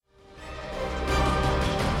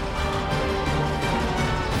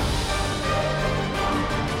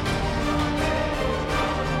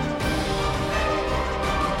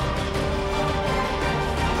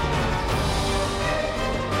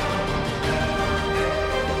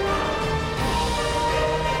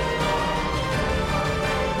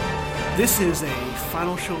This is a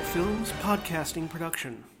Final Show Films podcasting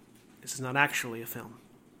production. This is not actually a film.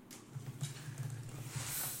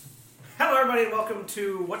 Hello, everybody, and welcome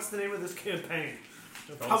to what's the name of this campaign?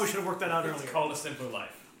 I probably should have worked that out earlier. It's called A Simpler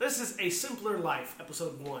Life. This is A Simpler Life,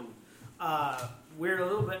 episode 1. We're a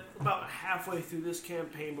little bit about halfway through this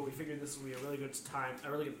campaign, but we figured this would be a really good time,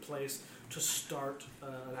 a really good place to start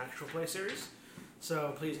an actual play series.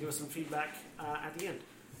 So please give us some feedback at the end.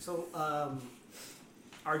 So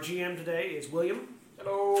our GM today is William.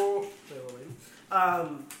 Hello. Hello, William.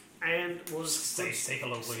 And we'll just say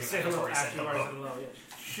hello, William. Say hello after you already said hello.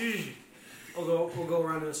 Yeah. We'll go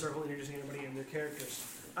around in a circle introducing everybody and their characters.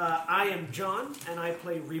 I am John, and I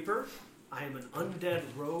play Reaper. I am an undead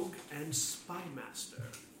rogue and spy master.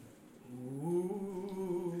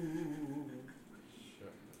 Ooh.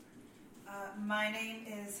 My name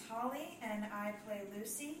is Holly, and I play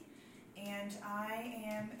Lucy, and I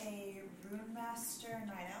am a Runemaster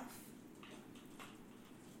Night Elf.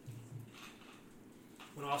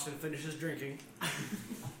 When Austin finishes drinking.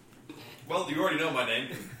 Well, you already know my name.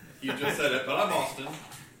 You just said it, but I'm Austin,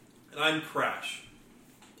 and I'm Crash.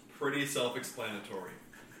 Pretty self-explanatory.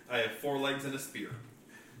 I have 4 legs and a spear.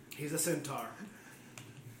 He's a Centaur.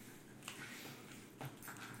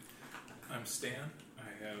 I'm Stan. I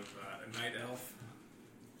have a night elf,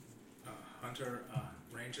 hunter,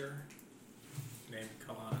 ranger named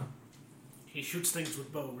Kalana. He shoots things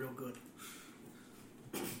with bow real good.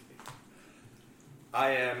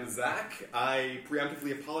 I am Zack. I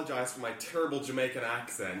preemptively apologize for my terrible Jamaican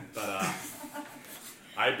accent, but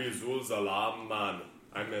I be Zul'Zalam, man.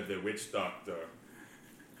 I'm the witch doctor.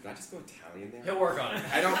 Did I just go Italian there? He'll work on it.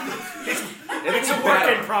 I don't... It's a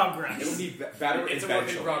work in progress. It'll be better It's a work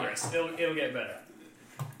in progress. It'll get better.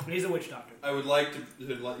 He's a witch doctor. I would like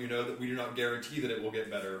to let you know that we do not guarantee that it will get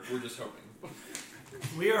better. We're just hoping.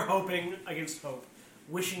 We are hoping against hope.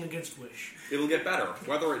 Wishing against wish. It'll get better.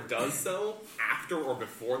 Whether it does so after or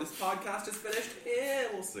before this podcast is finished,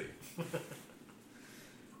 we'll see.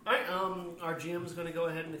 Alright, our GM's going to go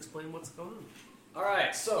ahead and explain what's going on.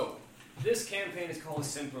 Alright, so this campaign is called A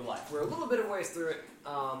Simpler Life. We're a little bit of ways through it.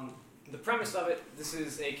 The premise of it, this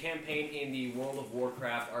is a campaign in the World of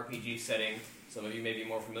Warcraft RPG setting. Some of you may be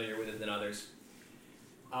more familiar with it than others.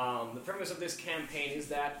 The premise of this campaign is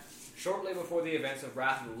that shortly before the events of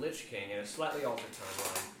Wrath of the Lich King, in a slightly altered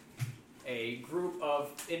timeline, a group of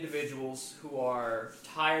individuals who are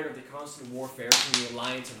tired of the constant warfare between the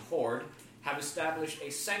Alliance and Horde have established a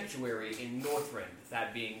sanctuary in Northrend,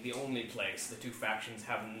 that being the only place the two factions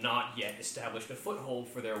have not yet established a foothold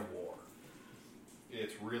for their war.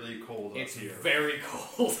 It's really cold up It's here. very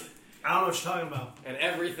cold. I don't know what you're talking about. And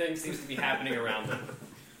everything seems to be happening around them.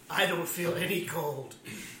 I don't feel any cold.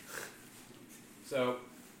 So,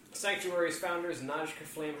 Sanctuary's founders, Najka,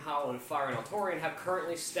 Flame Howl, and Fire and Altorian, have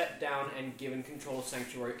currently stepped down and given control of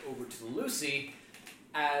Sanctuary over to Lucy,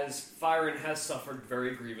 as Firen has suffered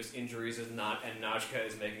very grievous injuries and Najka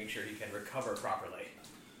is making sure he can recover properly.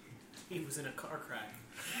 He was in a car crash.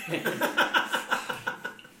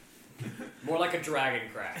 More like a dragon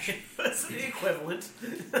crash. That's the equivalent.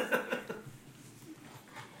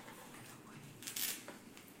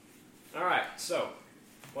 Alright, so,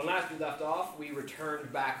 when last we left off, we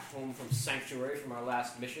returned back home from Sanctuary from our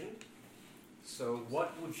last mission. So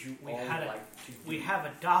what would you all like to do? We have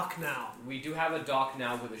a dock now. We do have a dock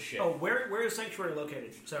now with a ship. Oh, where is Sanctuary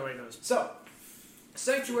located? So everybody knows. So,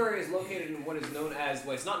 Sanctuary is located in what is known as,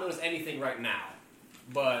 well, it's not known as anything right now,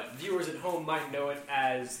 but viewers at home might know it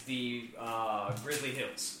as the Grizzly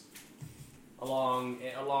Hills, along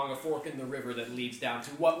a fork in the river that leads down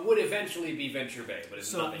to what would eventually be Venture Bay, but it's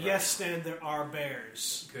so nothing. Yes, Stan, there are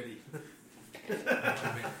bears. Goody.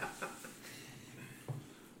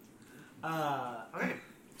 Okay.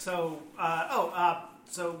 So,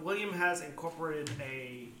 so William has incorporated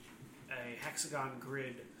a hexagon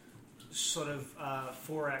grid, sort of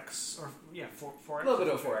 4X or 4X. A little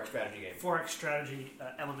bit of a 4X strategy game. 4X strategy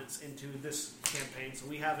elements into this campaign. So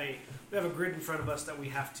we have a grid in front of us that we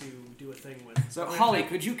have to do a thing with. So Holly,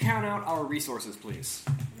 could you count out our resources, please?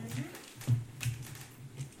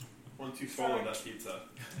 Once you swallow that pizza.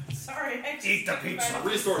 Sorry, I just Eat the took pizza. my-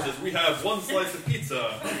 Resources. We have 1 slice of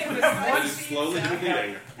pizza. It was have my one slowly pizza.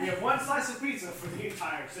 depleting. We have 1 slice of pizza for the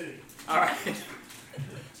entire city. Alright.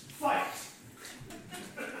 Fight!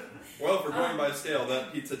 Well, if we're going by scale,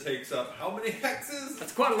 that pizza takes up how many hexes?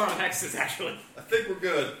 That's quite a lot of hexes, actually. I think we're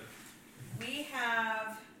good. We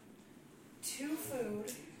have 2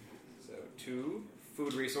 food, So, 2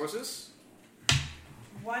 food resources.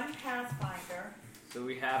 1 Pathfinder, So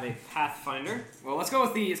we have a Pathfinder. Well, let's go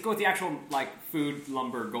with the actual like food,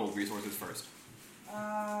 lumber, gold resources first.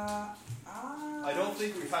 I I don't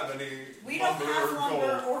think we have any. We don't have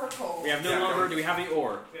lumber coal. or coal. We have no lumber. Do we have any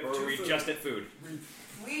ore? We have Or two are we food. just at food?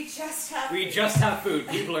 We just have. We just have food.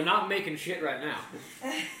 People are not making shit right now.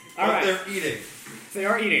 But Alright. they're eating. They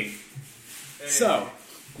are eating. Hey. So,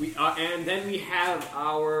 and then we have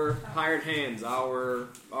our hired hands, our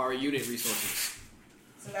unit resources.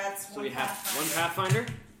 So that's So one we have one pathfinder.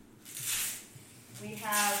 pathfinder, We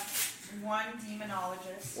have one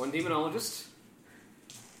demonologist, one demonologist,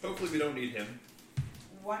 Hopefully we don't need him.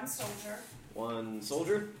 one soldier, one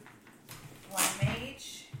soldier, one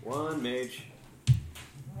mage, one mage,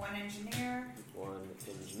 one engineer, one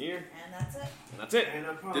engineer, and that's it. and that's it. And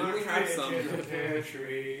a Didn't we have some- in the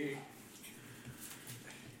pantry.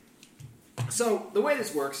 So, the way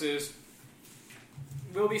this works is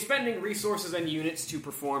we'll be spending resources and units to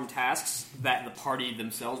perform tasks that the party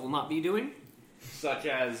themselves will not be doing, such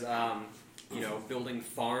as, building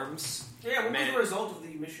farms. Yeah, what was Man- the result of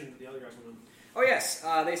the mission that the other guys went on? Oh yes,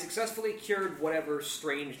 they successfully cured whatever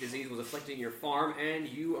strange disease was afflicting your farm, and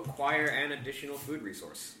you acquire an additional food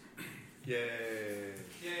resource. Yay.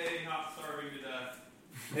 Yay, not starving to death.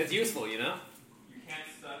 It's useful, you know? You can't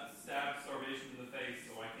stab starvation to the face,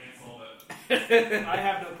 so I can't solve it. I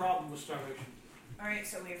have no problem with starvation. Alright,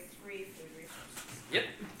 so we have 3 food resources. Yep.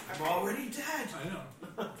 I'm already dead. I know.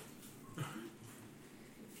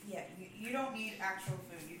 Yeah, you don't need actual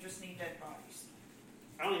food, you just need dead bodies.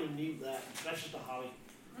 I don't even need that. That's just a hobby.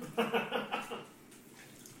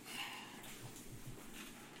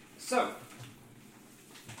 So,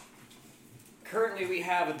 currently we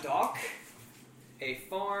have a dock, a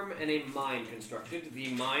farm, and a mine constructed.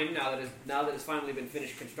 The mine, now that it's finally been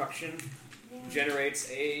finished construction, generates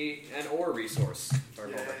an ore resource.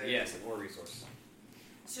 Yay. Yes, an ore resource.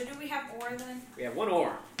 So do we have ore then? We have one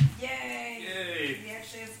ore. Yay! Yay. We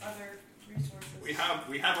actually have other resources.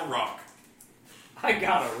 We have a rock. I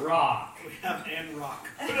got a rock. We have and rock.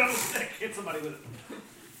 Put it on a stick. Hit somebody with it.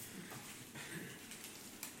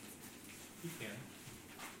 You can.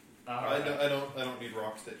 I don't need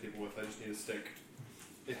rocks to hit people with. I just need a stick.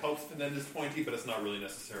 It helps if an end is pointy, but it's not really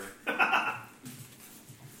necessary. My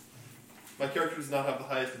character does not have the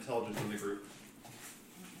highest intelligence in the group.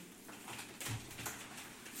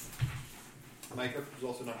 My character does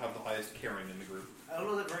also not have the highest caring in the group. I don't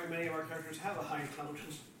know that very many of our characters have a high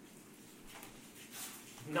intelligence.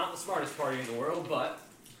 Not the smartest party in the world, but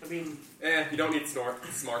I mean, You don't need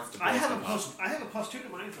smarts to I build have a stuff up. +2 to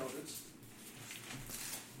my intelligence.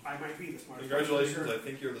 I might be the smartest. Congratulations, person. I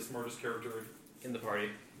think you're the smartest character. in the party.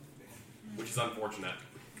 Which is unfortunate.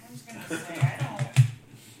 I was gonna say, I don't.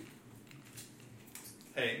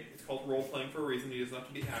 Hey, it's called role-playing for a reason. He doesn't have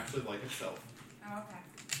to be actually like himself. Oh, okay.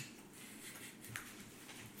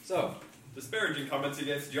 So, disparaging comments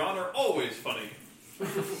against John are always funny.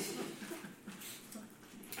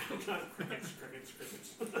 crickets.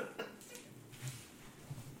 I can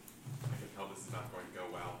tell this is not going to go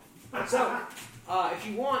well. So, if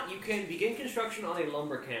you want, you can begin construction on a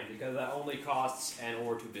lumber camp, because that only costs an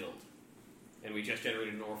ore to build. And we just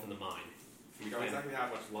generated an ore from the mine. We don't exactly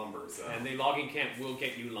have much lumber, so... And the logging camp will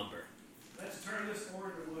get you lumber. Let's turn this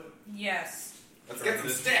ore into wood. Yes. Let's get some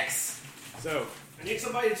sticks! So, I need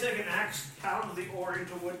somebody to take an axe, pound the ore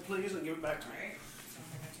into wood, please, and give it back to me. Alright. So I'm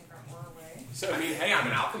gonna take our ore away. I mean, hey, I'm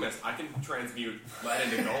an alchemist. I can transmute lead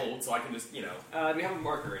into gold, so I can just, do we have a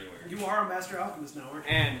marker anywhere? You are a master alchemist now, aren't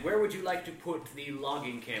you? And where would you like to put the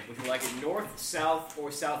logging camp? Would you like it north, south,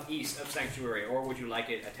 or southeast of Sanctuary? Or would you like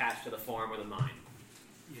it attached to the farm or the mine?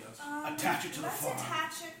 Yes. Attach it to the farm.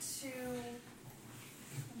 Let's attach it to.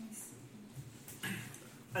 Let me see.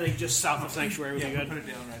 I think just south of Sanctuary would be good. Put it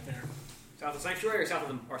down right there. South of Sanctuary or south of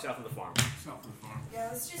the farm? South of the farm. Yeah,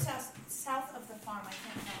 let's do south of the farm. I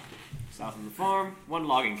can't tell. South of the farm, one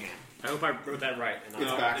logging camp. I hope I wrote that right. And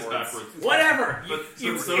It's I- backwards. Whatever! But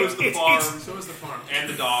You- so is the farm So is the farm. and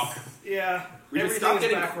the dock. Yeah. We just everything stopped is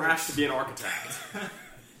getting backwards. crashed to be an architect.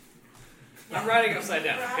 I'm writing upside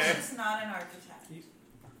down, Crash okay? is not an architect.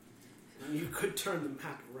 You could turn the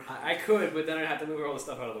map around. I could, but then I'd have to move all the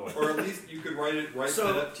stuff out of the way. Or at least you could write it So-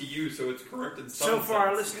 set up to you so it's correct in some So for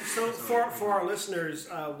our sense. listeners, for our listeners,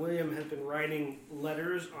 William has been writing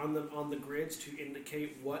letters on the grids to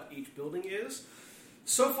indicate what each building is.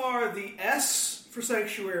 So far, the S for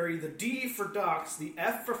sanctuary, the D for docks, the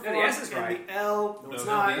F for Yeah, farm, the S is and right. the L. No, No, it's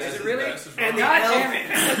no, not. the S Is it really? This is And the wrong. God L, damn it.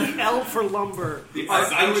 and the L for lumber I would like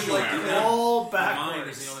Sanctuary. to know. all Mine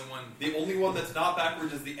backwards. is the only one. The only one that's not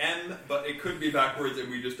backwards is the N, but it could be backwards and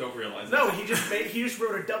we just don't realize it. No, he just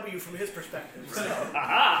wrote a W from his perspective. So.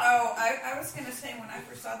 Aha! Oh, I was gonna say when I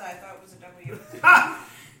first saw that I thought it was a W.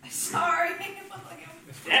 Sorry.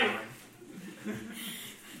 Damn it.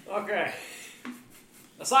 Okay.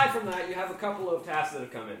 Aside from that, you have a couple of tasks that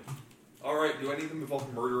have come in. Alright, do any of them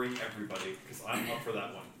involve murdering everybody? Because I'm up for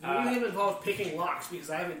that one. None of them involve picking locks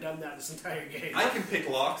because I haven't done that this entire game. I can pick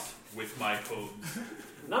locks with my codes.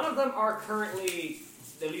 None of them are currently,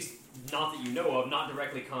 at least not that you know of, not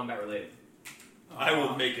directly combat related. I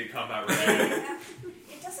will make it combat related.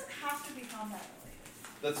 It doesn't have to be combat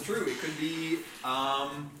related. That's true. It could be,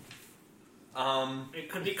 It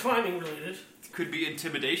could be climbing related. could be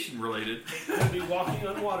intimidation related. It could be walking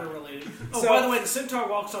on water related. Oh, So- by the way, the Centaur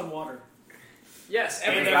walks on water. Yes,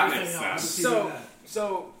 And every, everything else.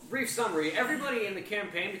 So, brief summary. Everybody in the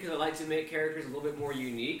campaign, because I like to make characters a little bit more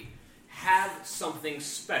unique, have something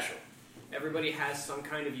special. Everybody has some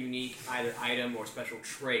kind of unique either item or special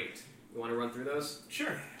trait. You want to run through those?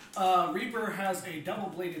 Sure. Reaper has a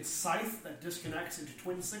double-bladed scythe that disconnects into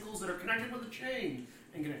twin sickles that are connected with a chain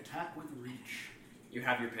and can attack with reach. You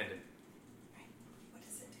have your pendant. What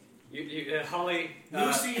does it do? Holly...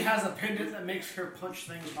 Lucy has a pendant that makes her punch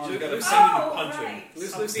things She's harder. got a pendant of punching. Right.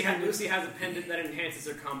 Lucy has a pendant that enhances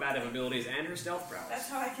her combative abilities and her stealth prowess. That's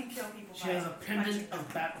how I can kill people. She by has a pendant punching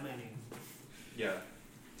of Batmaning. Yeah.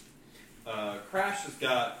 Crash has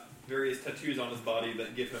got various tattoos on his body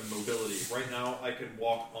that give him mobility. Right now, I can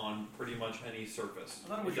walk on pretty much any surface. I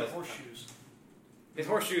thought it was your horseshoes. His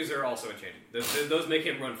horseshoes are also enchanted. Those make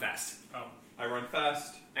him run fast. Oh. I run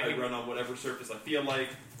fast. And I he- run on whatever surface I feel like.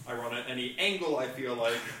 I run at any angle I feel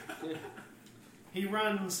like. He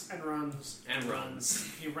runs and runs And runs.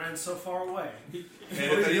 He ran so far away. And He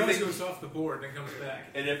if always anything, goes off the board and then comes back.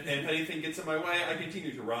 and if anything gets in my way, I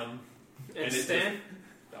continue to run. And it Stan?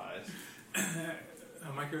 just dies.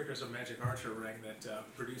 My character's a magic archer ring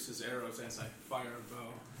that produces arrows as I fire a bow.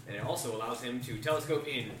 And it also allows him to telescope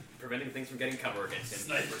in, preventing things from getting cover against him.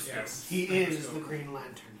 Sniper skill. Yes. He is the Green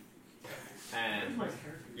Lantern. And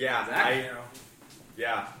Yeah, Zack?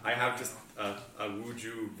 I have just a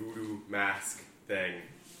voodoo mask thing.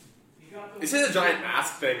 You got the- This is a giant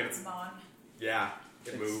mask thing, and It's it's non.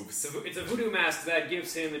 it moves. It's a voodoo mask that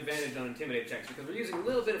gives him advantage on intimidate checks because we're using a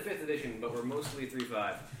little bit of 5th edition, but we're mostly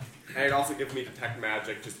 3.5. And it also gives me detect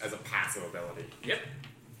magic just as a passive ability, Yep.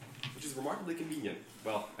 which is remarkably convenient.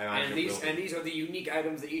 Well, I And these are the unique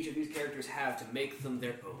items that each of these characters have to make them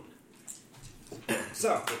their own.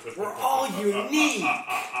 So, we're all unique!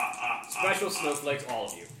 Special snowflakes, all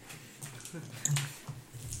of you.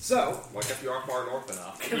 So, Well, I guess we aren't far north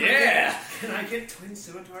enough. yeah! Can I get twin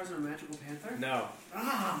scimitars and a magical panther? No.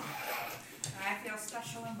 Ah. I feel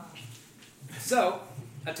special in mine. So,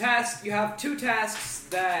 you have 2 tasks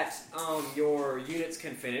that your units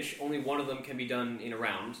can finish. Only one of them can be done in a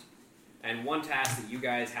round. And 1 task that you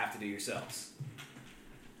guys have to do yourselves.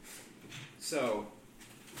 So,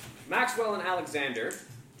 Maxwell and Alexander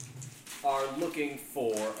are looking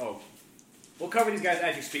for... Oh, we'll cover these guys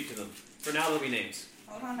as you speak to them. For now, they'll be names.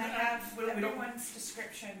 Hold on, I have We don't- everyone's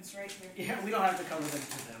descriptions right here. Yeah, we don't have to cover them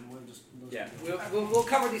to them. We'll just. Yeah, we'll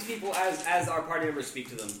cover these people as our party members speak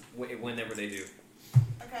to them whenever they do.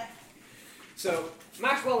 Okay. So,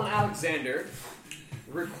 Maxwell and Alexander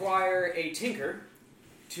require a tinker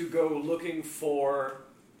to go looking for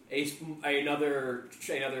another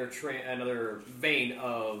vein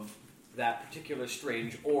of that particular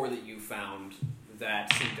strange ore that you found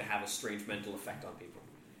that seemed to have a strange mental effect on people.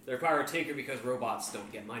 They require a tinker because robots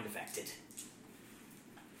don't get mind affected.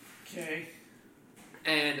 Okay.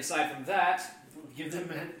 And aside from that, Give them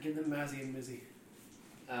Mazzy and Mizzy.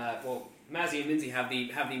 well, Mazzy and Minzy have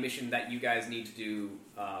the mission that you guys need to do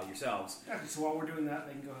yourselves, Okay, so while we're doing that,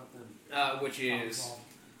 they can go help them. which is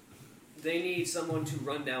they need someone to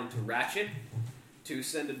run down to Ratchet to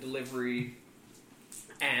send a delivery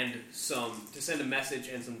and to send a message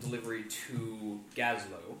and some delivery to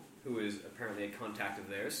Gazlo, who is apparently a contact of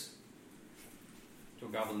theirs, to a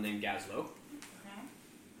goblin named Gazlo. Okay.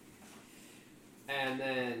 And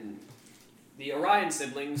then the Orion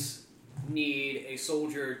siblings need a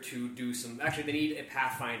soldier to do some... Actually, they need a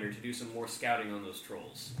pathfinder to do some more scouting on those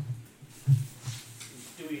trolls.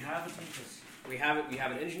 Do we have a tempest? We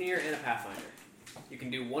have an engineer and a pathfinder. You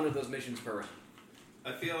can do one of those missions per round.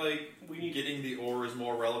 I feel like getting the ore is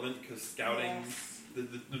more relevant because scouting... Yes.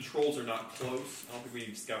 The trolls are not close. I don't think we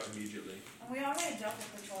need to scout immediately. And we already dealt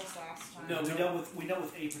with the trolls last time. No, we dealt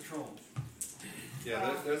with a patrol.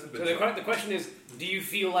 Yeah, there's a bit. So the question is, do you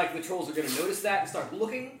feel like the trolls are going to notice that and start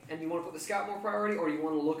looking, and you want to put the scout more priority, or do you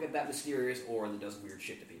want to look at that mysterious ore that does weird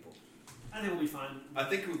shit to people? I think we'll be fine. I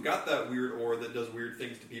think we've got that weird ore that does weird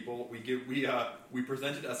things to people. We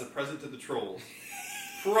present it as a present to the trolls.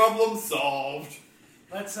 Problem solved.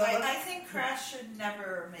 Let's I think Crash should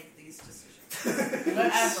never make these decisions.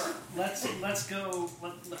 let's go.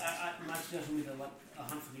 My suggestion would be to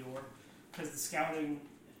hunt for the ore. because the scouting,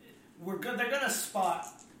 we're good. They're gonna spot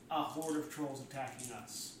a horde of trolls attacking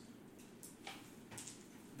us.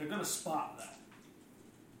 They're gonna spot that.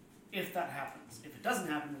 If that happens. If it doesn't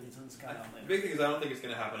happen, we can send the scout out The later. big thing is I don't think it's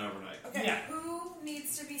going to happen overnight. Okay, Yeah. who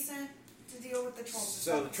needs to be sent to deal with the trolls? Is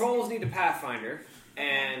So that the trolls need a pathfinder,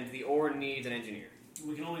 and the ore needs an engineer.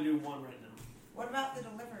 We can only do one right now. What about the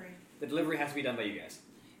delivery? The delivery has to be done by you guys.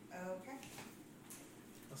 Okay.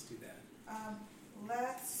 Let's do that.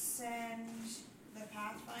 Let's send the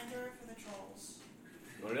pathfinder for the trolls.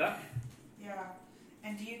 You want to do that? Yeah.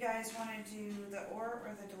 And do you guys want to do the ore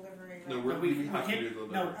or the delivery? No, right we No, have to can't- do the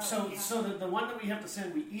delivery. No, Oh, yeah. so the one that we have to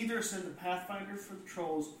send, we either send the pathfinder for the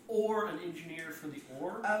trolls or an engineer for the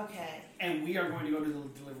ore, now? Okay. and we are going to go to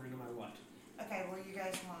the delivery no matter what. Okay, well, you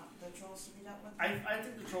guys want the trolls to be dealt with? I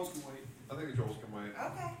think the trolls can wait. I think the trolls can wait.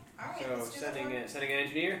 Okay. Alright, So let's do sending that. sending an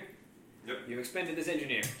engineer. Yep. You've expended this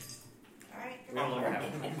engineer. Alright, We no longer have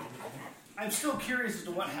him. I'm still curious as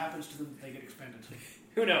to what happens to them if they get expended.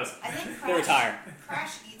 Who knows? I think They retire.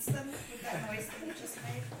 Crash eats them with that noise that you just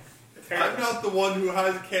made. I'm not the one who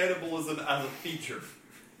has cannibalism as a feature.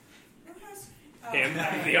 Who has? Him,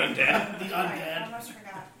 right. the undead. The Sorry, I undead. almost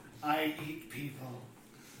forgot. I eat people.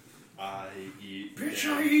 I eat. Bitch,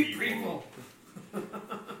 dead I eat people.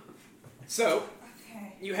 So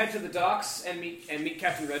Okay. you head to the docks and meet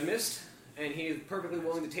Captain Redmist, and he is perfectly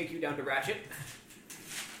willing to take you down to Ratchet.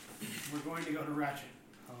 We're going to go to Ratchet.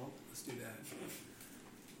 Oh, let's do that.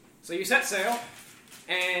 So you set sail,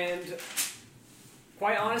 and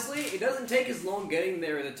quite honestly, it doesn't take as long getting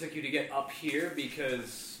there as it took you to get up here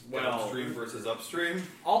because, well, Downstream versus upstream.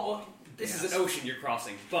 this is an ocean you're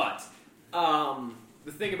crossing. But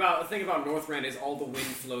the thing about Northrend is all the wind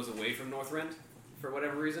flows away from Northrend for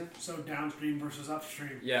whatever reason. So downstream versus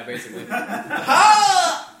upstream. Yeah, basically.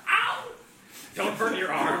 Don't burn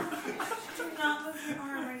your arm. Do not move your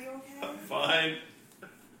arm. Are you okay? Fine.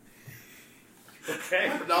 Okay.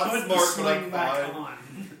 I'm not Put the smart, but sling I'm back fine. on.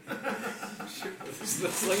 The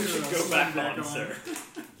sling should go back on, sir.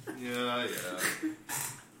 Yeah.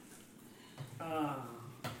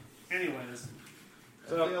 Anyways, I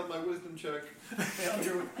failed my wisdom check. failed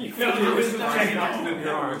your You failed your wisdom check not to Oh, move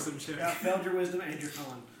your arm. some check. yeah, failed your wisdom and your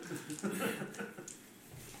con.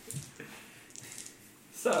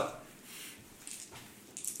 So,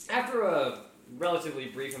 after a relatively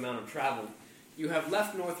brief amount of travel, you have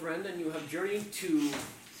left Northrend and you have journeyed to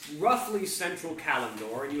roughly central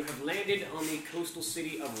Kalendor, and you have landed on the coastal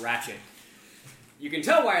city of Ratchet. You can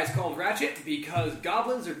tell why it's called Ratchet, because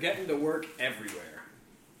goblins are getting to work everywhere.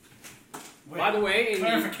 Wait, By the way,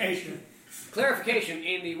 clarification.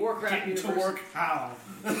 in the Warcraft Getting to universe, work how?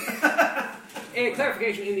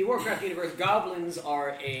 clarification, in the Warcraft universe, goblins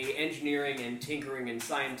are a engineering and tinkering and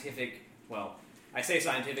scientific, well, I say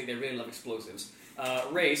scientific, they really love explosives,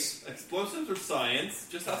 race. Explosives or science?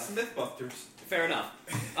 Just have some Mythbusters. Fair enough.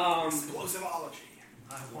 Explosivology.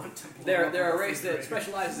 I want to. blow They're up a a race that refrigerator.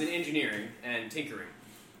 specializes in engineering and tinkering.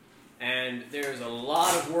 And there's a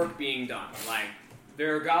lot of work being done. Like,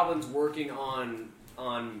 there are goblins working on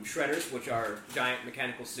shredders, which are giant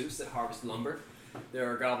mechanical suits that harvest lumber. There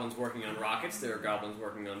are goblins working on rockets. There are goblins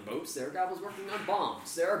working on boats. There are goblins working on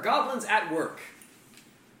bombs. There are goblins at work.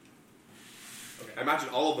 Okay, I imagine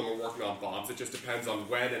all of them are working on bombs. It just depends on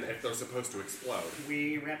when and if they're supposed to explode.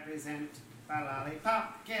 We represent the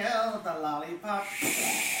lollipop. Kill the lollipop.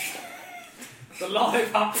 The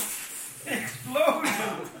lollipop.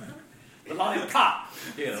 Explosion. The lollipop.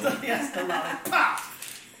 Yes, the lollipop.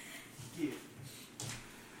 Yeah.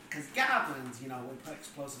 Because goblins, we put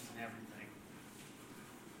explosives in everything.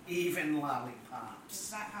 Even lollipops. Is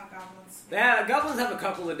that how goblins speak? Yeah, goblins have a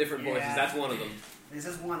couple of different voices. Yeah. That's one of them. This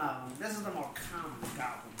is one of them. This is the more common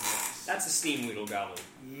goblin voice. That's a steam weedle goblin.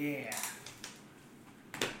 Yeah.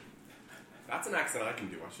 That's an accent I can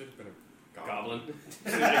do. I should have been a goblin.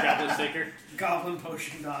 Goblin. Goblin shaker. Goblin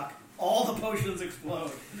potion doc. All the potions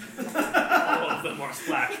explode. All of them are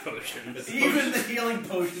splash potions. Even the healing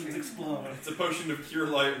potions explode. It's a potion of cure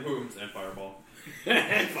light wounds and fireball.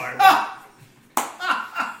 And fireball.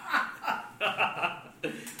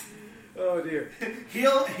 Oh dear.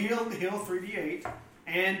 Heal 3d8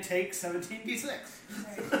 and take 17d6. Sorry, you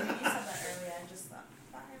said that earlier. I just thought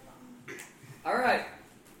fireball. Alright.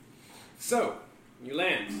 So, you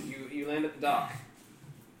land. You land at the dock.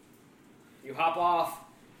 You hop off,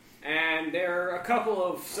 and there are a couple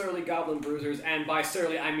of surly goblin bruisers, and by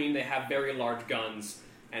surly I mean they have very large guns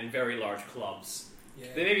and very large clubs. Yeah.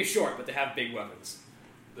 They may be short, but they have big weapons.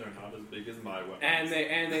 They're not as big as my weapons. And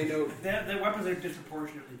they know. The weapons are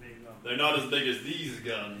disproportionately big though. They're not as big as these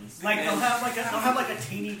guns. Like they'll have like a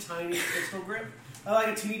teeny tiny pistol grip, I like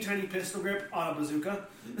a teeny tiny pistol grip on a bazooka.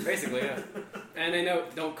 Basically, yeah. And they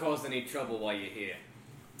note, don't cause any trouble while you're here.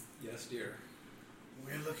 Yes, dear.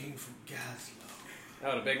 We're looking for Gazlo.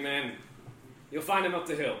 Oh, the big man. You'll find him up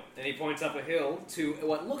the hill. And he points up a hill to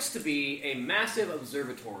what looks to be a massive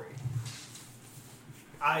observatory.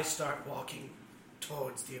 I start walking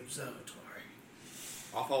towards the observatory.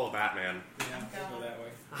 I'll follow Batman. Yeah, we'll go that way.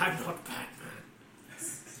 I'm not Batman.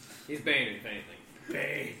 He's Bane, if anything.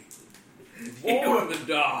 Bane. Born in the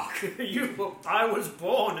dark. I was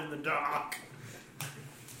born in the dark.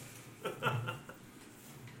 And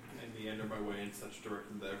meander my way in such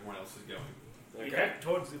direction that everyone else is going. You Okay. head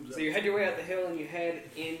towards the observatory. So you head your way up the hill and you head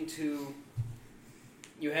into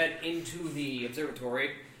the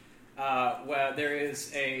observatory, where there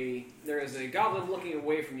is a goblin looking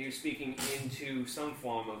away from you, speaking into some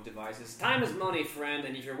form of devices. Time is money, friend,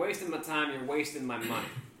 and if you're wasting my time, you're wasting my money.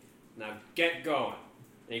 Now get going.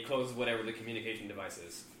 And he closes whatever the communication device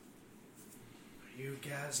is. Are you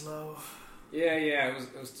Gazlo? Yeah,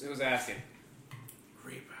 it was asking.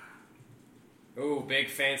 Reaper. Ooh, big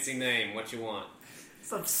fancy name. What you want?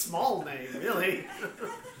 Some small name, really.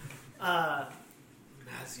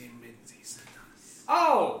 Nazi and Minzy sent us.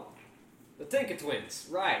 Oh! The Tinker Twins.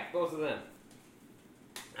 Right, both of them.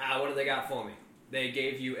 What do they got for me? They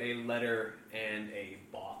gave you a letter and a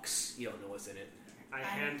box. You don't know what's in it. I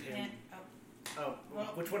hand him. Oh, Well-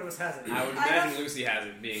 which one of us has it? I would imagine Lucy has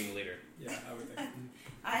it, being the leader. Yeah, I would think.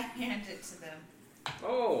 I hand it to them.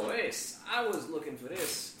 Oh, this. I was looking for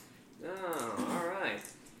this. Oh, alright.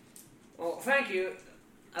 Well, thank you.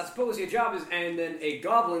 I suppose your job is... And then a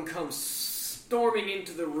goblin comes storming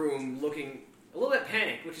into the room looking a little bit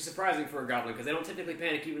panicked, which is surprising for a goblin, because they don't typically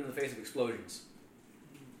panic even in the face of explosions.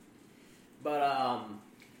 But,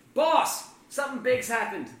 boss! Something big's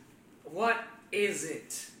happened. What is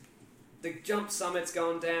it? The jump summit's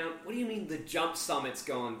gone down. What do you mean the jump summit's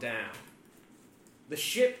gone down? The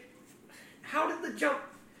ship... How did the jump...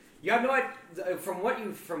 You have no idea... From what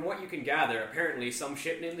you can gather, apparently some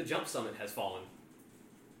ship named the Jump Summit has fallen.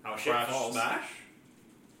 How a ship Crash falls. smash?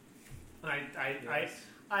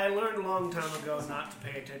 I learned a long time ago not to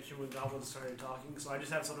pay attention when goblins started talking, so I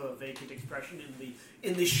just have sort of a vacant expression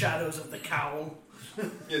in the shadows of the cowl.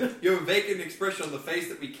 You have a vacant expression on the face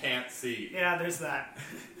that we can't see. Yeah, there's that.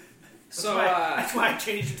 So, that's why I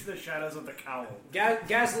changed it to the shadows of the cowl.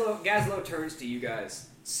 Gazlo turns to you guys.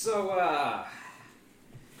 So,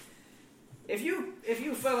 if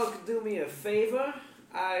you fellow could do me a favor,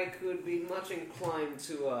 I could be much inclined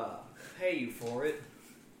to pay you for it.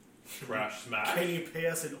 Crash smash. Can you pay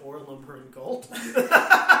us in ore, lumber, and gold?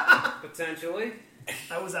 Potentially.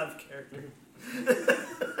 That was out of character.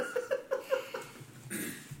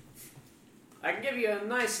 I can give you a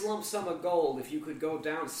nice lump sum of gold if you could go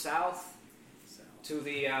down south to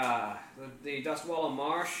the Dustwallow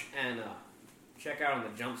Marsh and check out on the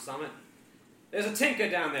Jump Summit. There's a tinker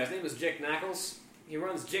down there. His name is Jick Knackles. He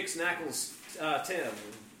runs Jick's Knackles.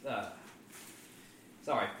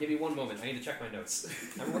 Sorry, give me one moment. I need to check my notes.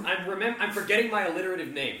 I'm forgetting my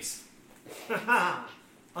alliterative names.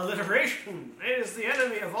 Alliteration is the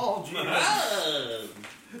enemy of all genius.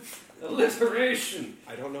 Alliteration.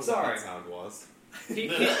 I don't know Sorry. what that sound was. He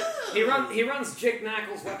runs Jick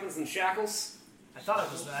Knackles Weapons and Shackles. I thought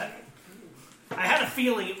it was that. I had a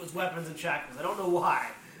feeling it was weapons and shackles. I don't know why.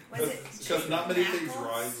 Was it Because not many things Knuckles?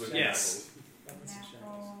 rise with Yes.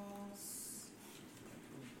 Knuckles.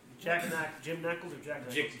 Jim Knackles or Jack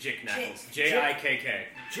Knackles? Jick Knackles. Jick. J-I-K-K.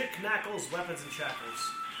 Jick Knackles, weapons and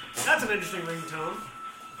shackles. That's an interesting ringtone.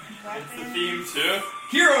 It's the Weapon theme to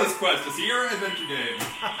Hero's Quest, a Sierra adventure game.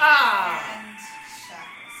 Ha and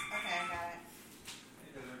shackles. Okay, I got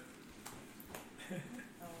it.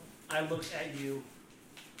 Oh. I look at you.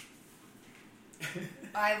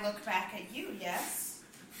 I look back at you, yes.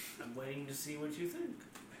 I'm waiting to see what you think.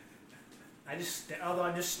 Although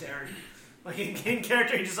I'm just staring. Like in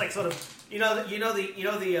character, he just like sort of,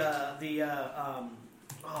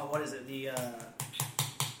 what is it? The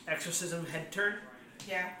exorcism head turn.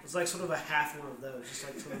 Yeah. It's like sort of a half one of those, just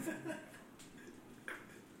like sort of.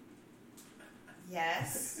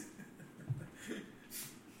 Yes.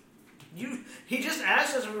 He just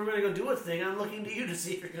asked us if we were going to go do a thing. I'm looking to you to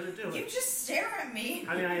see if you're going to do You it. just stare at me.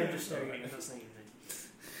 I mean, I am just staring at you, I'm not saying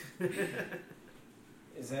anything.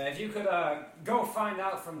 If you could go find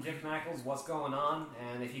out from Jick Knackles what's going on,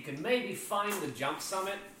 and if you could maybe find the Jump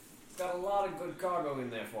Summit, it's got a lot of good cargo in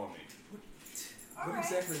there for me. All What right.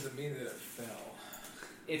 exactly does it mean that it fell?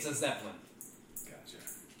 It's a Zeppelin. Gotcha.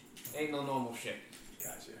 Ain't no normal ship.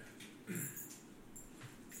 Gotcha.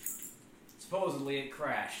 Supposedly it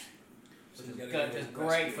crashed. So Which you is gotta good, go just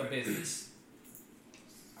great for rescue it. business.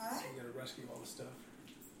 All right. So we gotta rescue all the stuff.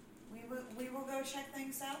 We will go check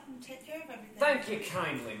things out and take care of everything. Thank you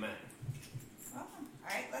kindly, man. Welcome. All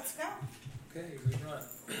right, let's go. Okay, we run.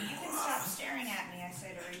 You can stop staring at me, I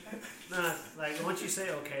say to Reaper. No, like once you say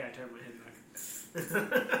okay, I turn my head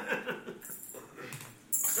back.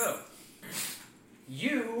 So,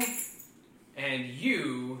 you and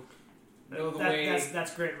you know the way.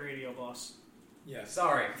 That's great radio, boss. Yes.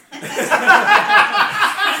 Sorry.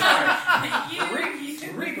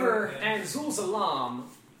 Reaper and Zul'Zalam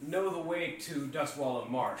know the way to Dustwallow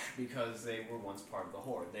Marsh because they were once part of the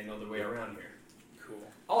Horde. They know the way around here. Cool.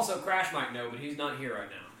 Also, Crash might know, but he's not here right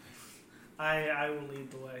now. I will lead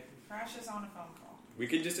the way. Crash is on a phone call. We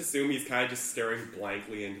can just assume he's kind of just staring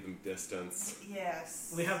blankly into the distance.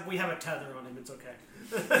 Yes. We have a tether on him. It's okay.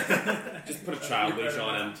 Just put a child leash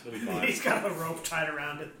on him. He'll be fine. He's got a rope tied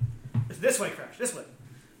around it. This way, Crash. This way.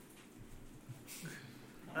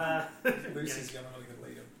 Lucy's gonna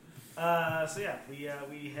lead him. So yeah,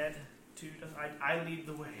 we head to. I lead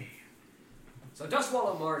the way. So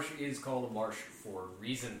Dustwallow Marsh is called a marsh for a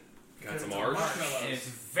reason. Got some marsh? And it's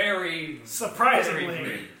very Surprisingly, very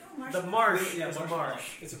green. the marsh Yeah, is a marshmallow.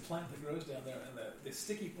 marsh. It's a plant that grows down there, and the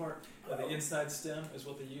sticky part of the inside stem is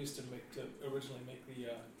what they used to originally make the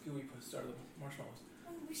gooey start of the marshmallows.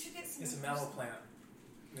 Oh, we should get some. It's a mallow plant.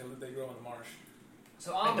 They grow in the marsh.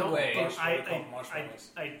 So on the way,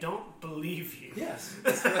 I don't believe you. Yes.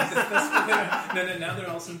 That's what no, now they're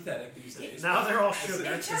all synthetic these days. Now they're all sugar. It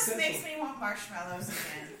That's just essential. makes me want marshmallows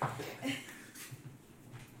again.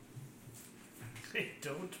 I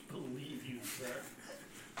don't believe you, sir.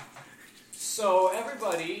 so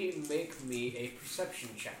everybody make me a perception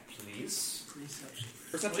check, please.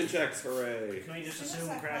 Perception checks, hooray. Can we just assume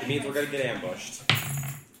Crash? It means we're gonna get ambushed.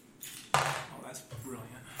 Oh, that's brilliant.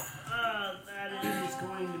 That is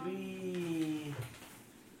going to be.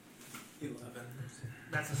 11.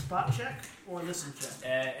 That's a spot check or listen check.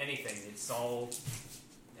 Anything. It's all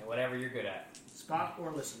whatever you're good at. Spot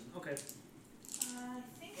or listen. Okay. I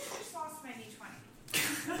think I just lost my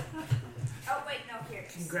D20. Oh, wait, no, here it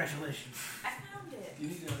is. Congratulations. I found it. Do you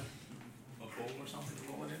need a bowl or something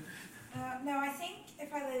to roll it in? No, I think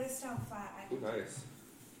if I lay this down flat, I Ooh, nice.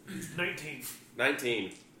 19.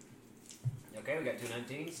 19. Okay, we got 2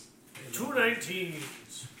 19s. 2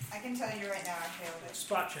 19s. I can tell you right now I failed it.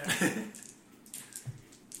 Spot check.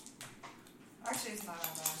 Actually, it's not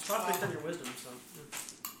all bad. Spot based on your wisdom, so.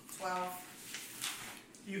 12.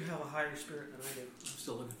 You have a higher spirit than I do. I'm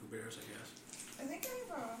still looking for bears, I guess. I think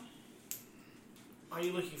I have Are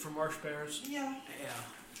you looking for marsh bears? yeah, Yeah.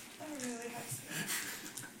 I really have spirit.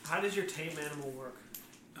 How does your tame animal work?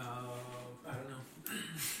 I don't know.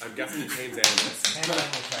 I'm guessing it tames animals. Handle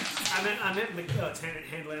animal checks. I meant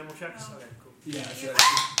handle animal checks. Oh. Okay, cool. Yeah,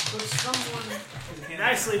 Could someone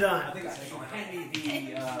nicely done? I think it's actually Hand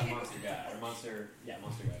me the monster guy. Or monster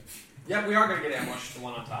guy. Yeah, we are going to get ambushed. The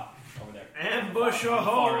one on top. Over there. Ambush On a the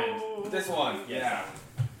far end. hole. This one, Yes, yeah. that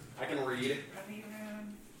one. I can read. Rubby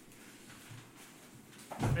room.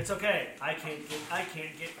 It's okay. I can't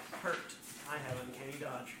get hurt. I have uncanny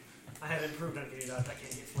dodge. I have improved uncanny dodge. I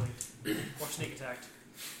can't get flanked or sneak attacked.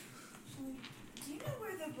 Actually, do you know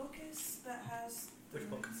where the book is that has the Which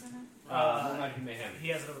book? runes in it? What might be mayhem? He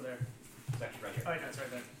has it over there. It's actually right here. Oh, yeah, it's right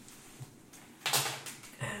there.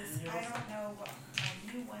 'Cause I don't know what my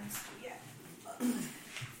new ones do yet.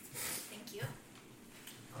 Thank you.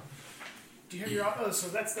 Do you have your? Oh, so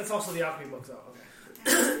that's also the alchemy book, though.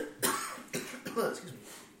 Okay. Excuse me.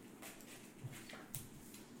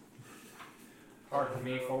 Pardon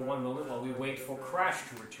me for one moment while we wait for Crash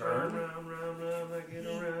to return. Round, I get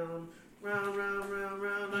around.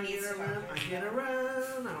 Round, I get around. I get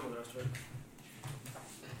around. I don't know the rest of it.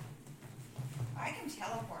 I can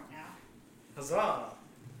teleport now. Huzzah!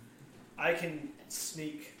 I can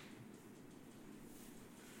sneak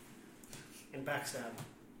and backstab,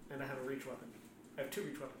 and I have a reach weapon. I have 2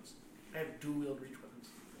 reach weapons. I have dual-wield reach weapons.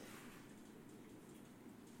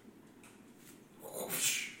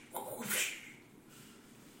 Whoosh, whoosh.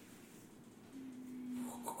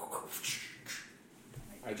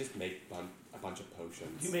 I just make a bunch of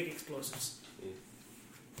potions. You make explosives. Yeah.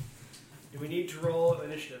 Do we need to roll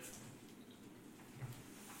initiative?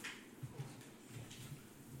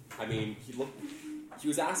 I mean, he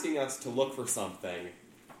was asking us to look for something.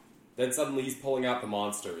 Then suddenly he's pulling out the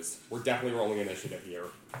monsters. We're definitely rolling initiative here.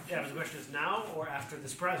 Yeah, but the question is now or after the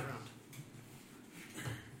surprise round?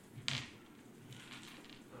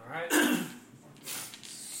 Alright.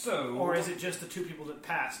 So. Or is it just the 2 people that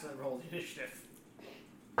passed that rolled the initiative?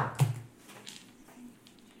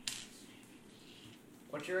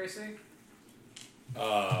 What's your AC?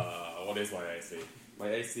 What is my AC? My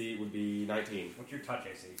AC would be 19. What's your touch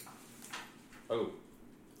AC? Oh,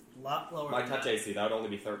 A lot lower. my than touch that. AC, that would only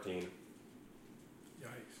be 13. Yikes.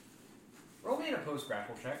 Roll me in a post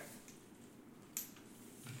grapple check.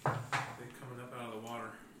 They're coming up out of the water.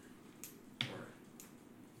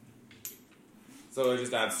 So I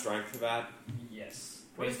just add strength to that. Yes.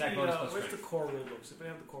 Where's Stack the, bonus plus where's the strength. core rule books? If I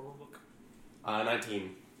have the core rule book.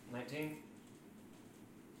 19. 19.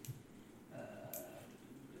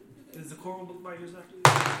 Is the core rule book by yours after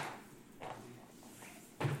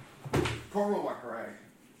this? Coral hooray.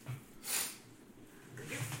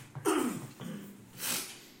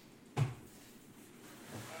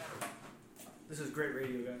 This is great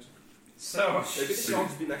radio, guys. So, Maybe the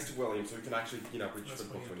dog be next to William so we can actually, reach That's for the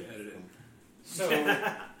why book you when have to edit it. so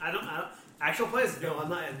I don't. Actual plays. No, I'm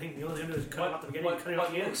not editing. The only thing I'm doing is cut out the beginning, cut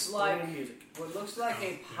out the end, looks put in like music. what looks like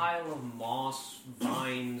a pile of moss,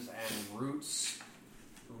 vines, and roots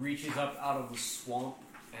reaches up out of the swamp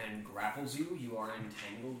and grapples you. You are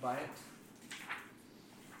entangled by it.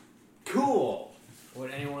 Cool! Would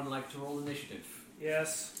anyone like to roll initiative?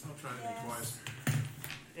 Yes, I'll try Yes. it twice.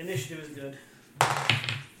 initiative is good.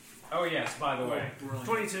 Oh yes, by the way, Brilliant.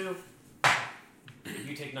 22.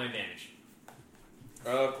 you take 9 damage.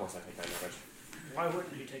 Of course I take 9 damage. Why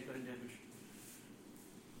wouldn't you take 9 damage?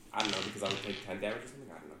 I don't know, because I would take 10 damage or something?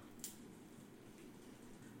 I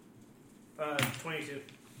don't know. 22.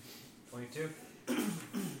 22.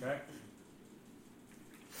 Okay.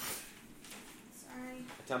 Sorry,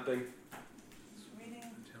 Attempting. just reading.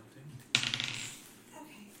 Tempting.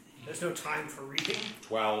 Okay. There's no time for reading.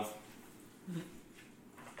 12.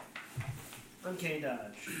 Uncanny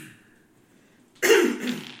dodge.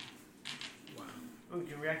 Wow. You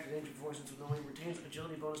can react to danger before since it only retains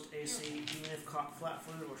agility bonus to AC, even if caught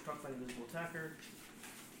flat-footed or struck by an invisible attacker.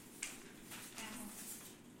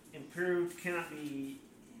 Improved cannot be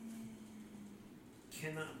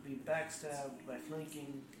backstabbed by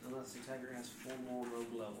flanking unless the attacker has 4 more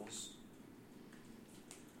rogue levels.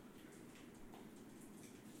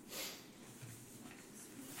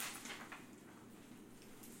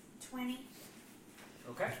 $20.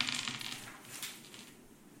 Okay.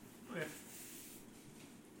 Okay.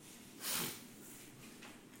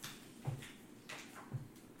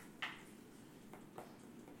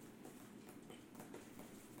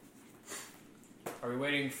 Are we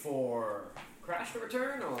waiting for Crash to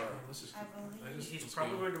return, or Let's just I believe. He's let's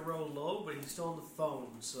probably go. going to roll low, but he's still on the phone,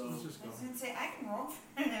 so Let's just I go. was going to say, I can roll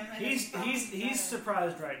for him. and he's it's probably better. he's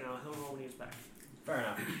surprised right now. He'll roll when he's back. fair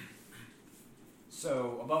enough?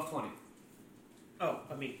 So above 20. Oh,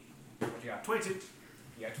 I mean, What you got? 22.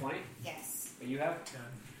 You got 20. Yes. What do you have? 10.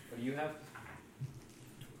 What do you have?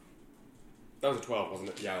 That was a 12, wasn't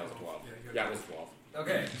it? Yeah, that was a 12. Yeah, you got Yeah, it was 12.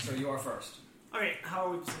 Okay, so you are first. Okay, how are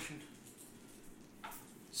we positioned?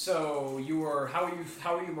 So you were how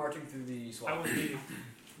are you marching through the I swamp? was leading.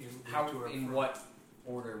 How in what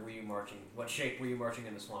order were you marching? What shape were you marching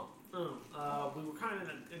in the swamp? Oh, we were kind of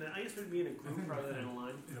in a, I guess we'd be in a group rather than in a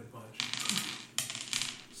line. In a bunch.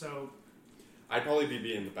 So, I'd probably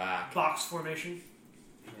be in the back. box formation.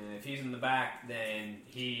 And if he's in the back, then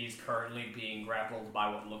he's currently being grappled by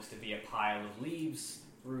what looks to be a pile of leaves,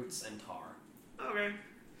 roots, and tar. Okay.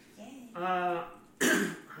 Yay.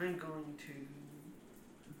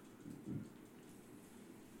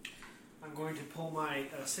 I'm going to pull my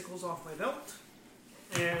sickles off my belt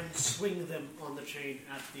and swing them on the chain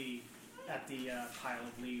at the pile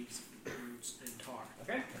of leaves, roots, and tar.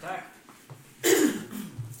 Okay, attack.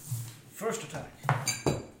 First attack.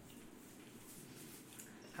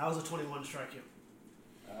 How's a 21 strike you?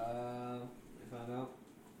 I found out.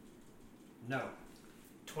 No.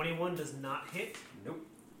 21 does not hit. Nope.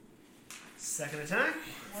 Second attack.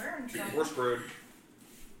 We're in trouble. We're screwed.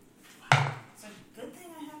 It's a good thing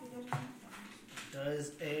I have a good attack.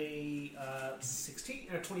 Does a 16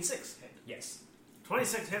 or 26 hit? Yes.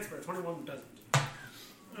 26 hits, but a 21 doesn't. Oh,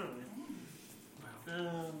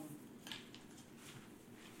 Wow.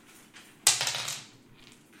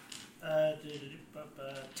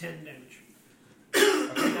 10 damage.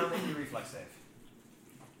 Okay, now make your reflex save.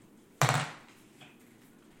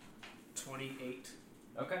 28.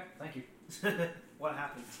 Okay, thank you. What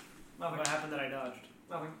happened? Nothing. What happened that I dodged?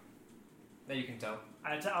 Nothing. That you can tell.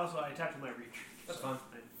 I attacked with my reach. That's fine.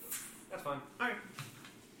 That's fine.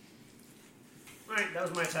 Alright, that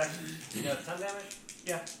was my attack. You got 10 damage?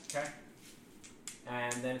 Yeah. Okay.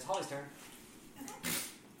 And then it's Holly's turn.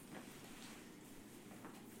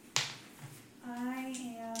 I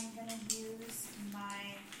am going to use my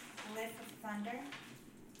Lift of Thunder.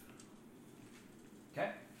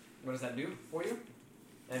 Okay. What does that do for you?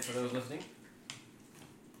 And for those listening?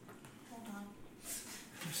 Hold on.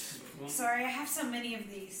 Sorry, I have so many of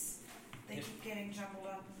these. They keep getting jumbled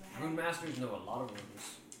up in the head. Rune Masters know a lot of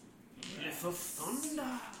runes. If of thunder.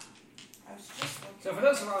 I was just looking. So for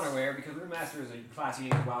those who are unaware, because Rune Master is a class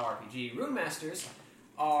unique to WoW RPG, Rune Masters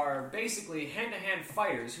are basically hand-to-hand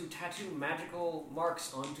fighters who tattoo magical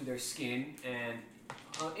marks onto their skin, and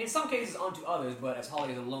in some cases onto others, but as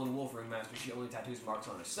Holly is a lone wolf Rune Master, she only tattoos marks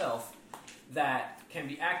on herself that can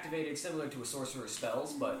be activated similar to a sorcerer's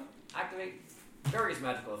spells, but activate various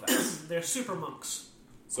magical effects. They're super monks.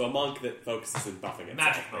 So a monk that focuses on buffing itself,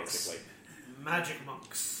 Magic monks. basically. Magic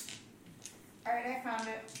monks. Alright, I found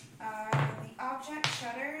it. The object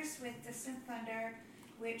shudders with distant thunder,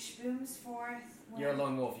 which booms forth when... You're a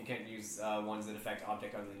lone wolf, you can't use ones that affect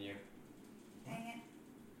object other than you. Dang it.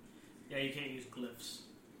 Yeah, you can't use glyphs.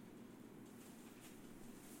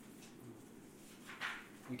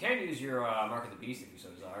 You can use your Mark of the Beast if you so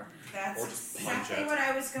desire. That's Or just punch exactly it. what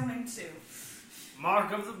I was going to.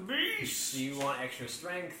 Mark of the Beast! Do you want extra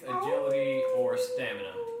strength, agility, or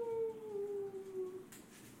stamina?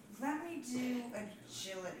 Let me do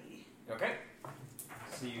agility. Okay.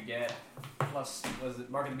 So you get plus, was it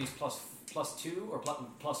Mark of the Beast plus 2 or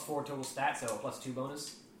plus 4 total stats, so a plus 2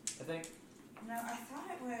 bonus, I think? No, I thought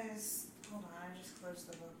it was... Hold on, I just closed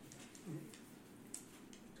the book.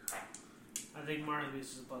 I think Mark of the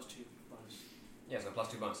Beast is a +2 bonus. Yeah, so plus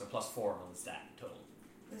 2 bonus, so plus 4 on the stat total.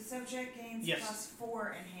 The subject gains Yes.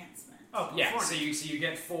 +4 enhancement. Oh, Yeah, four. so you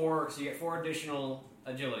get 4 additional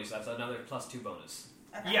agility, so that's another plus 2 bonus.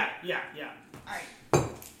 Okay. Yeah. Alright.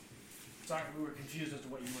 Sorry, we were confused as to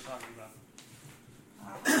what you were talking about.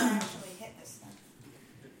 I'll actually hit this then.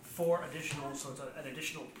 4 additional, so it's an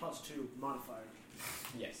additional +2 modifier.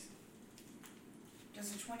 Yes.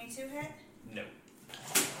 Does a 22 hit? No.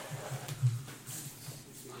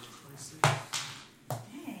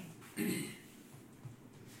 Dang.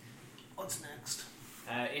 What's next?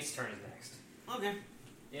 Its turn is next. Okay.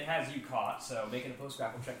 It has you caught, so make an opposed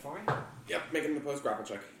grapple check for me. Yep, making the post grapple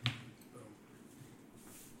check.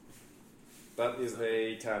 That is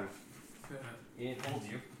a 10. It holds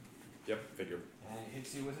you, Yep, figured. and it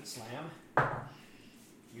hits you with its slam.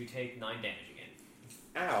 You take 9 damage again.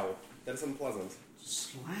 Ow, that is unpleasant.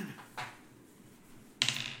 Slam.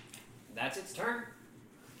 That's its turn.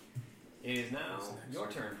 It is now your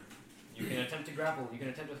turn. You can attempt to grapple. You can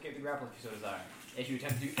attempt to escape the grapple if you so desire. If you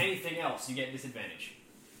attempt to do anything else, you get disadvantage.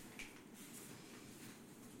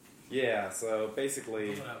 Yeah, so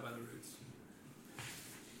basically... Pull it out by the roots.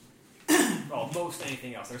 Well, most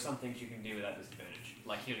anything else. There's some things you can do without disadvantage,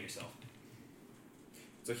 like heal yourself.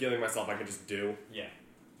 So healing myself I can just do. Yeah,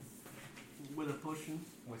 With a potion.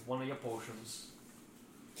 with one of your potions.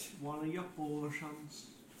 One of your potions.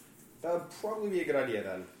 That would probably be a good idea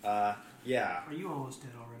then. Yeah. Are you almost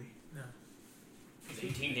dead already? No. Is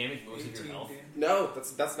 18 damage most of your health? damage. No,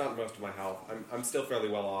 that's not most of my health. I'm still fairly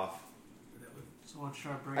well off. That would- So let's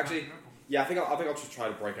try to break Actually- out the grapple. Yeah, I think I'll just try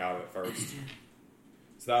to break out of it first.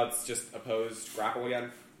 So that's just opposed grapple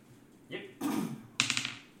again. Yep.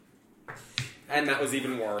 And that was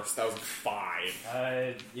even worse. That was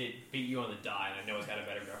 5. It beat you on the die, and I know it's got a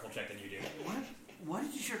better grapple check than you do. What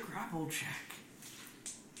is your grapple check?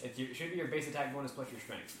 It should be your base attack bonus plus your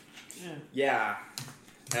strength. Yeah. Yeah.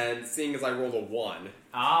 And seeing as I rolled a 1,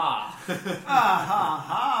 Ah! Ah ha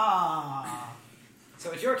ha!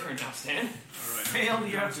 So it's your turn now, Stan. All right.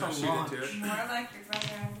 Failure I'm to gonna shoot launch. into it. More like your brother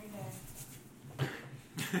every day.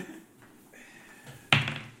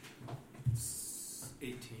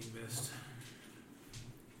 18 missed.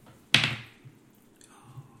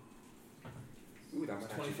 ooh, that might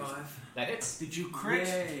actually be- 25. That hits. Did you crit?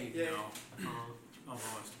 Yay! Yay. No.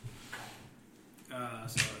 Almost.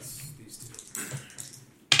 So it's these two.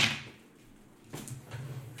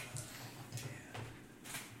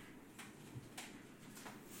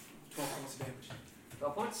 12 points of damage.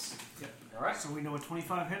 12 points. Yep. Alright. So we know what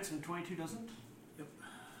 25 hits and 22 doesn't? Yep.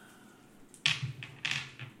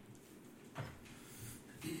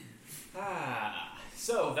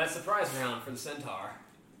 So that's the prize round for the Centaur.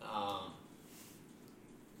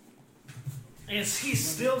 Is he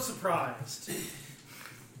still surprised?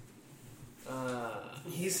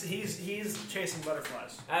 He's He's chasing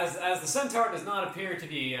butterflies. as the Centaur does not appear to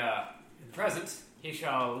be present, he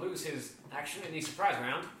shall lose his action in the surprise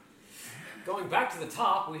round. Going back to the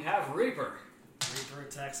top, we have Reaper. Reaper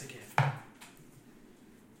attacks again.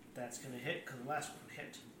 That's going to hit because the last one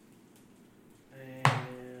hit.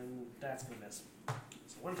 And that's going to miss.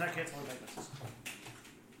 So one attack hits, one attack misses.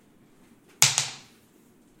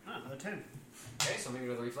 Ah, another 10. Okay, so maybe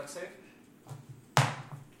with a reflex save.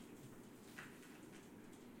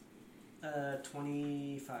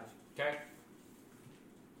 25. Okay.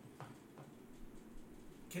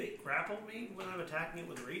 Can it grapple me when I'm attacking it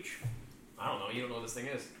with reach? I don't know. You don't know what this thing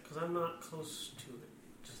is. Because I'm not close to it.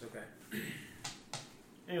 Just okay.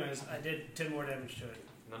 Anyways, I did 10 more damage to it.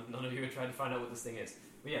 None of you have tried to find out what this thing is.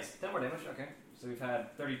 But yes, 10 more damage. Okay. So we've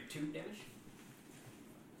had 32 damage.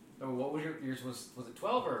 Oh, what was yours? Was it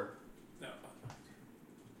 12 or No.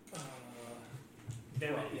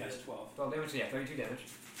 Damage. Well, yes, 12. 12 damage? So yeah, 32 damage.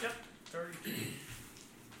 Yep, 32.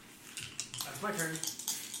 That's my turn.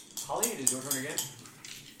 Holly, it is your turn again.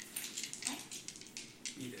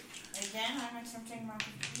 Eat it. Again, I'm attempting my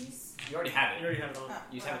piece. You already have You it. already have it on. Oh,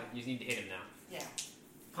 You just have it. You just need to hit him now. Yeah.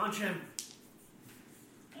 Punch him.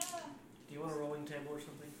 Ah. Do you want a rolling table or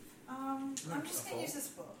something? I'm just going to use this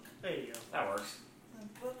book. There you go. That works. The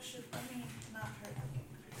book should, not hurt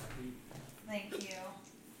me. Thank you.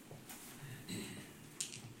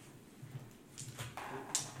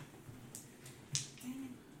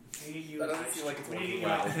 We need you That a doesn't dice. seem like it's we working need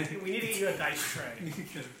well. we need to get you a dice tray.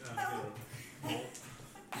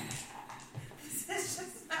 This is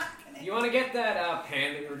just not going to You want to get that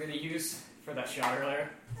pan that we were going to use for that shot earlier?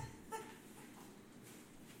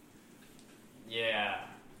 Yeah,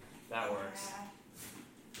 that works.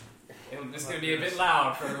 This is going to be a bit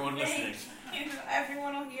loud for everyone listening.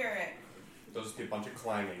 Everyone will hear it. It'll just be a bunch of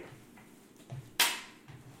clanging.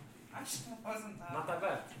 Actually, it wasn't that. Not that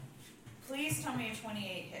bad. Please tell me a 28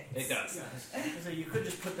 hits. It does. So you could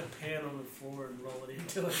just put the pan on the floor and roll it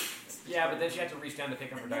into it. Yeah, but then she had to reach down to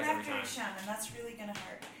pick up her And then dice I every have to time. reach down, and that's really going to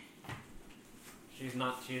hurt. She's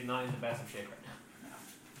not in the best of shape right now. No.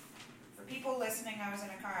 For people listening, I was in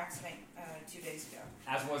a car accident 2 days ago.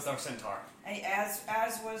 As was our Centaur. As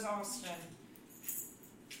was Austin.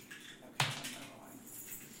 Okay, another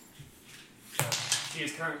one. She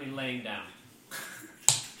is currently laying down.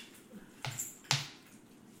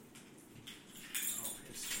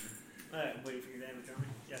 Alright, wait for your damage on me.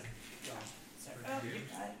 Yeah. So, Right here.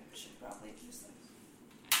 I should probably use this.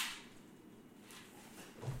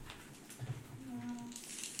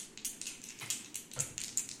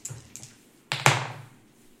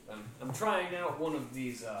 I'm trying out one of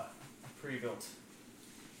these pre-built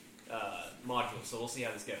modules, so we'll see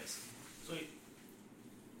how this goes. Sweet.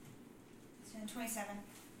 So 27.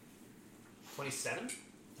 27?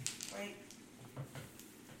 Wait.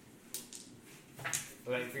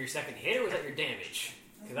 Was that for your second hit, or was that your damage?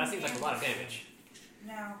 Because that seems like a lot of damage.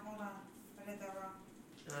 No, hold on. I did that wrong.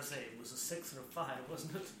 And I say it was a 6 and a 5,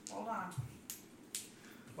 wasn't it? Hold on.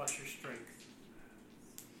 Plus your strength.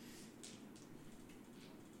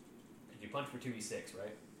 You punch for 2d6,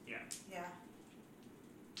 right? Yeah. Yeah.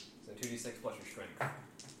 So 2d6 plus your strength.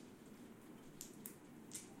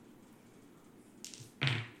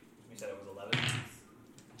 You said it was 11?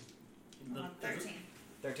 Hold on. 13.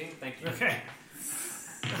 13? Thank you. Okay.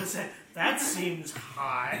 I said, that seems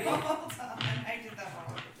high. Hold on. I did that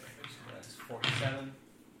wrong. That's 47.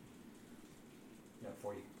 No,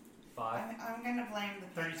 45. I'm going to blame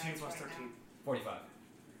the 32 dice plus right 13. 45.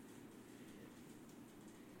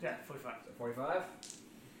 Yeah, 45. So 45.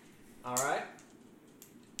 Alright.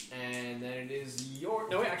 And then it is your...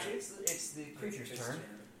 No, wait, actually, it's the creature's turn.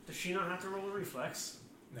 Does she not have to roll a reflex?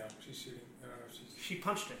 No, she's shooting. I don't know if she's. She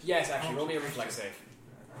punched it. Yes, actually, roll me a reflex save.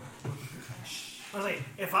 I was like,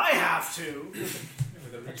 if I have to,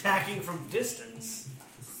 With a reach. attacking from distance.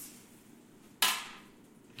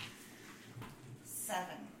 7.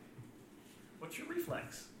 What's your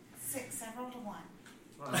reflex? 6. I rolled a 1.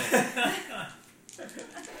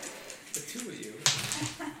 The two of you.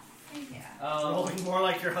 Yeah. Rolling more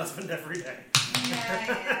like your husband every day.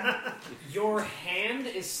 Yeah. Your hand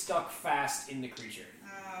is stuck fast in the creature.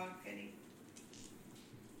 Oh, goody.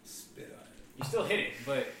 Spit on it. You still hit it,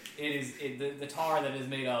 but the tar that it is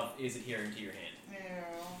made of is adhering to your hand.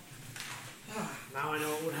 Ew. Now I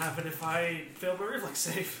know what would happen if I failed my reflex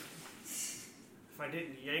save. If I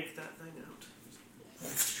didn't yank that thing out.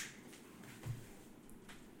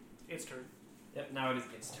 Its turn. Yep, now it is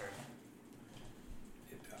its turn.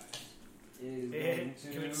 It dies. Is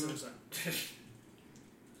It commits suicide.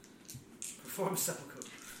 Perform seppuku.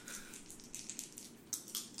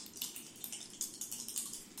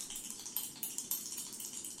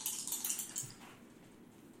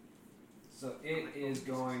 So it is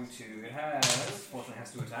going to. It has. Fortunately,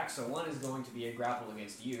 has 2 attacks. So one is going to be a grapple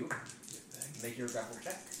against you. Yeah, thanks. Make your grapple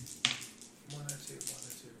check. 1 or 2.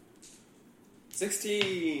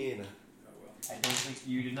 16! Oh well. I don't think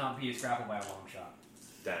you did not beat its grapple by a long shot.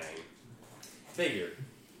 Dang. Figured.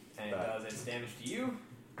 And it does its damage to you.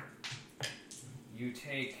 You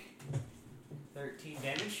take 13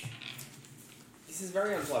 damage. This is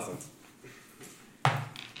very unpleasant.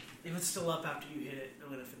 If it's still up after you hit it, I'm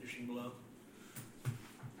going to finishing blow.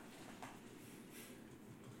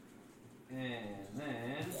 And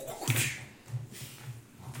then...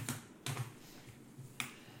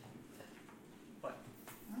 What?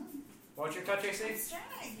 What's your touch AC? I'm staring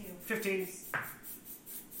at you. 15.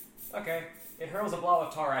 Okay. It hurls a blob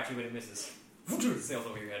of tar at you, but it misses. It sails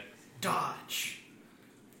over your head. Dodge.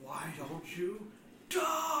 Why don't you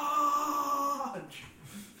dodge?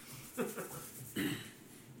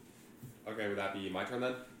 Okay, would that be my turn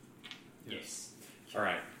then? Yes. All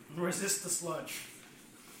right. Resist the sludge.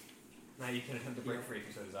 Now you can attempt to break free if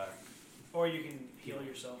you so desire. Or you can heal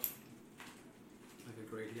yourself. Like a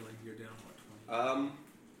great healing. You're down, what, 20?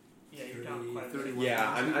 Yeah, you're down quite a bit. 31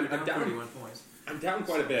 Yeah, points. I'm You're down. 31 points. I'm down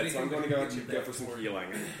quite a bit, so I'm going to Anything that go can for some get you healing.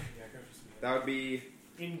 Yeah, go for some That would be.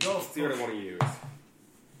 Engulf. Let's see what I want to use.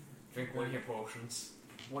 Drink one of your potions.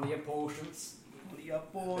 One of your potions.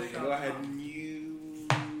 Go ahead and use.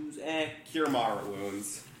 Cure moderate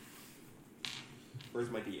wounds. Where's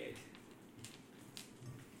my D8?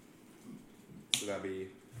 So that'd be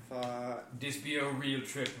 5, This be a real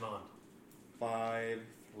trip, man. 5,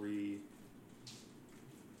 3,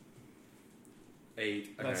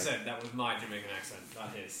 8. Okay. That said, that was my Jamaican accent,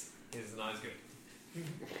 not his. His is not as good.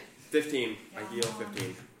 15. I heal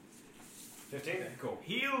 15. 15? Cool.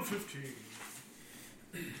 Heal 15.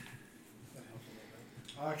 That helps a little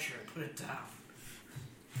bit. Archer, put it down.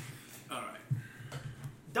 Alright.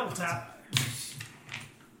 Double tap.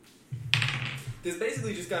 This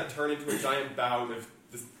basically just got turned into a giant bout of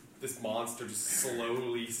this monster just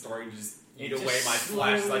slowly starting to just eat It away just my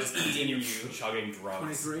flesh as I just slowly continue eats you. chugging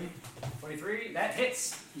drugs. 23. 23? That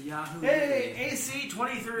hits. Yahoo. Hey, AC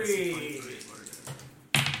 23. Okay,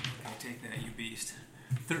 take that, you beast.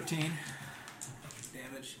 13.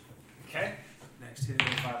 Damage. Okay. Next hit.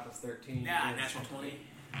 25 plus 13. Yeah, is natural 20.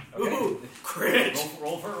 Okay. Ooh, crit.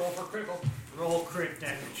 Roll for critical. Roll crit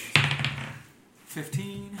damage.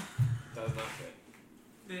 15. Does not fit.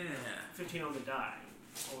 Yeah. 15 on the die.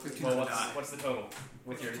 15 Well, on the die. what's the total?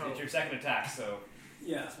 With your, Total. it's your second attack, so...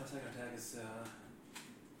 Yeah, so my second attack is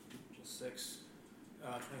just 6.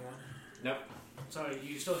 21. Nope. So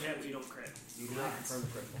you still hit, but you don't crit. You do not confirm the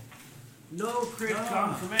critical. No crit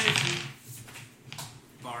Ah. confirmation.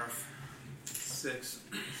 Barf. 6.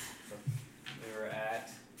 We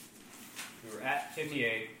were at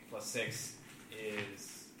 58 plus 6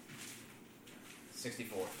 is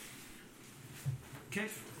 64. Okay.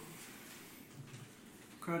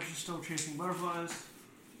 Crouch is still chasing butterflies.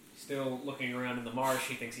 Still looking around in the marsh,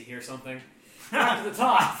 he thinks he hears something. Back to the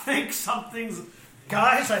top! I think something's...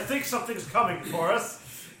 Guys, I think something's coming for us.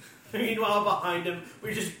 Meanwhile, behind him,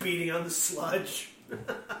 we're just beating on the sludge. And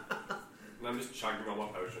I'm just chugging all my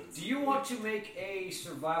potions. Do you want to make a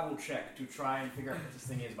survival check to try and figure out what this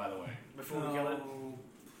thing is, by the way? Before we kill it.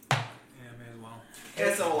 Yeah, may as well.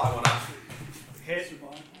 That's all I want to. Hit.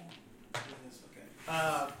 Survival.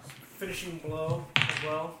 Okay. Finishing blow as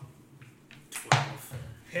well. 12.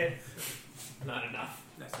 Hit. Not enough.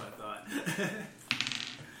 That's what I thought.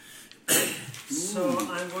 So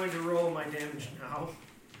I'm going to roll my damage now.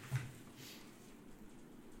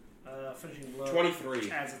 Finishing blow.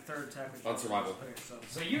 23. Adds a third attack. On survival. Okay, so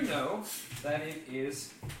So you know that it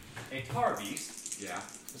is a tar beast, Yeah.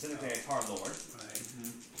 specifically a tar lord, Right.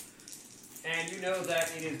 and you know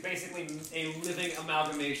that it is basically a living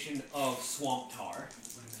amalgamation of swamp tar.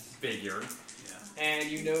 Figure. Yeah.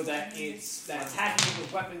 And you know that attacking it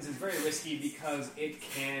with weapons is very risky because it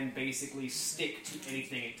can basically stick to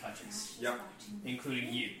anything it touches, Yep.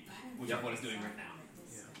 including you, which is what it's doing right now.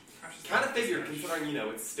 Kind of figured, considering,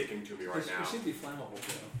 it's sticking to me right It now. should be flammable,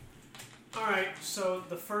 too. alright, so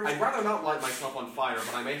the first I'd rather not light myself on fire,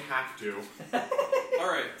 but I may have to.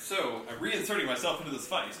 Alright, so I'm reinserting myself into this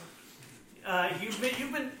fight. you've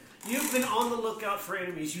been on the lookout for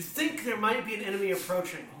enemies. You think there might be an enemy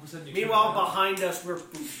approaching. All of a sudden you Meanwhile, turn around. behind us,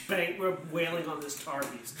 we're wailing on this tar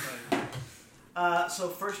beast. So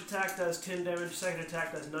first attack does 10 damage, second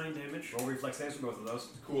attack does 9 damage. Roll reflex saves for both of those.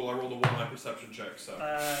 Cool, I rolled a 1 on my perception check, so.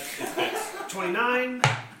 29,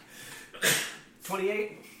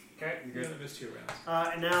 28. Okay, You're you're going good. to miss 2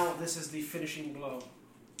 rounds. And now this is the finishing blow,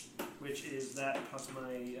 which is that plus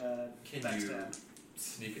my Can backstab. you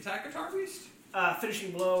sneak attack a tar beast?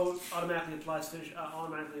 Finishing blow automatically applies sneak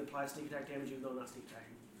attack damage, even though not sneak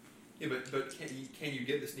attacking. Yeah, but can you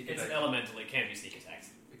get the sneak It's attack? elemental, it can be sneak attacked.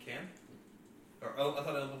 It can? Or I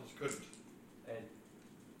thought elementals couldn't.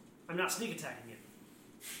 I'm not sneak attacking it.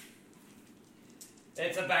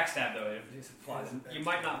 It's a backstab, though. It applies. You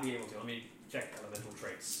might not be able to. Let me check elemental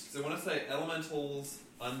traits. So when I say elementals,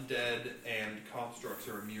 undead, and constructs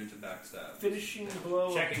are immune to backstab. Finishing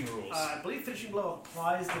blow. Checking rules. I believe finishing blow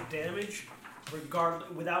applies the damage,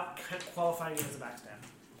 without qualifying it as a backstab.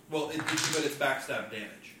 Well, but it's backstab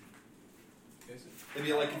damage. It'd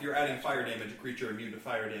be like if you're adding fire damage, a creature immune to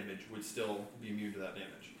fire damage would still be immune to that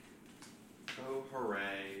damage. Oh,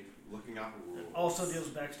 hooray. Looking up rules. It also deals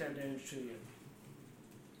backstab damage to you.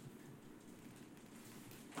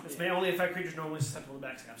 This may only affect creatures normally susceptible to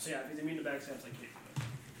backstab. So yeah, if he's immune to backstabs, I can't.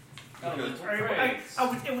 Elemental I traits.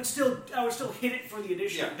 would still hit it for the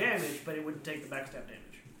additional damage, but it wouldn't take the backstab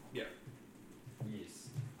damage. Yeah. Yes.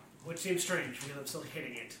 Which seems strange because I'm still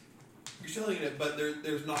hitting it. You're still hitting it, but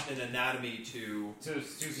there's not an anatomy to... To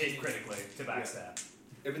hit critically, to backstab.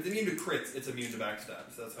 If it's immune to crits, it's immune to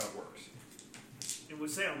backstabs. That's how it works. It would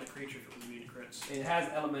say on the creature if it was immune to crits. It has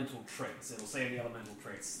elemental traits. It'll say in the elemental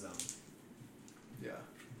traits zone. Yeah.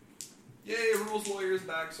 Yay, rules lawyer's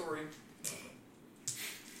back, sorry.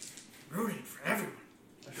 Rooting for everyone.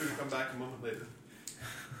 I should have come back a moment later.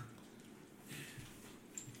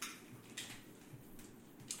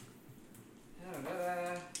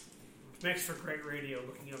 Makes for great radio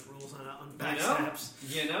looking up rules on You know? backstabs.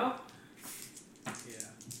 You know? Yeah.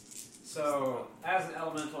 So, as an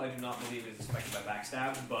elemental, I do not believe it is affected by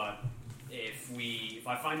backstab, but if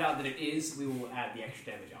I find out that it is, we will add the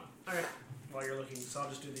extra damage on. Alright, while you're looking, so I'll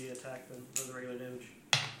just do the attack then, or the regular damage.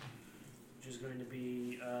 Which is going to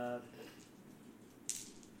be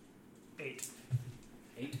 8.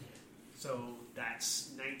 8? So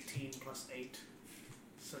that's 19 plus 8.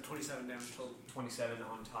 So 27 damage total. 27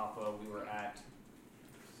 on top of, we were at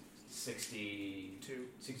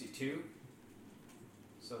 62.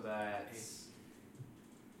 So that's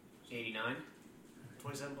 89.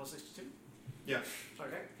 27 plus 62? Yeah.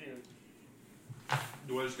 Okay. And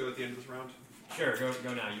Do I just go at the end of this round? Sure, go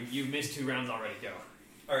now. You missed 2 rounds already, go.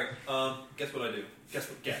 Alright, guess what I do? Guess.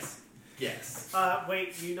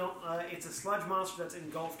 wait, you know, it's a sludge monster that's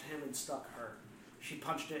engulfed him and stuck her. She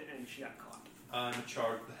punched it and she got caught. I'm gonna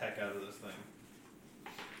charge the heck out of this thing.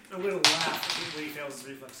 I'm going to laugh when he fails his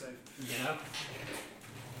reflex save. Yeah.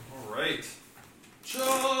 Alright.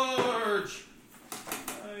 Charge!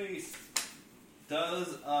 Nice.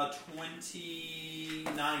 Does a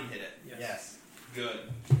 29 hit it? Yes. Good.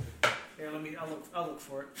 Here, I'll look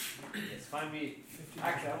for it. Yes, find me.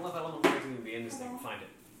 Actually, I don't know if elemental traits will be in this thing. Find it.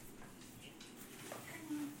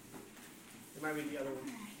 It might be the other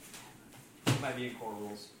one. It might be in core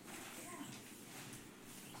rules.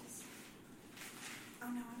 Oh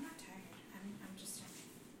no, I'm not tired. I'm just.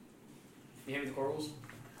 You have the core rules?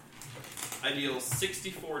 I deal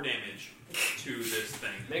 64 damage to this thing.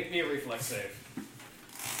 Make me a reflex save.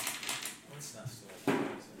 It's not still alive,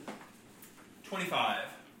 is 25. it?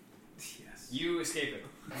 Yes. You escape it,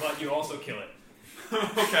 but you also kill it.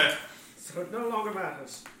 Okay. So it no longer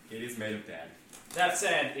matters. It is made of dead. That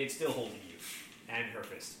said, it's still holding you. And her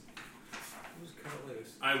fist. Who's cut it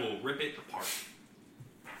loose? I will rip it apart.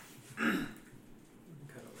 Cut it loose.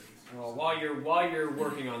 Well, while you're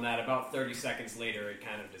working on that, about 30 seconds later, it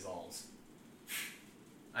kind of dissolves.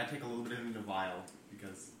 I take a little bit into vial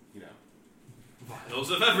because, Vials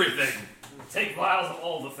of everything. Take vials of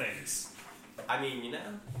all the things. I mean,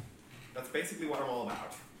 that's basically what I'm all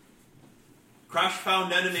about. Crash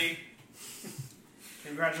found enemy.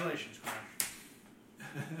 Congratulations, Crash.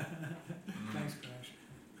 Thanks, Crash.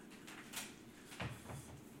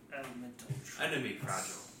 Elemental. Enemy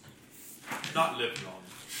fragile. Not live long.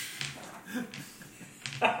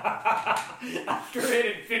 After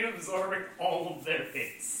it had been absorbing all of their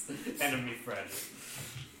hits. Enemy fragile.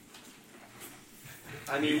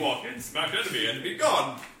 I You mean, walk in, smash enemy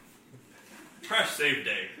gone. Crash save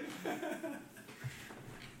day.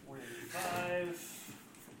 45.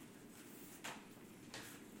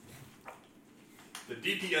 The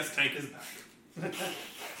DPS tank is back.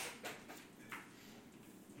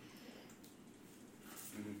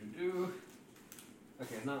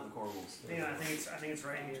 Okay, it's not in the core rules. Yeah, I think it's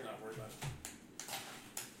right I'm here. not worried about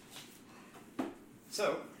it.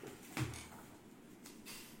 So,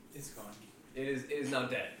 It's gone. it is now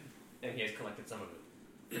dead. And he has collected some of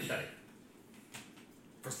it. For study.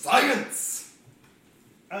 for science!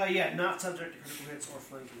 Yeah, not subject to critical hits or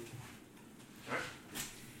flanking.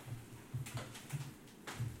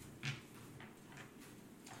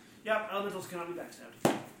 Yep, elementals cannot be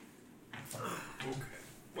backstabbed. Okay.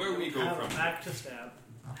 Where we go Have from? back to stab.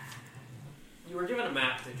 You were given a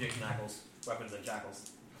map to Jake Knackles, Weapons and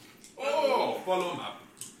Jackals. Oh, follow map.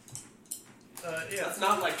 Yeah. That's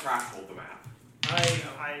not like Crash hold the map.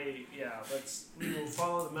 We will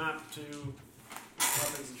follow the map to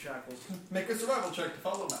Weapons and Shackles. Make a survival check to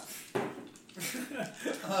follow map.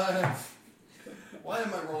 Why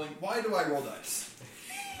am I rolling? Why do I roll dice?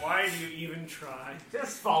 Why do you even try?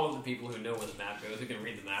 Just follow the people who know where the map goes, who can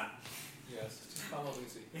read the map. Yes. Just follow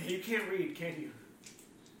Lucy. Yeah, you can't read, can you?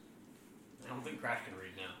 I don't think Crash can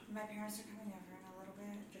read now. My parents are coming over in a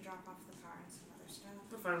to drop off the car and some other stuff.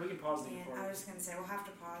 We're fine. We can pause the And I recording. was going to say, we'll have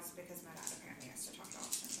to pause because my dad apparently has to talk to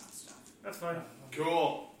Austin about stuff. That's fine.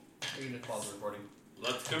 Cool. You can just pause the recording.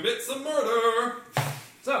 Let's commit some murder.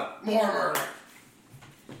 So, More murder.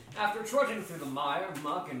 after trudging through the mire,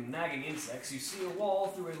 muck, and nagging insects, you see a wall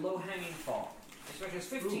through a low-hanging fog. It stretches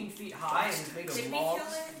 15 feet high and is made Did of we logs,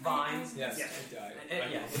 kill it? vines, Yes, Yes. it died.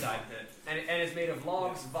 and it died. And is made of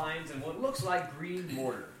logs, vines, and what looks like green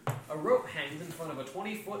mortar. A rope hangs in front of a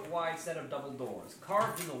 20-foot wide set of double doors.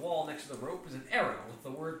 Carved in the wall next to the rope is an arrow with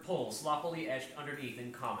the word pull sloppily etched underneath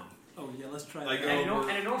in common. Oh yeah, let's try I that. go-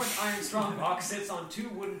 An enormous iron strongbox sits on 2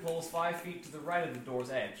 wooden poles 5 feet to the right of the door's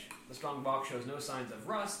edge. The strongbox shows no signs of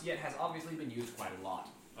rust, yet has obviously been used quite a lot.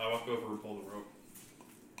 I walk over and pull the rope.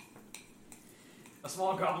 A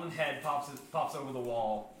small goblin head pops over the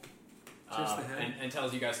wall Just the head? and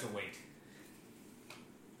tells you guys to wait.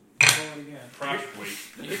 Roll it again. Crash,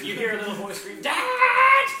 wait. You hear a little voice scream,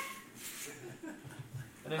 "Dad!"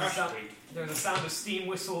 And Crash, wait. there's a sound of steam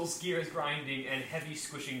whistles, gears grinding, and heavy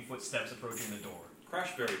squishing footsteps approaching the door.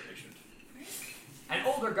 Crash, very patient. An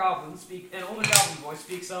older goblin voice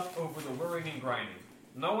speaks up over the whirring and grinding.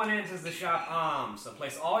 No one enters the shop so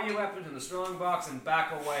place all your weapons in the strong box and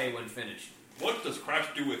back away when finished. What does Crash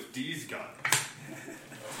do with these guns?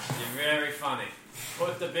 You're very funny.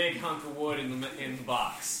 Put the big hunk of wood in the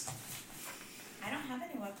box. I don't have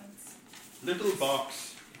any weapons. Little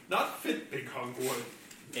box. Not fit big hunk wood.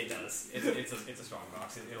 It does. It's a strong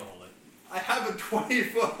box. It'll hold it. I have a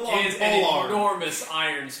 20-foot long It is an polearm. enormous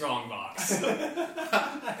iron strong box. I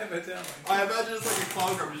have it down. I imagine it's like a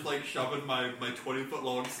clog where I'm just like shoving my 20-foot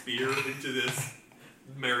long spear into this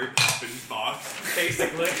Mary Poppins box.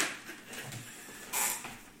 Basically.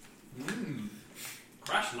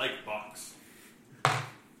 Crash like box.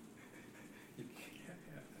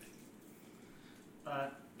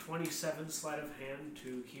 27 sleight of hand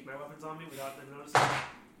to keep my weapons on me without them noticing.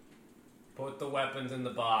 Put the weapons in the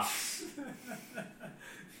box.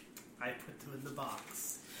 I put them in the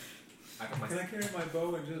box. I put, Can I carry my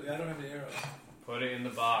bow and just... I don't have any arrows. put it in the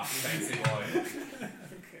box, fancy boy.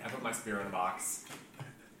 I put my spear in the box.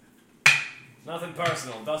 Nothing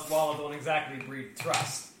personal. Dust wallows don't exactly breed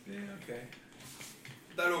trust. Yeah, okay.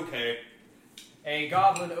 That okay? A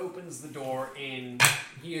goblin opens the door in...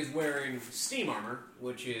 He is wearing steam armor,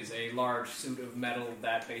 which is a large suit of metal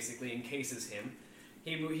that basically encases him.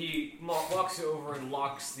 He walks over and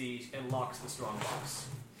locks the strong box.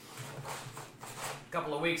 A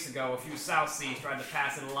couple of weeks ago, a few South Seas tried to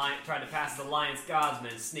pass as Alliance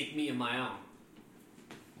Guardsmen and sneak me in my own.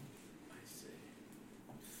 I see.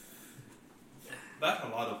 That's a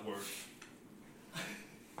lot of work.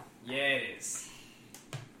 Yeah, it is.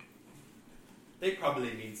 They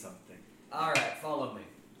probably mean something. Alright, follow me.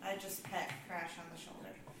 I just pet Crash on the shoulder.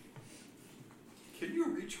 Can you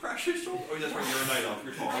reach Crash's shoulder? Oh, that's right, you're a night elf.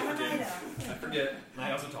 You're tall. I'm I a forget. night elf. I forget.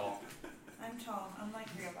 Night elves are tall. I'm tall. I'm like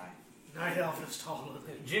real by. Night elf is taller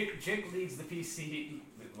than Jig leads the PC.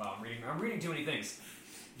 Wow, I'm reading too many things.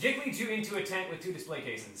 Jig leads you into a tent with 2 display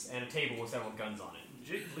cases and a table with several guns on it.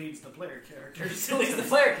 Jig leads the player characters. Jig leads the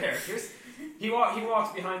player characters. He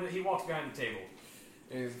walks behind the table.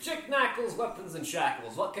 There's Jig Knackles, weapons and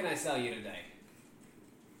shackles. What can I sell you today?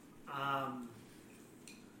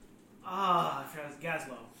 I forgot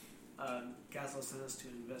Gazlo. Gazlo sent us to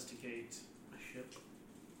investigate a ship.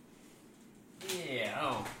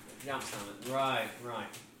 Yeah, jump summit. Right.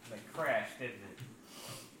 That crashed, didn't it?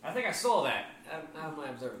 I think I saw that out of my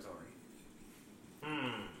observatory.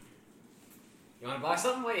 You want to buy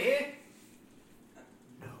something while you're here?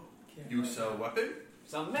 No. You sell weapon?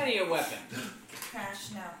 So many a weapon.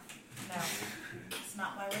 Crash, no. No. It's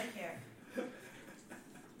not why we're here.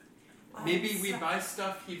 Maybe we buy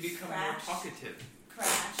stuff, he'd become more Crash. talkative.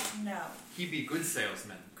 Crash, no. He'd be good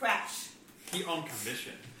salesman. Crash. He on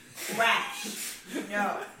commission. Crash.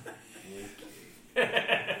 No.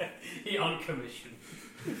 He on commission.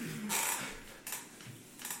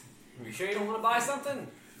 You sure you don't want to buy something?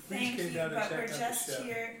 Thank came you, down to but check we're out the just ship.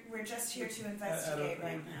 here. We're just here to I don't investigate know.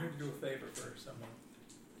 right We're here to now. do a favor for someone.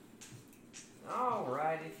 All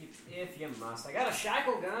right, if you must. I got a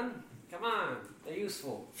shackle gun. Come on, they're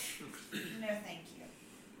useful. No, thank you.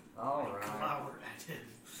 All right. Glower at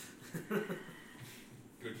him.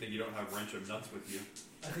 Good thing you don't have wrench of nuts with you.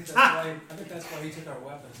 I think that's why he took our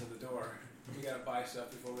weapons to the door. We gotta buy stuff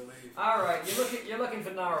before we leave. All right, you're looking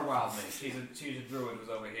for Nara Wildmane. She's a druid who's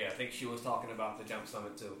over here. I think she was talking about the jump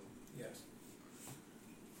summit too. Yes.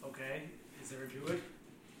 Okay. Is there a druid?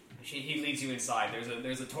 He leads you inside. There's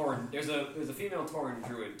a female Tauren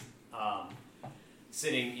druid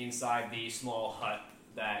sitting inside the small hut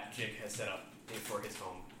that Jig has set up for his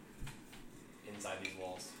home inside these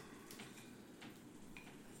walls.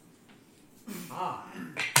 Ah,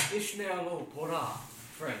 Ishnealo Pora,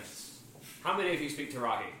 friends. How many of you speak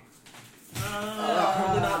Taraki?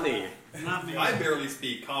 Probably not me. Not me. I barely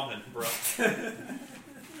speak common, bro.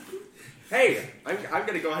 Hey, I'm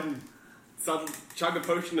gonna go ahead and chug a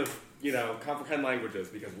potion of, comprehend languages,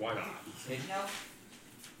 because why not? Nope.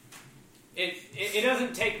 It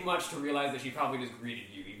doesn't take much to realize that she probably just greeted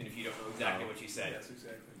you, even if you don't know exactly what she said. Yes,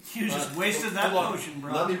 exactly. You just wasted that Hold on. potion,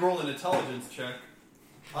 bro. Let me roll an intelligence check.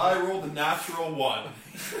 I rolled a natural 1.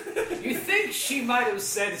 You think she might have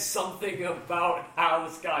said something about how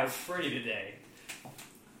the sky is pretty today?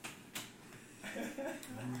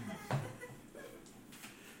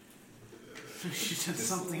 She said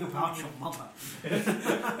something about your mother. Yeah,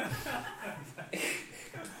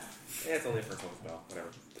 it's only a first one spell. Whatever.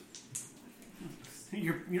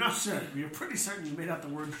 You're not certain. You're pretty certain you made out the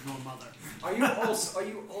words your mother. Are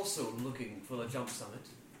you also looking for the jump summit?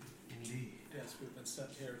 Indeed. Yes, we've been sent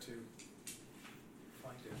here to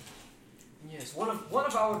find it. Yes, one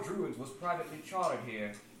of our druids was privately chartered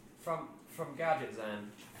here from GMJohn.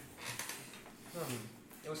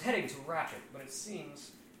 It was heading to Ratchet, but it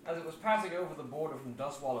seems as it was passing over the border from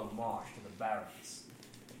Dustwallow Marsh to the Barrens,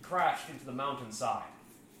 it crashed into the mountainside.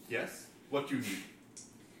 Yes? What do you need?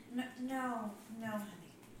 No,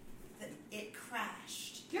 honey. It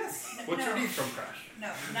crashed. Yes. No, What's your no. need from Crash?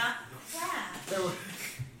 No, not crash.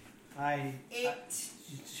 It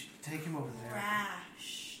Take him over there.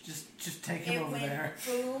 crashed. Just take him over went there.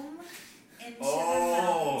 boom into the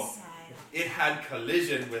Oh. mountainside. It had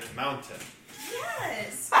collision with mountain.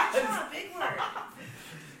 Yes. Good job. Big word.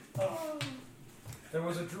 There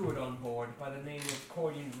was a druid on board by the name of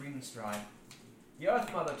Cordian Greenstride. The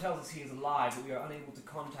Earth Mother tells us he is alive, but we are unable to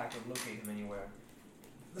contact or locate him anywhere.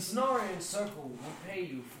 The Cenarian Circle will pay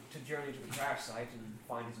you to journey to the crash site and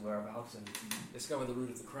find his whereabouts and discover the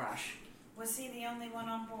root of the crash. Was he the only one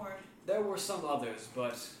on board? There were some others,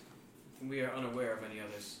 but we are unaware of any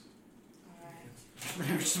others. All right.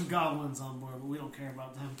 There's some goblins on board, but we don't care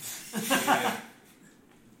about them.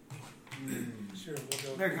 Sure,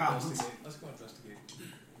 we'll go They're goblins. investigate. Let's go investigate.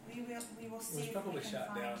 We will It see was if probably we can shot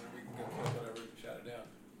find down, him. and we can go kill whatever shot it down.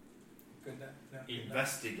 Good enough? No, good enough.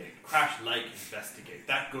 Investigate. Crash like investigate.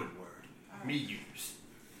 That good word. All right. Me use.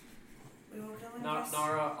 We will go Nara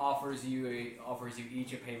investigate. offers you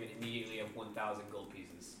each a payment immediately of 1,000 gold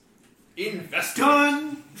pieces. Investigate.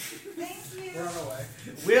 Done! Thank you. We're on our way.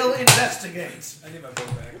 We'll investigate. I need my boat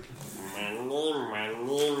back.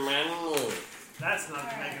 That's not All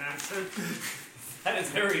to make an accent. That is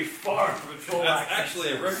very far from a troll That's accent. actually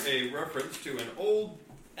a reference to an old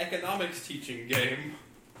economics teaching game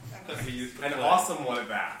that we used to An play. awesome one at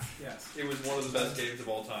that. Yes. It was one of the best games of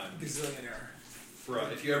all time. Gazillionaire.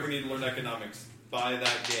 Bruh, if you ever need to learn economics, buy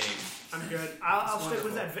that game. I'm good. I'll It's stick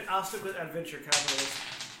with wonderful. that. I'll stick with Adventure Capitalist,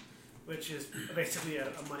 which is basically a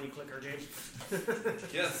money clicker game.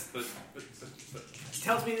 Yes, but It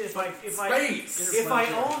tells me that if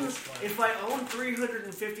I own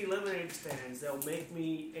 350 lemonade stands, they'll make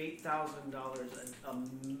me $8,000 a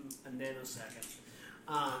nanosecond.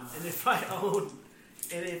 And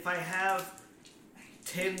if I have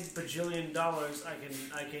 $10 bajillion,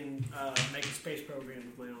 I can make a space program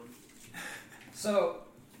of my own. So,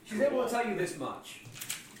 she's able to tell you this much.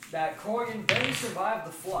 That Corrigan barely survived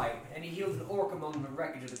the flight, and he healed an orc among the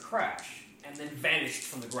wreckage of the crash, and then vanished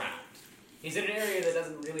from the ground. He's in an area that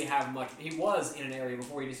doesn't really have much... He was in an area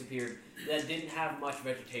before he disappeared that didn't have much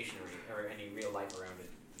vegetation or any real life around it.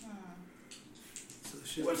 So the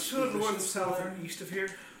ship, What's to the north, south, or east of here?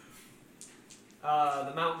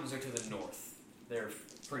 The mountains are to the north. They're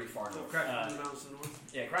pretty far Oh, north. crack down the mountains to the north.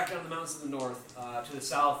 Yeah, crack down the mountains to the north. To the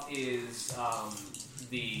south is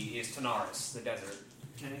Tanaris, the desert.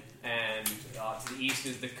 Okay. And to the east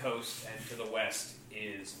is the coast, and to the west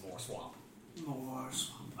is more swamp. More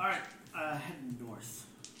swamp. Alright, heading north.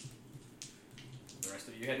 The rest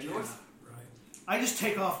of you head north. right. I just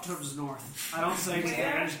take off towards the north. I don't say anything,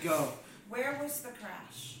 I just go. Where was the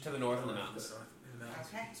crash? To the north in the mountains.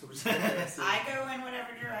 Okay. So we're just going to I go in whatever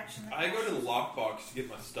direction. I go to the lockbox to get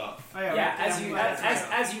my stuff. Oh, Yeah, right there.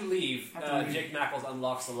 as you leave, Have to leave. Jake Knuckles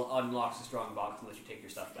unlocks the strong box and lets you take your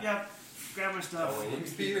stuff back. Yep, grab my stuff.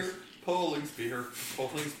 Pulling spear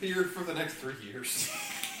for the next 3 years.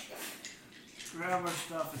 Grab our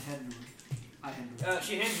stuff and head north. I head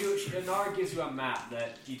north. Nara gives you a map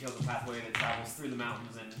that details a pathway that travels through the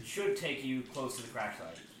mountains and should take you close to the crash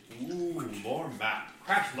site. Ooh, more map.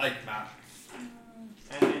 Crash-like map.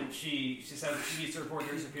 And then she says she needs to report to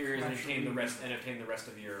her superiors and obtain the rest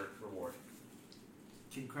of your reward.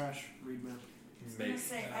 King Crash, read map. I was going to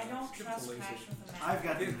say, I don't trust Crash with a map. I've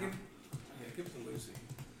got the Give- map. Okay, give it to Lucy.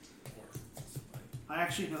 Or somebody. I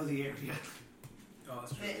actually know the area. Oh,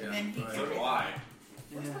 that's true. And Yeah. then he Right. So do I.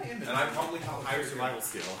 What's my And inventory? I probably have a higher survival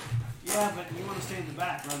skill. Yeah, but you want to stay in the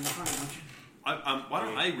back, run in the front, don't you? Why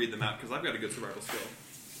don't I read the map? Because I've got a good survival skill.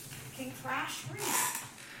 Can Crash read?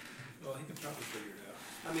 Well, he can probably figure it out.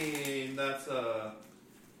 I mean, that's a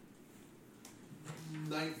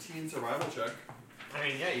 19 survival check. I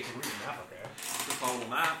mean, yeah, you can read the map, okay. To follow the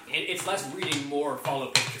map. It's less reading, more follow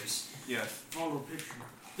pictures. Yes. Follow a picture.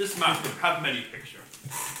 This map will have many pictures.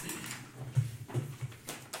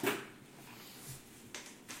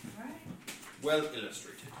 Right. Well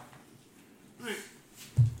illustrated. Right.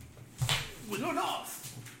 We go north.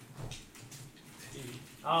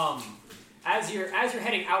 As you're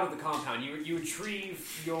heading out of the compound, you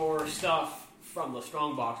retrieve your stuff from the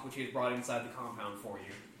strongbox, which he has brought inside the compound for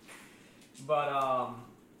you. But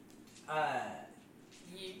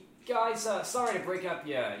you guys, sorry to break up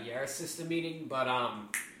your system meeting, but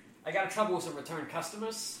I got in trouble with some return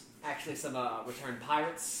customers. Actually, some return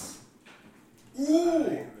pirates.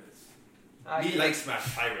 Ooh! I Me could- like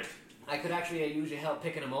Smash Pirate. I could actually use your help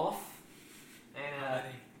picking them off, and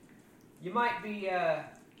Alrighty. you might be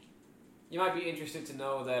interested to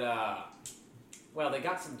know that well, they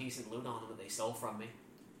got some decent loot on them that they stole from me.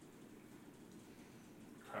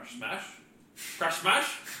 Crash Smash? Crash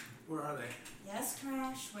Smash? Where are they? Yes,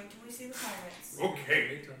 Crash. Wait till we see the pirates. Okay.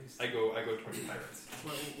 Wait till he's- I go towards the pirates.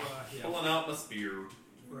 yeah. Pulling out my spear.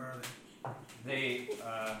 Where are they?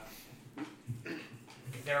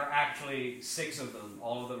 There are actually 6 of them.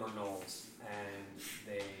 All of them are gnolls, and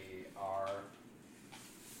they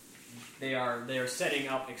are setting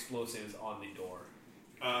up explosives on the door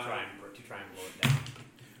to try and blow it down.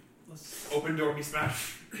 Let's. Open door, me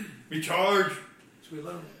smash. Me charge. Should we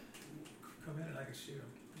let them come in and I can shoot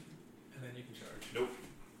them? And then you can charge. Nope.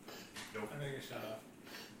 I'm gonna get shot off.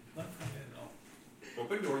 Let them come in and I'll.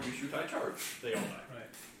 Open door, you shoot, I charge. They all die.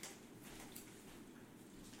 Right.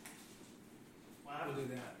 Wow. We'll do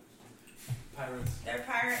that. Pirates. They're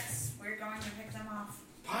pirates. We're going to pick them off.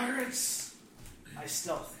 Pirates! I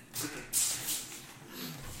stealth.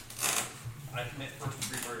 I commit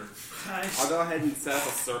first degree murder. I'll go ahead and set up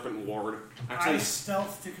a serpent ward. I Actually,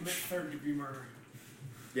 stealth to commit third-degree murder.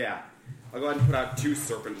 yeah. I'll go ahead and put out 2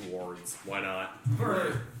 serpent wards. Why not?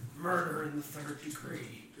 Murder. Murder in the third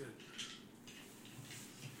degree.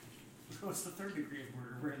 What's the third degree of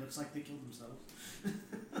murder? Where it looks like they killed themselves.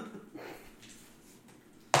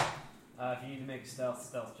 If you need to make a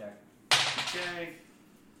stealth check. Okay.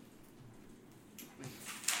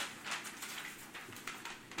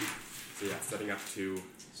 So yeah, setting up 2.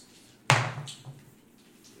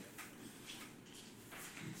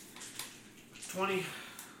 20.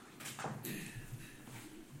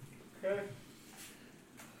 Okay.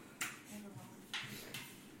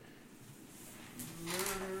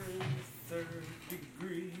 Murder in the third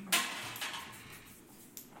degree.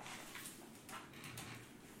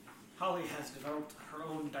 Holly has developed her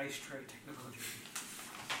own dice tray technology.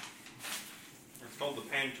 It's called the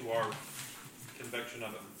pan to our convection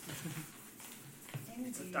oven.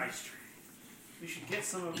 It's a dice tray. We should get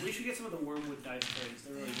some of the wormwood dice trays.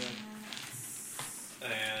 They're really good.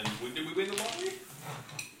 And did we win the lottery?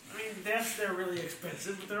 I mean, they're really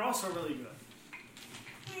expensive, but they're also really good.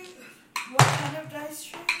 What kind of dice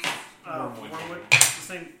trays? Wormwood. The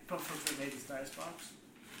same folks that made this dice box.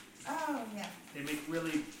 Oh, yeah. They make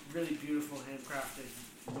really, really beautiful handcrafted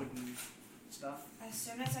wooden stuff. As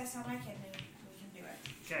soon as I sell my kidney, we can do it.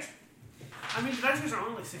 Okay. I mean, the dice trays are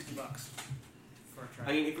only $60 for a tray. I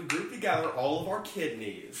mean, if we group together all of our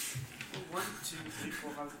kidneys. 1, 2, 3,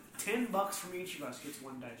 4, 5. $10 from each of us gets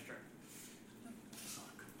one dice tray.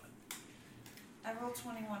 I rolled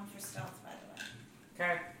 21 for stealth, by the way.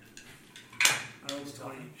 Okay. I rolled a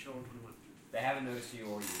 20. She rolled 21. They haven't noticed you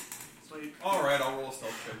or you. Sweet. Alright, I'll roll a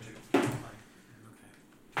stealth check too.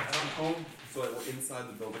 I don't home. So like, we're inside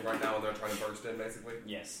the building right now and they're trying to burst in, basically?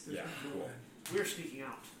 Yes. Yeah, cool. We're sneaking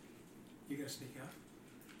out. You guys sneak out?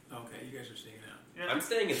 Okay, you guys are sneaking out. Yeah. I'm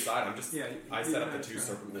staying inside. I'm just. Yeah, I set up the 2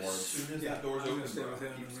 serpent As wards. soon as Yeah, that door's I'm open, gonna stay bro, with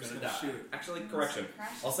him and he's we're just gonna gonna die. shoot. Actually, correction. Crash?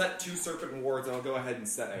 I'll set 2 serpent wards and I'll go ahead and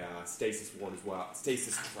set a stasis ward as well.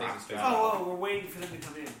 Stasis trap. Stasis Oh, we're waiting for them to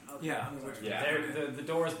come in. Okay. Yeah, I'm gonna Yeah. The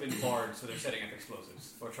door's been barred, so they're setting up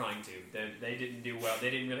explosives. Or trying to. They didn't do well. They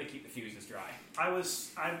didn't really keep the fuses dry. I'm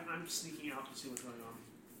sneaking out to see what's going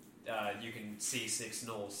on. You can see 6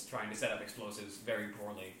 gnolls trying to set up explosives very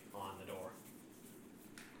poorly on the door.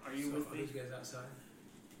 Are you with me? Are you guys outside?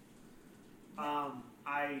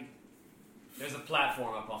 There's a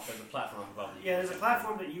platform up above you. Yeah, there's a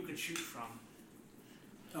platform that you could shoot from.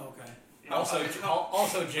 Oh, okay.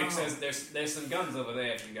 Also, Jake says there's some guns over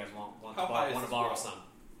there if you guys want How high is to this borrow wall? some.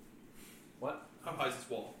 What? How high is this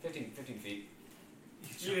wall? 15 feet. You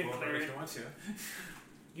You can can over clear if it. you want to.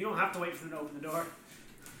 You don't have to wait for them to open the door.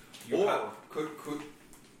 Or could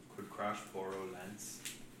Crash borrow lens?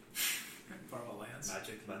 Borrow a lance.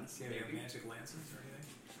 Magic lens? Do you have Maybe. magic lances or anything?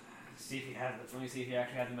 See if he has. Let me see if he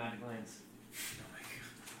actually has the magic lance.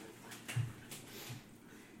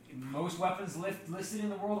 Oh my Most weapons listed in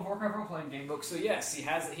the World of Warcraft role-playing game book. So yes, he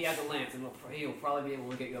has a lance, and he'll probably be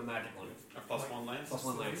able to get you a magic one. A +1 lens? Plus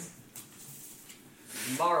one lance.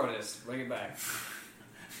 Borrow this. Bring it back.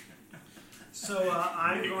 So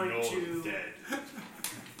I'm going Ignore to dead.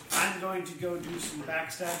 I'm going to go do some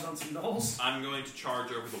backstabs on some gnolls. I'm going to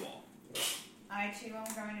charge over the wall. I too am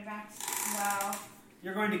going to back. Well,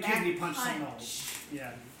 You're going to back kidney punch some gnolls.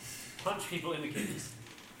 Yeah. Punch people in the kidneys.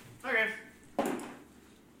 Okay.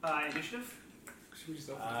 Initiative. Should we just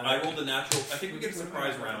open I rolled a natural. I think we get a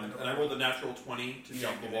surprise round, and I rolled a natural 20 to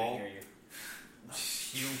jump the wall.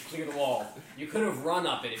 You clear the wall. You could have run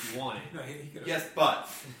up it if you wanted. No, he could have. Yes, but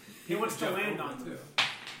He wants to jump land over on it,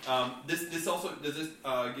 them. too. this also does this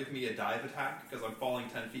give me a dive attack because I'm falling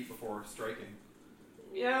 10 feet before striking.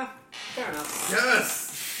 Yeah, fair enough.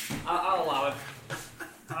 Yes. I'll allow it.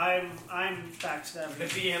 I'm The backstabbing.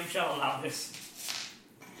 DM shall allow this.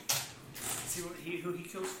 See who he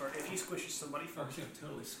kills first. If he squishes somebody Oh, first. he's gonna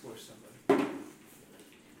totally squish somebody.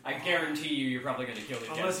 I guarantee you're probably going to kill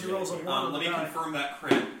the Unless he rolls a 1 on Let the me die. confirm that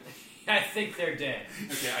crit. I think they're dead.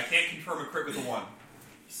 Okay, I can't confirm a crit with a 1.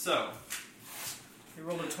 So, He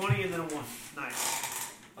rolled a 20 and then a 1.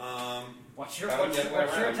 Nice. What's your Gotta get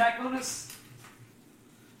what's your around. attack bonus?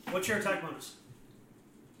 What's your attack bonus?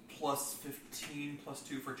 plus 15 plus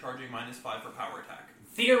 2 for charging, minus 5 for power attack.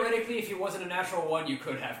 Theoretically, if it wasn't a natural one, you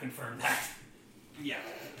could have confirmed that. Yeah,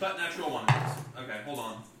 but natural 1. Okay, hold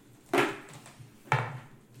on.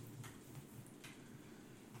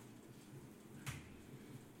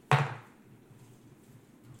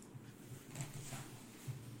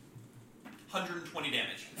 $120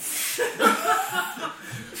 damage.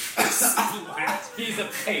 He's a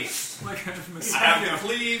pace. Like a I mistake. have to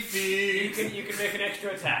cleave You the. can make an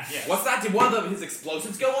extra attack. Yes. What's that? Did one of his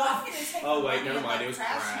explosives go I'm off? going to take Oh, the wait, money never and mind, let it was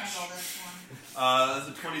Crash Crash. handle this one.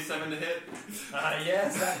 That's a 27 to hit.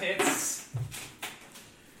 Yes, that hits.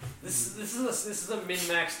 This is a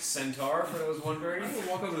min-maxed centaur for those wondering. I'm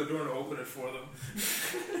gonna walk over to the door and open it for them.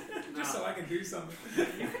 Just so I can do something.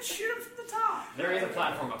 You can shoot him from the top. There is a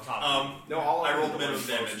platform up top. No, all I rolled wanted minimum was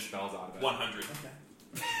explosive damage. Spells out of it. 100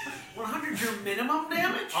 100 your minimum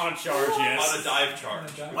damage? On a charge, yes. on a dive charge.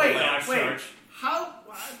 Wait, Dive wait. charge. How?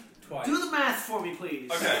 Twice. Do the math for me, please.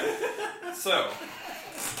 Okay, so.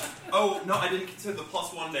 Oh no, I didn't consider the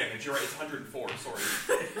 +1 damage. You're right. It's 104. Sorry.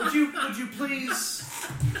 Would you please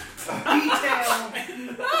detail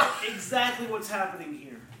exactly what's happening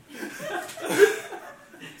here?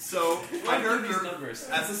 So my Run through these character, numbers.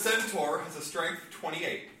 as a centaur, has a strength of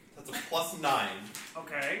 28. That's a +9.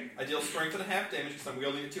 Okay. I deal strength and a half damage because I'm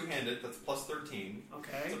wielding it two-handed. That's +13.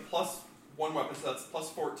 Okay. It's a +1 weapon, so that's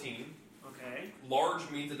 +14. Okay. Large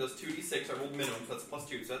means it does 2d6. I rolled minimum, so that's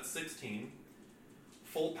 +2, so that's 16.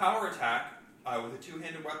 Full power attack with a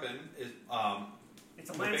two-handed weapon is It's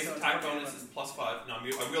a my lance. base so it's attack one bonus weapon. is +5. No,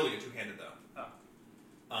 I'm wielding it two-handed though.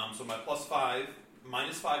 Oh. So my +5,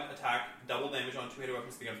 -5 attack, double damage on two-handed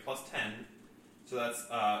weapons becomes +10. So that's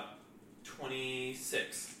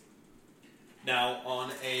 26. Now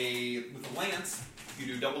with a lance, you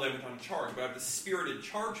do double damage on a charge, but I have the spirited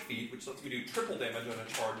charge feat, which lets me do triple damage on a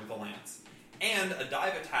charge with a lance. And a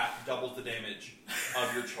dive attack doubles the damage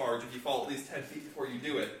of your charge if you fall at least 10 feet before you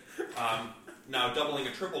do it. Now, doubling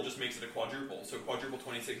a triple just makes it a quadruple. So quadruple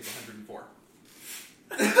 26 is 104.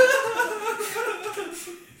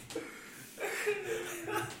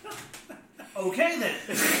 Okay then.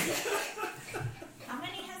 How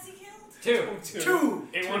many has he killed? Two.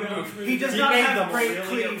 In one move. He does He not made have them great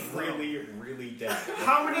really, cleave. though. really dead.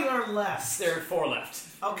 How many are left? There are 4 left.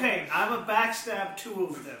 Okay, I'm a backstab 2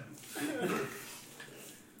 of them.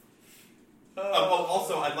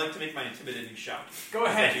 Also, I'd like to make my intimidating shout. Go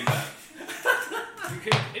As I ahead. do that. You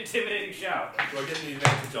can intimidating shout. Do I get any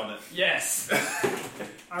advantage on it? Yes.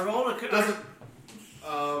 I rolled a. Doesn't.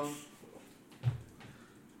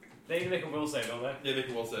 They need to make a will save, don't they? Yeah, make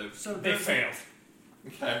a will save. So They failed.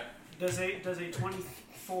 Okay. Does a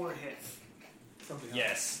 24 hit? Something else.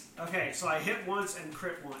 Yes. Okay, so I hit once and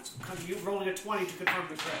crit once. You rolling a 20 to confirm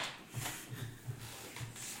the crit.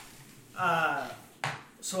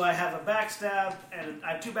 So I have a backstab, and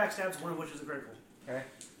I have 2 backstabs, one of which is a critical. Okay.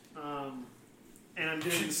 And I'm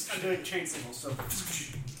doing chain signals. So,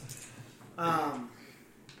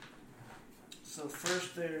 So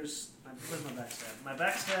first there's... Where's my backstab? My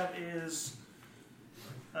backstab is...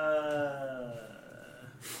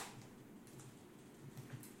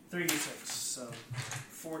 3d6, so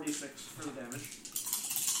 4d6 for the damage.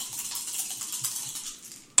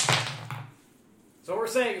 So what we're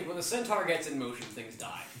saying is when the Centaur gets in motion, things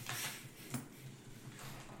die.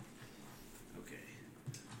 Okay.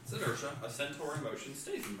 It's inertia. A centaur in motion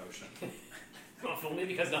stays in motion. Well, only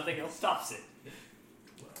because nothing else stops it.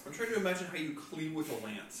 I'm trying to imagine how you cleave with a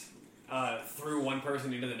lance. Through one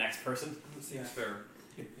person into the next person. That seems fair.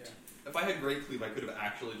 Yeah. If I had great cleave, I could have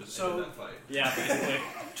actually just So- ended that fight. Yeah, basically.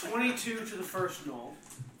 22 to the first null.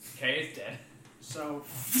 Okay, it's dead. So...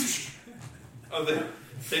 Oh, they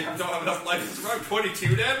don't have enough life to survive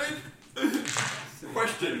 22 damage?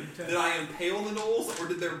 Question, did I impale the gnolls, or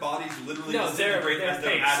did their bodies literally No, disintegrate they're as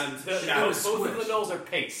their paste. atoms shatter? Both of the gnolls are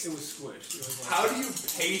paste. It was squished. It was like, How do you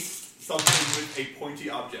paste something with a pointy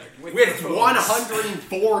object? With their bones.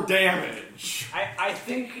 104 damage. I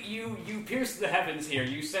think you pierced the heavens here.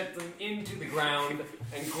 You sent them into the ground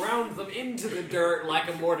and ground them into the dirt like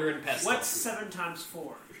a mortar and pestle. What's 7 times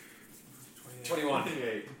 4? 21.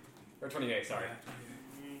 Or 28, sorry.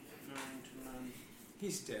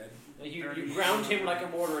 he's dead. You ground him like a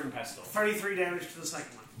mortar and pestle. 33 damage to the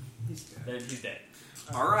second one. He's dead. Then he's dead.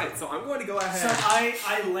 Alright, so I'm going to go So ahead.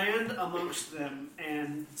 I land amongst them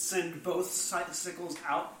and send both sickles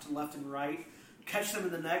out to left and right, catch them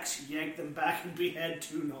in the necks, yank them back, and behead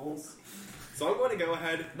 2 gnolls. So I'm going to go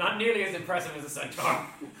ahead. Not nearly as impressive as a centaur.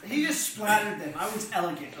 He just splattered them. I was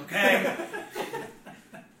elegant, okay?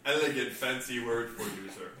 Elegant, fancy word for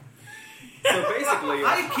user. So basically,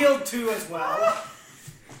 I killed 2 as well.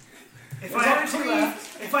 If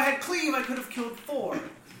I had cleave, I could have killed 4.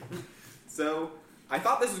 so I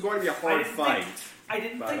thought this was going to be a hard fight. I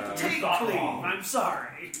didn't But, think to take you thought cleave. wrong. I'm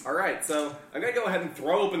sorry. Alright, so I'm going to go ahead and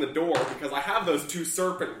throw open the door because I have those 2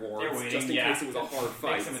 serpent They're wards waiting, just in yeah. case it was a hard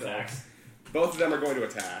fight. Make some So attacks. both of them are going to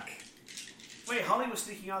attack. Wait, Holly was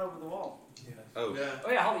sneaking out over the wall. Yeah. Oh, Yeah.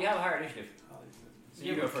 Oh yeah, Holly, you have a higher initiative. Holly's dead. So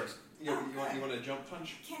you go first. You want a jump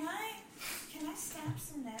punch? Can I snap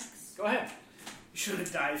some necks? Go ahead. You should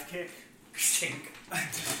have dive kick. Shink.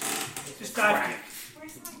 Just dive kick.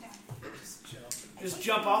 Where's my die? Just jump. Just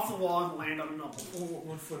jump off the wall and land on a knuckle.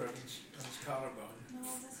 1 foot on his collarbone. No,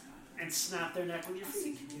 that's not. And snap their neck with your Oh,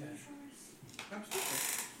 feet. can I Yeah. go first?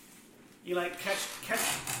 Absolutely. You like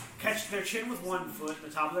catch their chin with one foot, the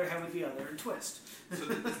top of their head with the other, and twist. So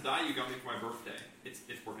this die you got me for my birthday, it's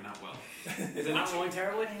working out well. Is it not rolling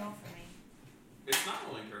terribly? Fail for me. It's not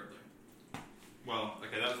rolling terribly. Well,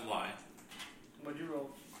 okay, that was a lie. What'd you roll?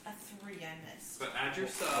 A 3 I missed. But add your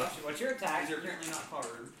stuff. What's your attack? These are apparently not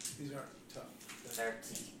hard. These aren't tough.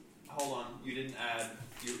 13. Hold on, you didn't add.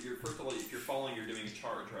 You're first of all, if you're falling, you're doing a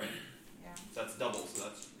charge, right? Yeah. So that's double. So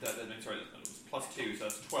that makes sorry. That was +2, so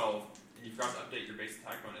that's 12. And you forgot to update your base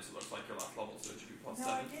attack bonus. It looks like your last level, so it should be +7. No,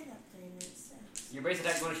 I did update it. It's 6. Your base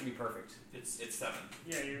attack bonus should be perfect. It's 7.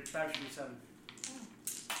 Yeah, your back should be 7.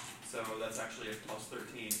 So that's actually a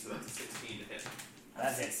 +13. So that's a 16 to hit.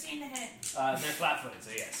 That hits. 16 to hit. They're flat-footed,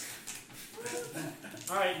 so yes.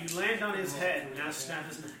 Alright, you land on his head, and now snap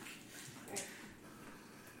his neck.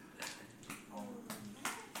 Oh,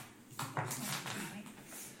 Here, take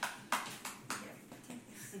this.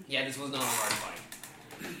 Yeah, this was not a hard fight.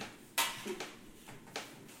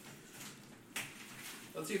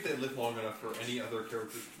 Let's see if they live long enough for any other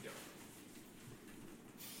characters to go.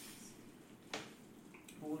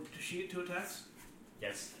 Well, does she get 2 attacks?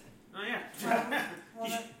 Yes. Oh, yeah.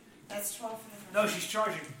 Well, that's 12 for the first. No, she's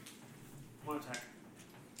charging. 1 attack.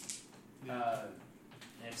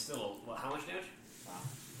 And it's still, how much damage? Wow.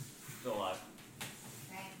 Still alive.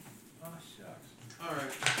 Okay. Oh, shucks.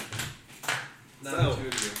 Alright. So- Now the 2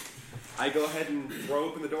 of you. I go ahead and throw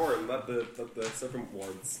open the door and let the serpent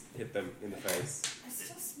wards hit them in the face. I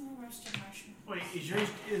still smell roasted marshmallow. Wait,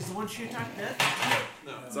 is the one she attacked dead?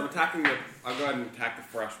 No. So I'm attacking the. I'll go ahead and attack the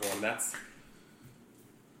fresh one. That's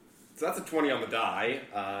a 20 on the die.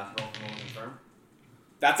 Roll confirm.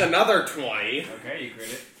 That's another 20. Okay, you crit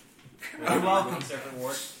it. You're welcome. Serpent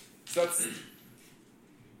ward. So that's.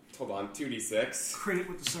 Hold on, 2d6. Crit it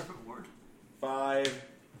with the serpent ward. 5,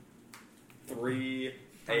 3,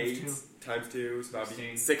 Times 8 2. times 2, so that'd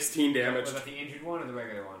be 16. 16 damage. Was that the injured one or the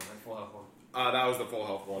regular one? The full health one? That was the full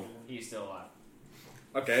health one. He's still alive.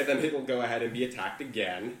 Okay, then it'll go ahead and be attacked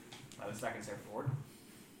again. By the second serpent ward.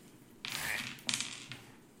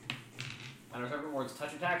 And our serpent ward's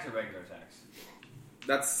touch attacks or regular attacks?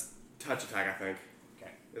 That's touch attack, I think.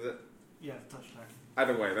 Okay. Is it? Yeah, touch attack.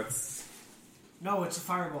 Either way, that's. No, it's a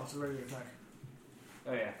fireball. It's a regular attack.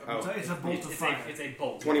 Oh yeah. Oh. It's a bolt of fire. It's a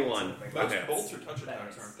bolt. 21. It's a That Those hits. bolts are touch That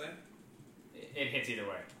attacks, hits. aren't they? It hits either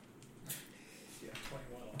way. Yeah,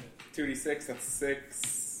 21 will hit. 2d6, that's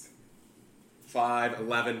 6, 5,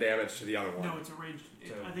 11 damage to the other one. No, it's a ranged.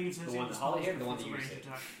 So I think it says the one that Holly hit, the one that you ranged hit.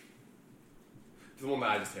 attack. The one that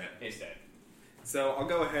I just hit. It's dead. So I'll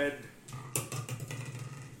go ahead. Oh,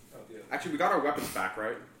 yeah. Actually, we got our weapons back,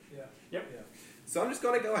 right? Yeah. Yep. Yeah. So I'm just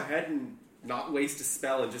going to go ahead and not waste a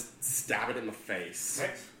spell and just stab it in the face.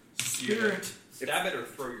 Okay. Spirit. Stab it or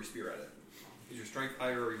throw your spear at it. Is your strength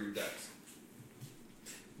higher or your dex?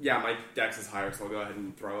 Yeah, my dex is higher, so I'll go ahead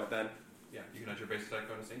and throw it then. Yeah, you can add your base attack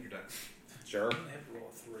bonus and your dex. Sure. I'm gonna have to roll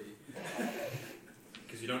a 3.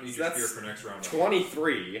 Because you don't need So your that's spear for next round.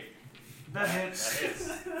 23. That hits. That hits.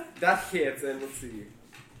 That hits, and let's see.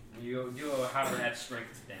 You have an add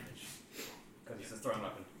strength damage. Because it's a thrown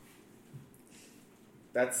weapon.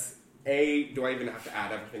 That's a. Do I even have to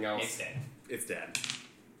add everything else? It's dead. It's dead.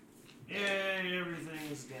 Yay,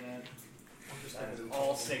 everything's dead. I'm just That gonna is do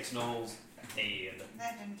all 6 gnolls dead.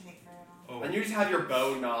 That didn't take very long. Oh, And you just have your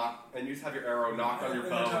bow knocked, and you just have your arrow knocked on your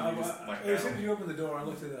bow, and you just like as soon as you opened the door, I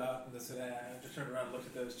looked at it up and I said, I just turned around and looked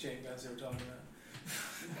at those chain guns they were talking about.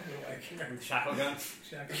 Like, Shackle guns.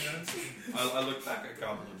 shackle guns. I look back at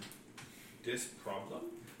Goblin. This problem?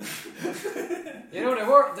 You know,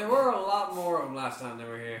 there were a lot more of them last time they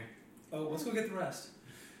were here. Oh, let's go get the rest.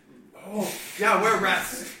 Oh, yeah, where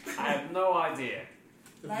rest? I have no idea.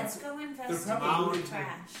 Let's go They're investigate probably the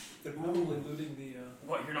trash. They're probably looting the.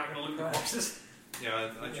 What, you're not going to loot the corpses?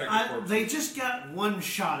 Yeah, I checked the corpses. They just got one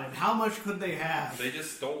shot at. How much could they have? They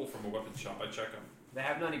just stole from a weapon shop. I checked them. They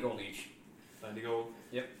have 90 gold each. 90 gold.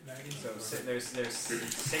 So there's 6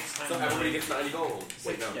 times So everybody 90. gets 90 gold.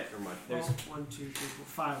 Wait, no, Yeah. never mind. There's, 1, 2, 3, 4,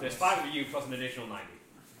 5. there's 5 of you plus an additional 90.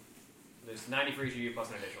 There's 90 for each of you plus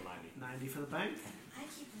an additional 90. 90 for the bank. I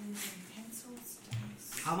keep losing pencils,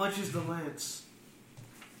 dice. How much is the lance?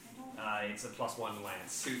 I don't. It's a +1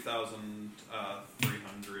 lance.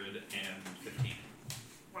 2,315.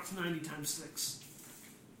 What's 90 times 6?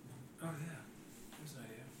 Oh, yeah. There's an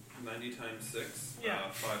idea. 90 times 6. Yeah.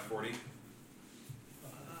 540.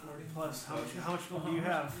 40. Plus, how much gold do you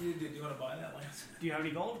have? Do you want to buy that lance? Do you have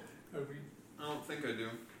any gold? Over I don't think I do.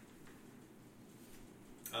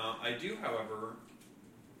 I do, however,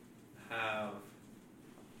 have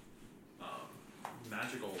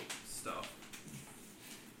magical stuff.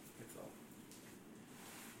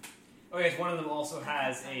 Oh yes, one of them also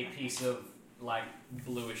has a piece of like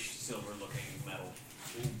bluish silver looking metal.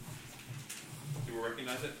 Do we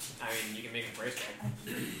recognize it? I mean, you can make a praise check.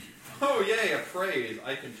 Oh, yay, appraise.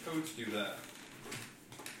 I can totes do that.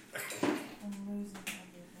 I'm losing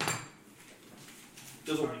everything.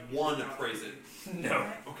 Does a 1 appraise it? No.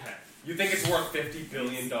 Okay. You think it's worth $50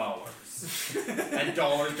 billion. And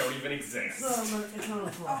dollars don't even It's exist. not a Oh,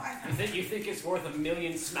 floor. I You think it's worth 1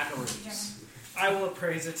 million smackaroos? I will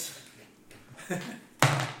appraise it.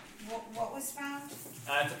 what was found?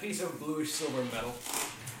 It's a piece of bluish silver metal.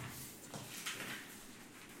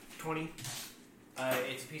 20.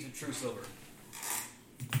 It's a piece of true silver,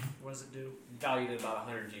 What does it do? valued at about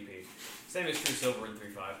 100 GP. Same as true silver in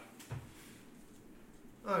 3.5.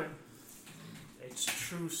 Alright. It's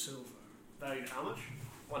true silver. Valued how much?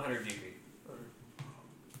 100 GP.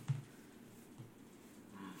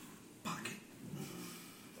 Pocket.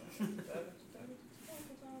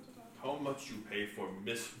 How much you pay for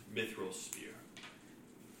Mithril Spear?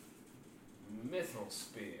 Mithril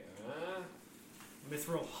spear.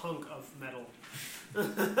 Mithril hunk of metal.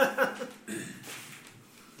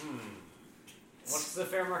 What's the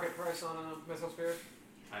fair market price on a mithril spear?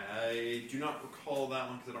 I do not recall that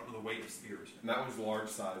one because I don't know the weight of spears. And that was large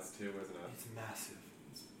size too, isn't it? It's massive.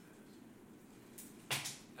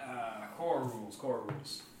 Core rules.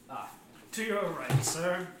 To your right,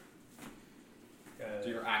 sir. To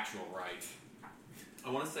your actual right. I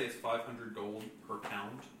want to say it's 500 gold per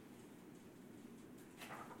pound.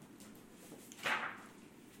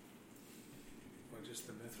 Or just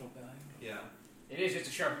the mithril value? Yeah. It is just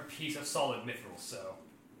a sharp piece of solid mithril, so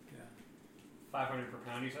Yeah. 500 per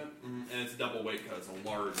pound, you said? And it's double weight because it's a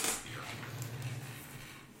large spear.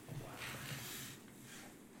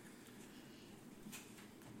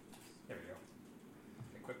 There we go.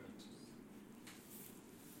 Equipment.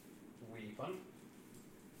 Weapon.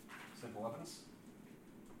 Simple weapons.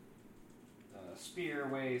 Spear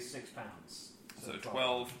weighs 6 pounds. So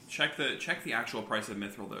 12. Check the actual price of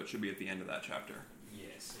mithril though. It should be at the end of that chapter.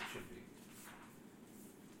 Yes, it should be.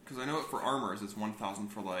 Because I know it for armors it's 1,000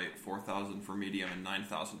 for light, 4,000 for medium, and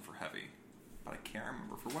 9,000 for heavy. But I can't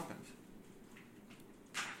remember for weapons.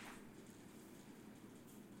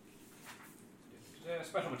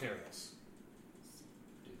 Special materials.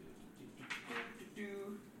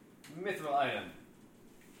 Mithril item.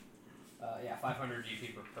 Yeah, 500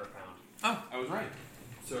 GP per pound. Oh, I was right.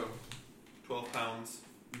 So, 12 pounds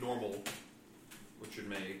normal, which would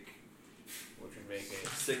make it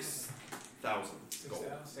 6,000 gold.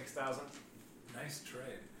 6,000. Nice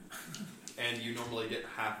trade. And you normally get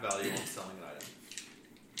half value on selling an item.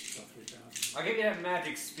 So 3,000. I'll give you that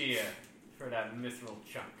magic spear for that mithril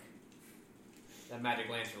chunk. That magic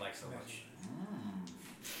lance you like so much.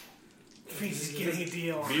 He's getting a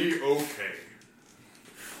deal. Be okay.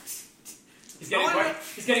 He's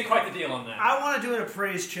getting quite the deal on that. I want to do an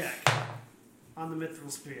appraise check on the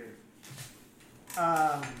mithril spear.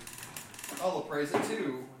 I'll appraise it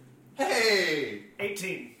too. Hey!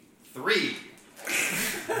 18. 3.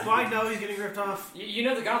 Do I know he's getting ripped off? You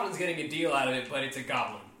know the goblin's getting a deal out of it, but it's a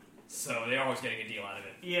goblin. So they're always getting a deal out of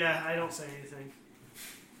it. Yeah, I don't say anything.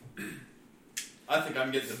 I think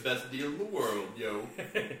I'm getting the best deal in the world, yo.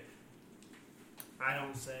 I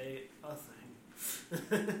don't say a thing.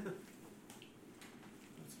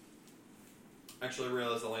 Actually, I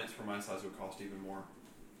realized the lance for my size would cost even more.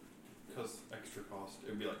 Because extra cost. It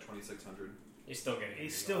would be like 2,600. He's still getting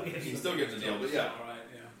He's still getting. He's still getting the deal, but yeah. Alright,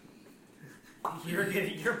 yeah. You're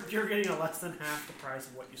getting a less than half the price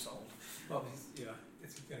of what you sold. Well, yeah,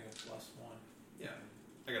 it's getting a +1. Yeah.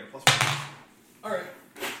 I got a +1. Alright.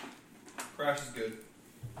 Crash is good.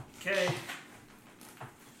 Okay.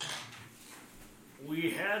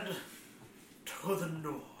 We head to the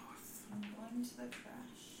north. I'm going to the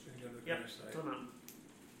crash. Gonna go to the Yep, crash site. to the mountain.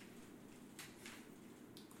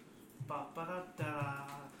 Ba ba da da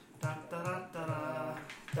da da da da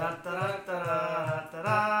da da da da da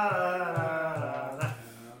da.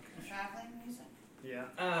 Traveling music? Yeah.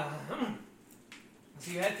 So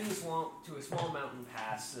you head through the swamp to a small mountain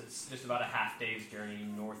pass. It's just about a half day's journey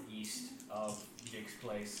northeast of Jake's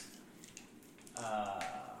place.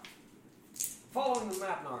 Following the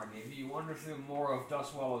map narrative, you wander through more of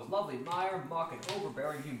Dustwallow's lovely mire, muck, and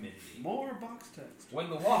overbearing humidity. More box text. When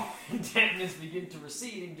the water and dampness begin to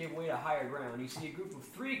recede and give way to higher ground, you see a group of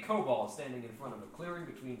 3 kobolds standing in front of a clearing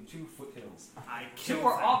between 2 foothills. I 2 killed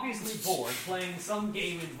are them. obviously bored, playing some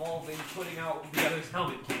game involving putting out the other's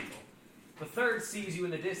helmet candle. The third sees you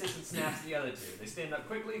in the distance and snaps the other 2. They stand up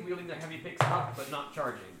quickly, wielding their heavy picks up, but not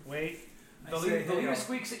charging. Wait. The leader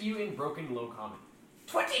squeaks at you in broken low common.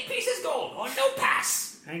 20 pieces gold or no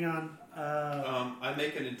pass! Hang on. I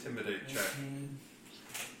make an intimidate check.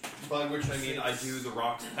 By which I mean I do the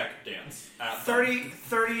rock's peck dance. At 30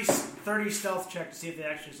 stealth check to see if they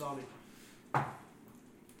actually saw me.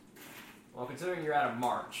 Well, considering you're out of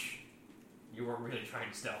march, you weren't really trying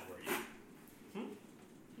to stealth, were you?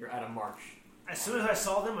 You're out of march. As soon as I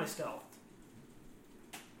saw them, I stealthed.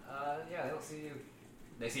 Yeah, they don't see you.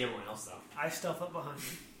 They see everyone else, though. I stealth up behind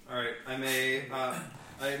you. Alright, I made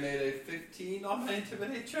a 15 on my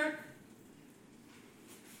intimidate check.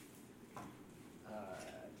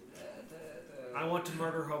 I want to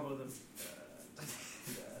murder hobo them.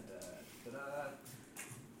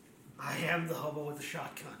 I am the hobo with the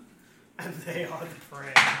shotgun, and they are the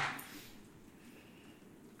prey.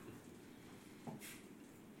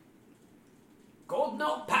 Gold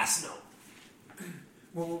no, pass no.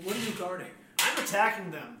 Well, what are you guarding? I'm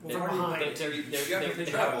attacking them They- from behind.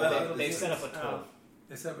 They set up a toll.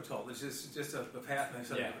 They set up a toll. It's just a path and they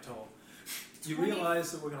set Yeah. up a toll. You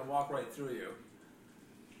realize that we're going to walk right through you.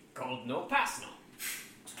 Gold no, pass no.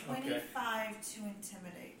 25 to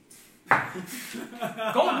intimidate.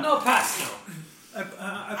 Gold no, pass no. I I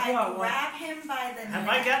pull out one. grab him by the Have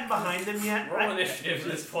neck. I gotten behind them yet? Roll initiative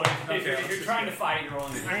at this point. If you're trying to fight, you're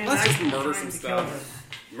rolling initiative. I am Let's just actually murder trying some to kill stuff.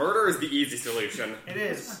 Murder is the easy solution. them. It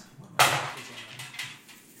is.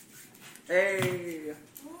 Hey.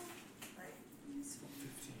 Right.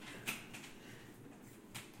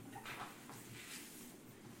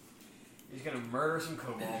 He's gonna murder some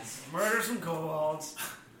kobolds. Murder some kobolds.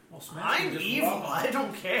 Well, smash them I'm just evil. raw. I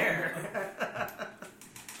don't care.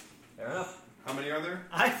 Fair enough. How many are there?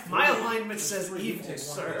 My alignment says You can evil, take one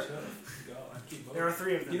sir. each other. Go and keep moving. There are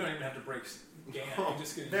 3 of You them. don't even have to break game. You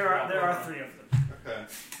just get There are 3 of them. Okay.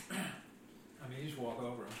 I mean, you just walk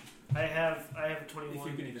over them. I have a 21 If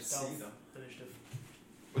you can even stealth see them. initiative.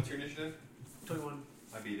 What's your initiative? 21.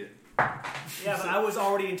 I beat it. Yeah, but I was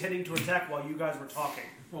already intending to attack while you guys were talking.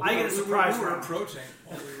 Well, I get a surprise we were round. approaching.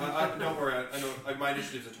 Don't worry. I know. My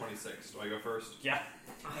initiative's a 26. Do I go first? Yeah.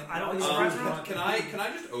 I don't get a surprise round. Can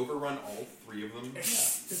I just overrun all 3 of them? Yeah,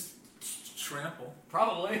 just trample.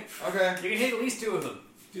 Probably. Okay. You can hit at least 2 of them.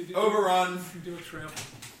 Oh. Overrun. Do a trample.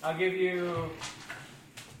 I'll give you.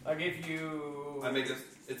 I make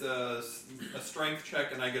it's a strength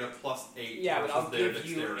check and I get a +8. Yeah, but versus I'll their give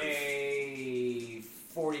you dexterity.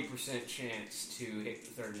 a 40% chance to hit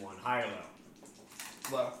the third one. High or low?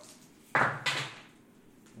 Low.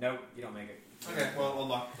 Nope, you don't make it. Okay, well,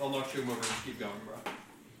 I'll knock two him over and keep going, bro.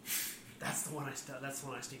 That's the one I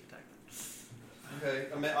sneak attack. Okay,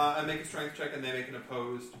 I make a strength check and they make an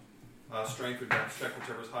opposed strength or dex check,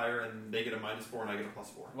 whichever's higher, and they get a -4 and I get a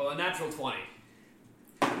 +4. Well, a natural 20.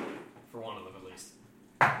 For one of them, at least.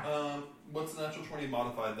 What's the natural 20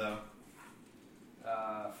 modified, though?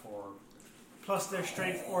 For... Plus their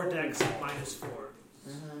strength or dex at -4.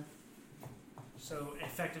 Mm-hmm. So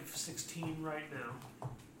effective 16 right now.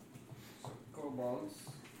 Kobolds.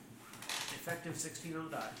 Effective 16 on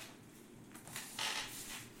the die.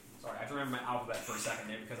 Sorry, I have to remember my alphabet for a second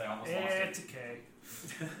there because I almost lost it. It's okay.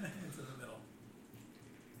 It's in the middle.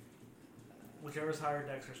 Whichever's higher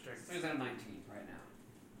dex or strength. It's at a 19 right now.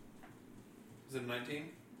 Is it a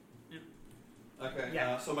 19? Yep. Okay,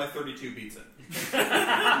 Yeah. So my 32 beats it.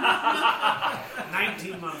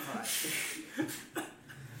 19 modified.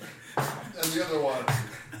 And the other one.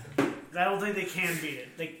 I don't think they can beat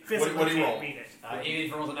it. They physically What do you can't roll? beat it. Even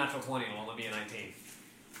if it rolls a natural 20, it'll only be a 19.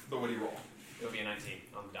 But what do you roll? It'll be a 19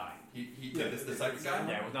 on the die. He did this the second guy?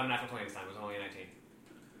 Yeah, it was not a natural 20 this time. It was only a 19.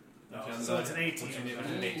 So it's an 18. Which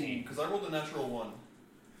is an 18. Because I rolled a natural 1.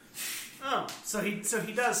 Oh, so he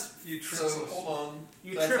does. You trip. So, hold on.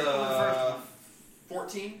 You That's trip on the first one.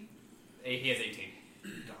 14? He has 18.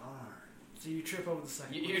 Darn. So you trip over the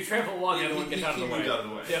second. You trample one, the other one gets out of the way. Out of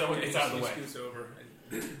the way. The other one gets out of the He way. scoots over.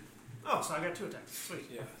 Oh, so I got 2 attacks. Sweet.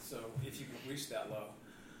 Yeah, so if you can reach that low.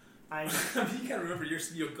 I You gotta remember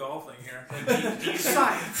you're golfing here.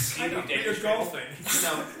 science. I know, do you're damage golfing.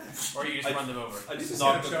 No, Or you just run them over. I just Just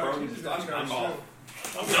knocked gotta the charge. prone. You just gotta charge I'm off.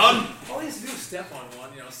 through. I'm done! All he has to do is step on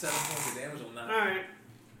one, 7 points of damage will not. Alright.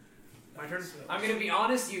 My turn? I'm gonna be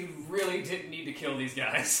honest, you really didn't need to kill these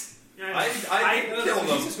guys. Yeah, I No, killed he's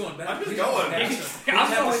them. just going back. I'm just He's going. past him. He I'm just had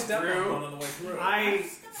to going step through. on one on the way through. I I'm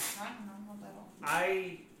just gonna frighten them a little.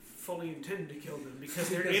 I fully intend to kill them because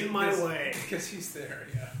they're Because- in my because- way. Because he's there,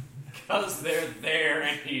 yeah. Because they're there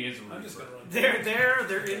and he is rude. I'm just gonna run. They're there,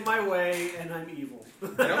 they're in my way, and I'm evil. I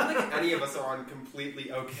don't think any of us are on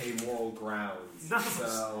completely okay moral grounds. None of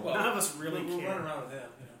us. So, Well, None of us really we'll care. run around with him,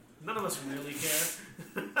 None of us really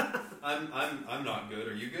care. I'm not good.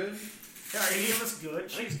 Are you good? Are any of us good?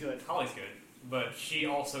 She's good. Holly's good, but she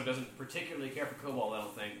also doesn't particularly care for Cobalt, I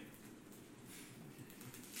don't think.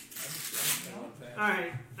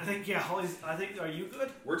 Alright, I think, Holly's, are you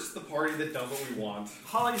good? we're just the party that does what we want.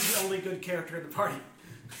 Holly's the only good character in the party.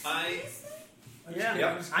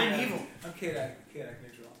 Yeah, I'm evil. I'm chaotic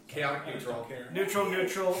neutral. Chaotic I just neutral. don't care. Neutral.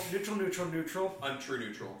 I'm true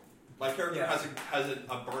neutral. My character Yeah. has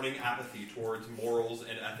a burning apathy towards morals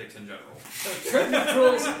and ethics in general. So trip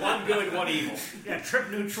neutrals, one good, one evil. Yeah, trip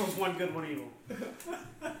neutral's one good, one evil.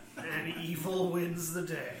 And evil wins the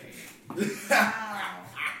day. Wow.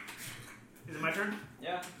 Is it my turn?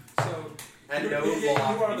 Yeah. So, And you no you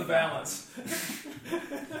law. are the balance.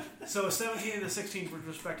 So a 17 and a 16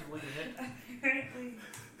 respectively to hit. Apparently.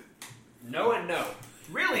 No and no.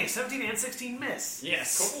 Really? 17 and 16 miss?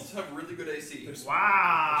 Yes. Kobolds have really good AC.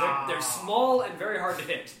 Wow. They're small and very hard to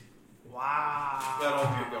hit. Wow. That all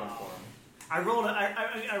get going for them. I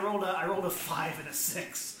rolled a 5 and a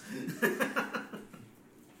 6.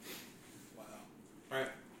 Wow. Alright.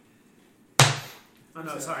 Oh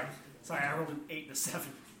no, sorry, I rolled an 8 and a 7.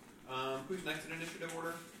 Who's next in initiative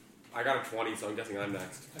order? I got a 20, so I'm guessing I'm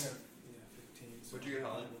next. I got 15. So What'd you get,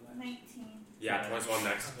 Helen? 19. Yeah, 20, so I'm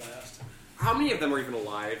next. I'm last. How many of them are even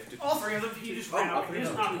alive? All 3 of them, he just ran out, he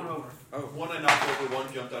just knocked one over. One I knocked over,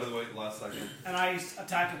 one jumped out of the way at the last second. And I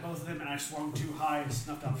attacked at both of them, and I swung too high and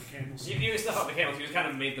snuffed out the candles. You didn't stuff out the candles, you just kind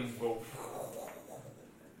of made them go.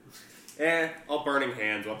 All burning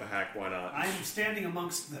hands, what the heck, why not? I'm standing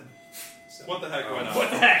amongst them. So, What the heck, why not? What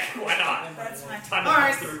the heck? Why not? That's my Time to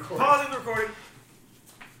Alright, pause the recording. pausing the recording.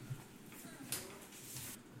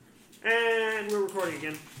 And we're recording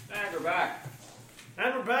again. And we're back.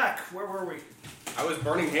 And we're back. Where were we? I was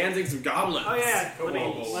burning handsing some goblins. Oh yeah,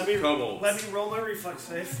 Kobolds. let me Kobolds. roll my reflex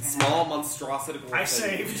save. Small monstrosity. I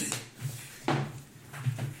saved.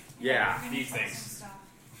 Yeah. We're gonna These fight things. some stuff.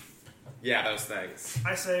 Yeah, those things. I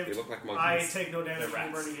They saved. look like I monkeys. take no damage They're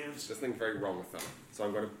from rats. burning hands. There's nothing very wrong with them, so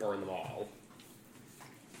I'm going to burn them all.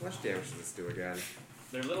 How much damage does this do again?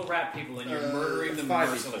 They're little rat people and you're murdering them 5d4.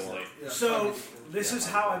 mercilessly. So this is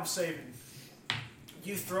how I'm saving.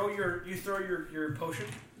 You throw your potion,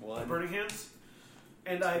 the burning hands,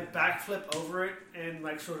 and I backflip over it and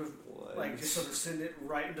like sort of like just sort of send it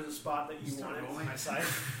right into the spot that you want it on my side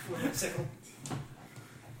with my sickle.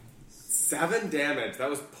 7 damage. That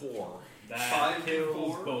was poor. That 5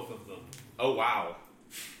 kills 4. both of them. Oh wow.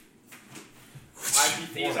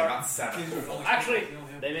 5d4. These I are- got 7. Actually,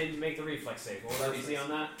 they made make the reflex save. What was the DC on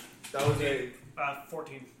that? That was a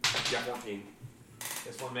 14. yeah 14.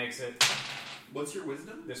 This one makes it. What's your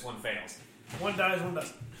wisdom? This one fails. One dies, one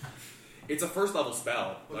doesn't. It's a first level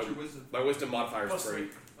spell. What's your wisdom? My wisdom modifier is Plus 3.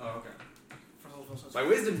 Oh, okay. First level plus My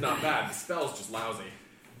wisdom's not bad. The spell's just lousy.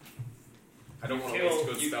 I don't want to waste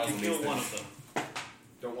good spells you on kill these one things. of them.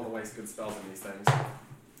 Don't want to waste good spells on these things.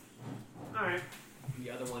 Alright. The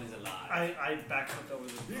other one is alive. I backflipped over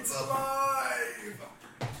the. It's alive!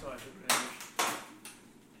 So I took damage.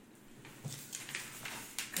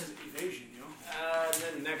 Because of evasion, you know? And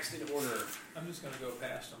then next in order. I'm just gonna go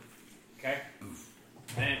past them. Okay.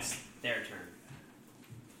 Then it's their turn.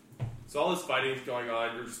 So all this fighting is going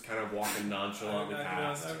on, you're just kind of walking nonchalantly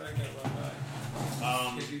past. I gotta run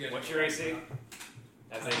by. If you get What's it. your AC?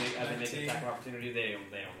 As they make an 19. attack of opportunity, they don't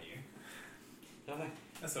hit you. Nothing.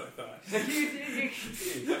 That's what I thought.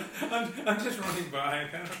 I'm just running by.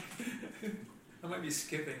 I might be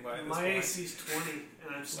skipping by this My point. AC's 20, and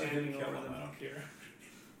I'm Let standing him kill over them. them. I don't care.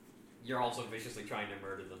 You're also viciously trying to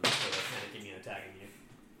murder them, so they're panicking and attacking you.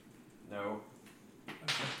 No. I'm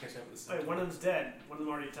trying to catch up with the Wait, one of them's dead. One of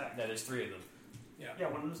them already attacked. That is 3 of them. Yeah,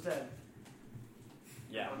 one of them's dead.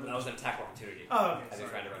 Yeah, that was an attack of opportunity. Oh, okay. As you're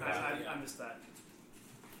Sorry. trying to run past I missed that.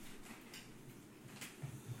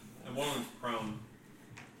 And one of them's prone.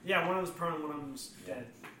 Yeah, one of them's prone and one of them's dead.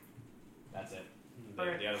 That's it.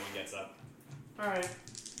 Okay. The other one gets up. Alright.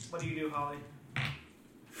 What do you do, Holly?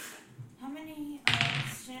 How many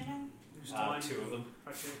standing? There's one. 2 of them.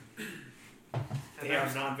 Or 2. And They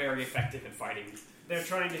are not very effective at fighting. They're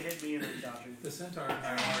trying to hit me and I'm dodging. The Centaur and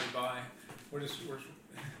I are already by. We're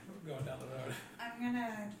going down the road. I'm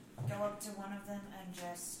gonna go up to one of them and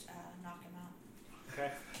just knock him out.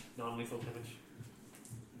 Okay. Non-lethal damage.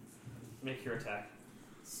 Make your attack.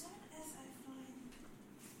 As soon as I find.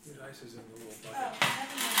 Your dice is in the little Oh, bucket.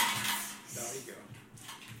 7 There you go.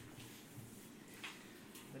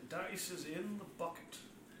 The dice is in the bucket.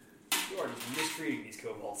 You are just mistreating these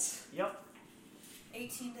kobolds. Yep.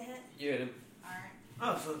 18 to hit. You hit him. Alright.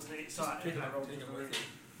 Oh, so it's an 8. So I rolled Take a him with you.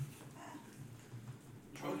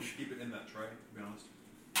 Try to keep it in that tray, to be honest.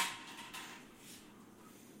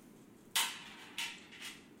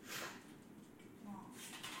 Well,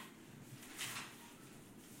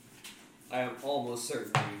 I am almost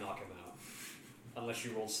certain that you knock him out. Unless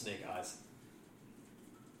you roll snake eyes.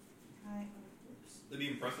 oops. It'd be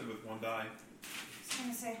impressive with one die. I was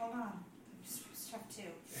gonna say, hold on. I'm supposed to have 2.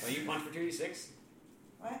 Are you punch for 2d6?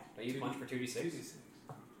 What? Are you punch for 2d6? 2d6.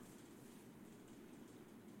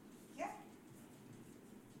 Yeah.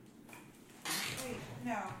 Wait,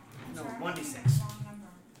 no. I'm No, sorry, I'm 1d6. looking at the wrong number.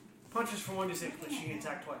 Punches for 1d6, but she can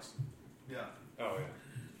attack twice. Yeah. Oh, yeah.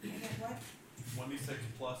 I get what? 1d6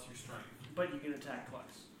 plus your strength. But you can attack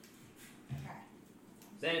twice. Okay.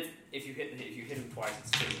 Then if you hit him twice,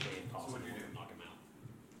 it's typically impossible So what do you do? to knock him out.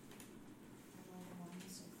 I rolled a 1,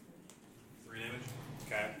 so 3. 3 damage.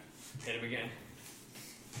 Okay. Hit him again.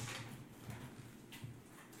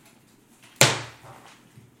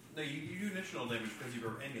 No, you do additional damage because you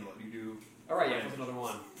are amulet. You do. Alright, yeah, that's another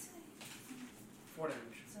one. 4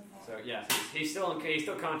 damage. So 4. So yeah, he's still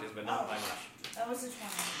conscious, but not by much. That was a 20.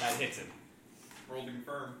 That hits him. Roll to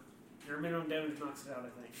confirm. Your minimum damage knocks it out, I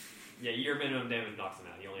think. Yeah, your minimum damage knocks him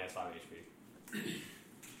out. He only has 5 HP.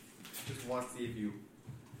 Just want to see if you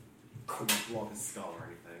couldn't blow up his skull or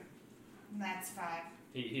anything. And that's 5.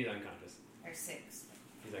 He's unconscious. Or 6.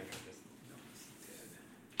 He's unconscious.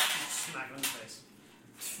 Smack him in the face.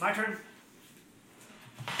 My turn.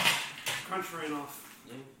 Crunch ran off.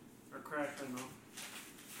 Yeah. Or Crash ran off.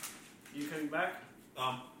 You coming back?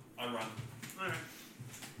 I run. Alright.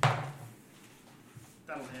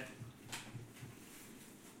 That'll hit.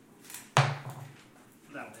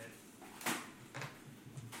 That'll hit.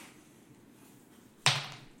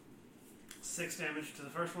 6 damage to the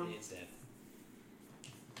first one. He's dead.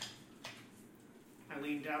 I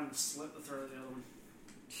leaned down and slit the throat of the other one.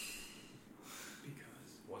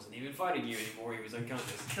 Because. Wasn't even fighting you anymore. He was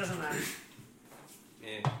unconscious. Doesn't matter.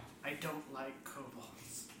 Eh. I don't like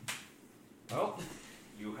kobolds. Well,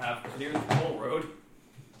 you have cleared the toll road. Do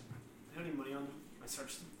you have any money on them? I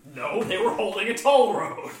searched them. No, they were holding a toll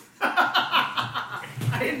road.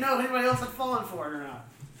 I didn't know if anybody else had fallen for it or not.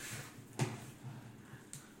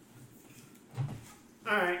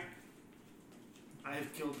 Alright. I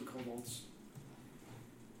have killed the kobolds.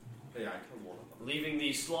 Yeah, I killed one of them. Leaving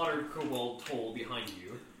the slaughtered kobold toll behind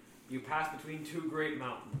you, you pass between 2 great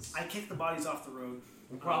mountains. I kicked the bodies off the road.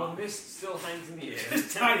 While the mist still hangs in the air, the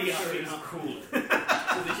It's tidy up, temperature you is know. cooler,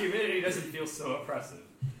 so the humidity doesn't feel so oppressive.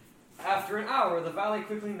 After an hour, the valley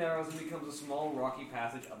quickly narrows and becomes a small rocky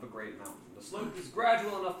passage up a great mountain. The The slope is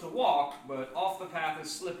gradual enough to walk, but off the path is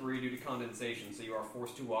slippery due to condensation, so you are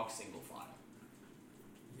forced to walk single file.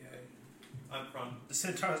 Yay. I'm front. The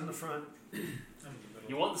Centaur's in the front. I'm in the middle.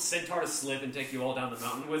 You want the Centaur to slip and take you all down the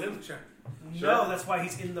mountain with him? Sure. No, that's why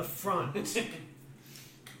he's in the front.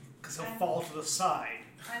 Because he'll fall to the side.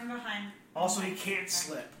 I'm behind. Also, he can't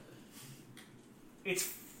slip. It's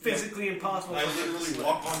physically impossible. I for him to literally slip.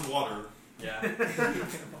 walk on water. Yeah.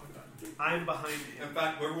 I'm behind him. In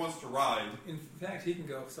fact, whoever wants to ride, In fact, he can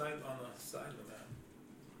go on the side of the map.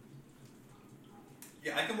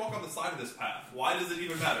 yeah, I can walk on the side of this path. Why does it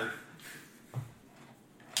even matter?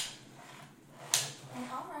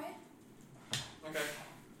 Alright. Okay.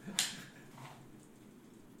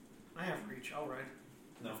 I have reach. I'll ride.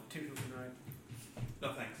 No. Two people can ride.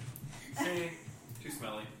 No thanks. See, Too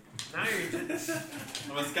smelly. now you're just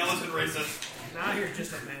I'm a skeleton racist. now you're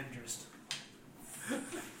just a mandrist.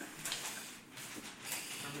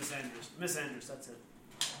 I'm misandrist, that's it.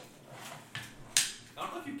 I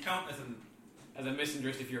don't know if you count as an... As a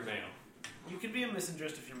misandrist if you're male. You can be a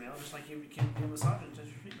misandrist if you're male, just like you can be a misogynist if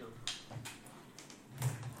you're female.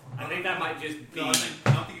 I think that might just be... No, I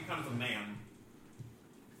don't think you count as a man.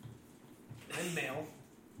 I'm male.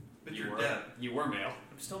 But You you're were. dead. You were male.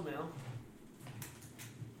 I'm still male.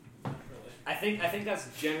 Not really. I think that's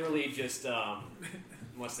generally just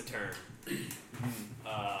what's the term?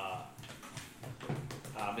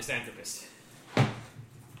 Misanthropist.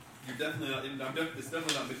 You're definitely not... it's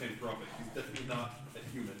definitely not misanthropic. He's definitely not a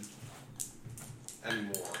human.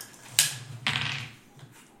 Anymore.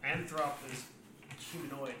 Anthrop is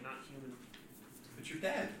humanoid, not human. But you're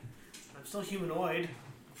dead. I'm still humanoid.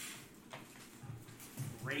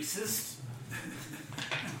 Racist.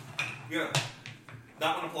 Yeah.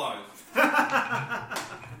 That one applies.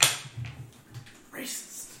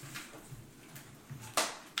 Racist.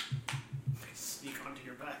 Sneak onto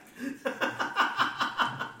your back.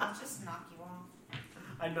 I'll just knock you off.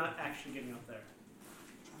 I'm not actually getting up there.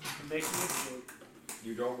 I'm making a joke.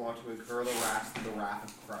 You don't want to incur the wrath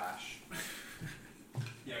of Crash.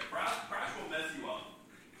 Yeah, Crash will mess you up.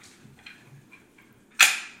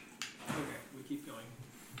 Okay, we keep going.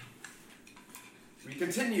 We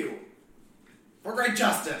continue. For great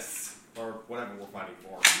justice! Or whatever we're fighting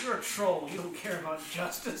for. You're a troll. You don't care about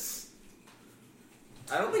justice.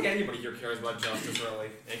 I don't think anybody here cares about justice, really.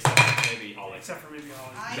 Except maybe Holly. Except for maybe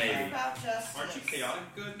Holly. I Maybe. care about justice. Aren't you chaotic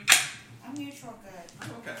good? I'm neutral good.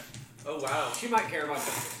 Okay. Oh, wow. She might care about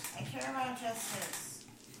justice. I care about justice.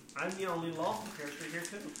 I'm the only lawful character here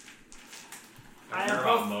too. I You're am a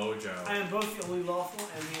both. mojo. I am both the only lawful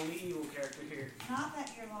and the only evil character here. Not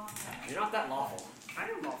that you're lawful. You're not that lawful. I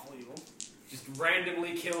am lawful evil. Just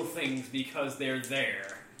randomly kill things because they're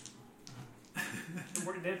there.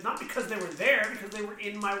 It's not because they were there, because they were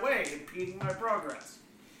in my way, impeding my progress.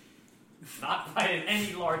 Not by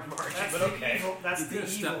any large margin, That's but the okay. evil. That's You the could have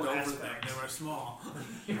stepped evil over aspect. them. They were small.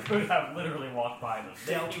 You could have literally walked by them.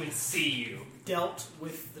 They Dealt didn't even see you. Dealt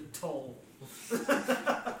with the toll.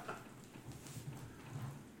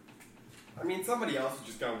 I mean, somebody else is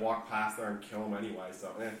just gonna walk past there and kill him anyway, so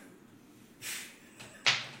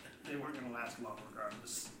They weren't going to last long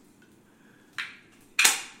regardless.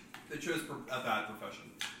 They chose a bad profession.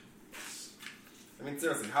 I mean,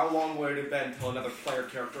 seriously, how long would it have been until another player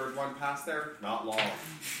character had run past there? Not long.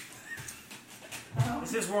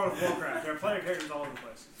 This is World of Warcraft. There are player characters all over the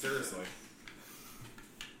place. Seriously.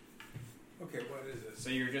 Okay, what is this? So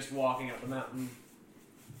you're just walking up the mountain.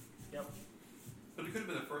 Yep. But it could have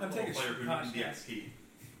been a first I'm level taking player who some needed the podcast. XP.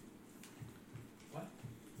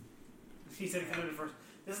 He said it could have been first.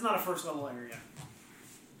 This is not a first level area.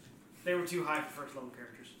 They were too high for first level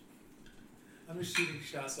characters. I'm just shooting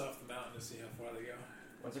shots off the mountain to see how far they go.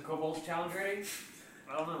 What's a kobold's challenge rating?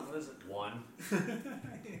 I don't know. What is it? 1.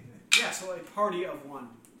 Yeah, so a party of one.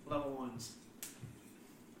 Level ones.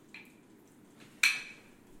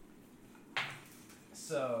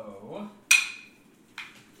 So...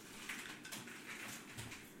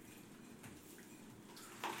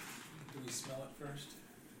 Do we smell it first?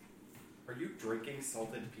 Are you drinking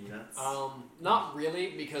salted peanuts? Not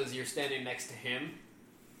really, because you're standing next to him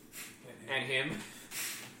and him.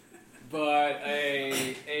 But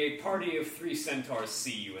a party of 3 centaurs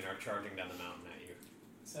see you and are charging down the mountain at you.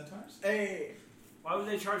 Centaurs? Hey! Why would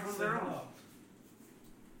they charge one of their own?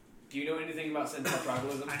 Do you know anything about centaur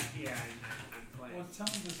tribalism? I'm playing. Well, tell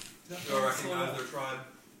them to... Do I recognize their tribe?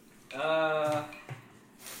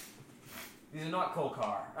 These are not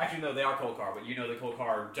Kolkar. Actually, no, they are Kolkar, but you know the Kolkar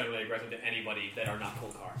are generally aggressive to anybody that are not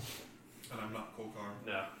Kolkar. And I'm not Kolkar.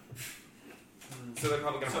 No. So they're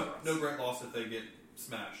probably gonna So, have no great loss if they get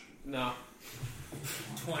smashed. No.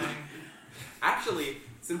 Twang. Actually,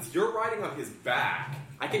 since you're riding on his back,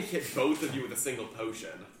 I can hit both of you with a single potion.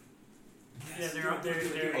 Yeah, they're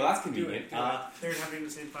Well, that's convenient. they're inhabiting the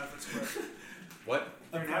same 5 foot square. What?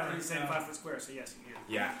 They're inhabiting the same 5 foot square, so yes, you can.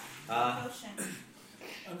 Yeah. Potion.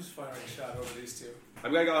 I'm just firing a shot over these two.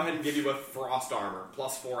 I'm gonna go ahead and give you a frost armor,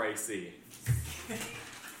 plus 4 AC.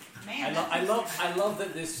 Man, I love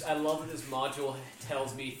that this module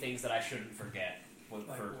tells me things that I shouldn't forget for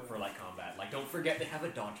combat. Like, don't forget they have a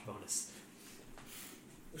dodge bonus.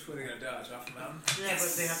 Which way are they going to dodge? Off the mountain? Yeah,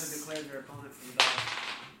 but they have to declare their opponent for the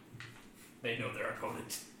dodge. They know their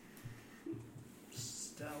opponent.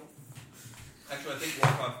 Stealth. Actually, I think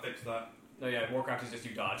Warcraft fixed that. No, yeah, Warcraft is just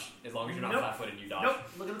you dodge. As long as you're not Nope. flat-footed, you dodge. Nope.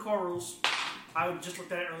 Look at the core rules. I just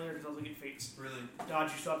looked at it earlier because I was looking at fates. Really?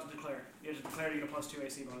 Dodge, you still have to declare. You have to declare to get a plus 2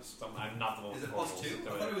 AC bonus. So I'm not the one Is with it the core plus rules, 2?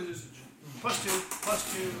 so I thought it was just... Plus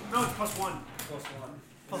 2. No, it's plus 1. Plus one.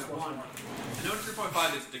 Plus 1. I know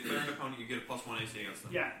 3.5 is declare an opponent, you get a plus 1 AC against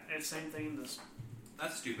them. Yeah, it's the same thing in this.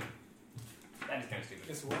 That's stupid. That is kind of stupid.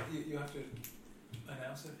 Guess what? You have to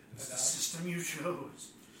announce it? It's the Adopt. system you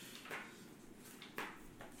chose.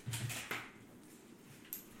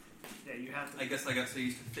 Yeah, you have to. I guess I got so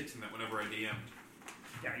used to fixing that whenever I DM'd.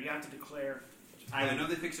 Yeah, you have to declare. I know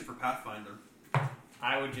they fixed it for Pathfinder.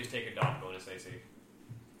 I would just take a dodge bonus AC.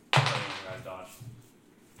 Guys dodge.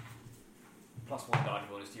 Plus 1 dodge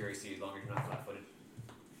bonus to your AC as long as you're not flat-footed.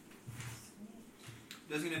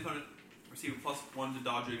 Designated opponent receive a plus 1 to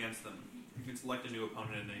dodge against them. You can select a new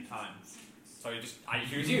opponent at any time. So you just, I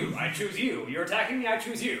choose you. I choose you. You're attacking me. I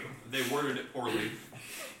choose you. They worded it poorly.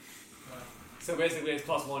 So basically, it's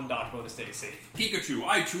plus 1 dodge bonus to AC. Pikachu,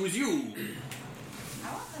 I choose you!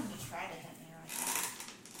 I want them to try to hit me right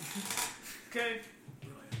Okay.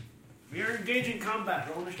 We are engaging combat.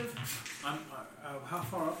 Roll initiative. How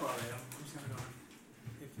far up are they? I'm just going to go.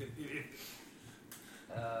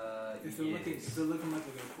 If they're looking like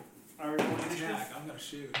they're Alright, roll initiative. attack, I'm going to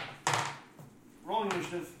shoot. Rolling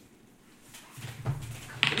initiative.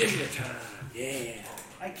 Initiative time. Yeah.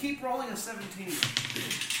 I keep rolling a 17.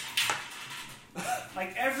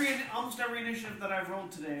 Like almost every initiative that I've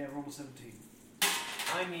rolled today, I've rolled a 17.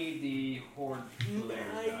 I need the Horde player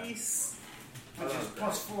guy. Nice. Which is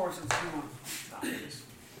plus 4 since 2 1. Stop this.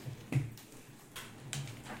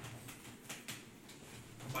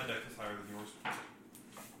 My deck is higher than yours.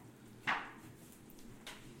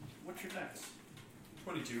 What's your dex?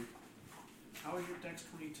 22. How is your dex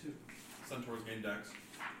 22? Centaur's gain dex.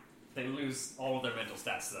 They lose all of their mental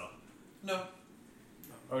stats, though. No,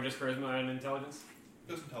 Oh, just charisma and intelligence?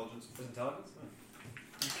 just intelligence. Just intelligence? Oh.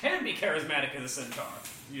 You can be charismatic as a centaur.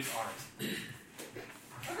 You just aren't.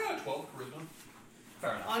 I got a 12 charisma.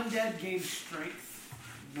 Fair enough. Undead gains strength,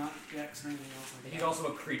 not dex or anything else like that. He's also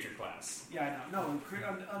a creature class. Yeah, I know. No,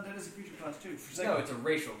 Undead is a creature class too. For No, it's a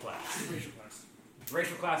racial class. it's a racial class.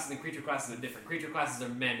 Racial classes and creature classes are different. Creature classes are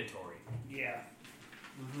mandatory. Yeah.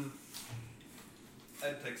 Mm-hmm.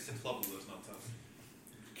 I'd take 6 levels of this nonsense.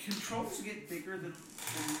 Controls get bigger than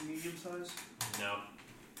medium size. No.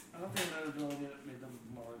 I don't think that ability that made them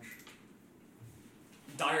large.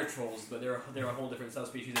 Dire trolls, but they're a whole different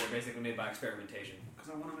subspecies that are basically made by experimentation.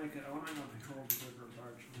 Because I want to make my control bigger or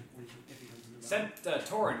large if he comes into battle.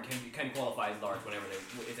 Tauren can qualify as large whenever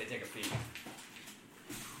if they take a feat.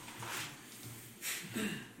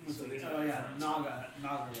 Oh yeah, Naga.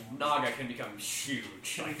 Naga can become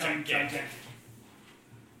huge, Can like become gigantic.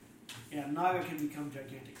 Yeah, Naga can become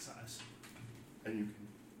gigantic size. And you can.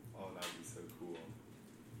 Oh, that would be so cool.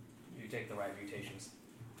 You take the right mutations.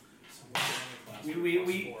 So what's the only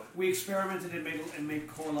class with plus 4? We experimented and made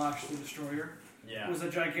Korlash the Destroyer. Yeah. It was a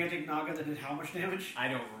gigantic Naga that did how much damage? I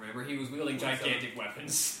don't remember. He was wielding gigantic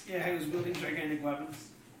weapons. Yeah, he was wielding gigantic weapons.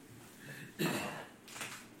 And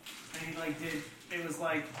he did. It was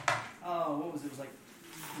like, what was it? It was like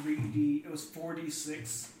 3D. It was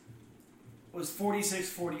 4d6. It was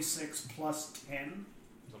 46 plus 10.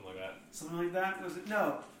 Something like that. Something like that. Was it?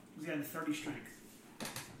 No. It was 30 strength.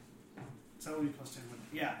 So that would be plus 10. Wouldn't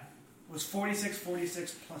it? Yeah. It was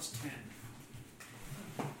 46 plus 10.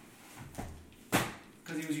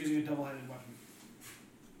 Because he was using a double-headed weapon.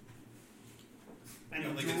 And He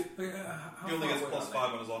only dual- gets, How he only far gets away plus are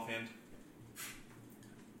 5 on his offhand.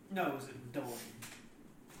 No, it was a double.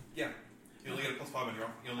 Yeah. You only get a plus 5 on your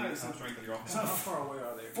offhand. You only get some strength on your they? offhand. How far away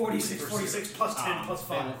are they? 46 plus 10 plus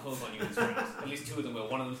They will 5. close on you in strength. At least 2 of them will.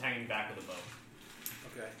 One of them's hanging back with a bow.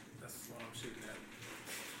 Okay, that's what I'm shooting at.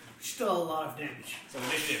 Still a lot of damage. So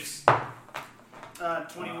initiatives.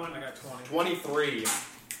 21. I got 20. 23.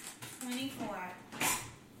 24.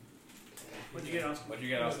 What'd you get, Austin? What'd you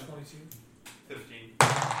I get, got Austin? 22. 15.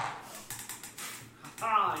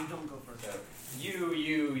 You don't go first. So,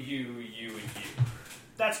 you, and you.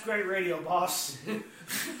 That's great radio, boss.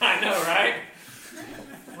 I know, right?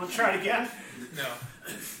 Want to try it again? No.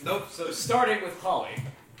 Nope. So, starting with Holly.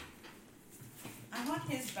 I'm on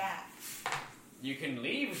his back. You can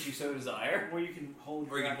leave if you so desire. Or you can hold.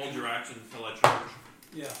 Or you can action. hold your action until I charge.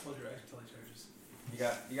 Yeah, hold your action until he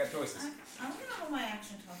charges. You got choices. I'm gonna hold my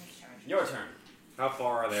action until he charges. Your turn. How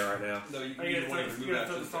far are they right now? No, you Are can you use gonna one of throw- your you move gonna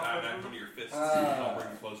throw actions the to add frog back over? one of your fists, and I'll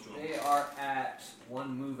bring you close to them. They are at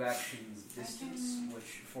one move action's distance, which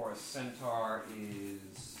for a centaur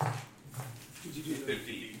is. Did you do the?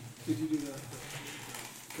 50. Did you do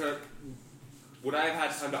the? Would I have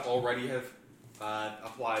had time to already have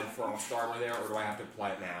applied Frost Armor there, or do I have to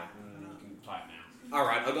apply it now? You can apply it now.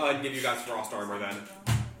 Alright, I'll go ahead and give you guys Frost Armor then.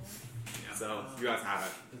 So, you guys have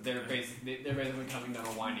it. They're basically coming down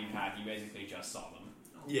a winding path. You basically just saw them.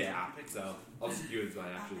 Yeah, so I'll just use my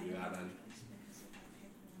actually do that then.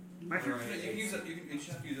 My turn. Yeah, you can use it. You just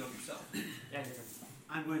have to use it on yourself. Yeah.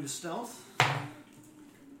 I'm going to stealth.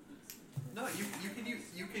 No,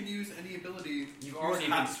 you can use any ability. You've already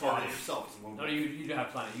have been to target spotted. yourself. No, you do have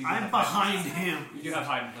plenty. You do I'm have behind hide- him. You do have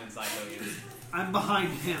hide in plain sight, though. Yes. I'm behind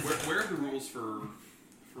him. Where are the rules for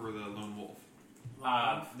the lone wolf?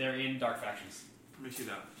 They're in dark factions. Let me see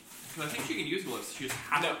that. Because I think she can use glyphs. She just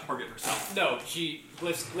has to target herself. No,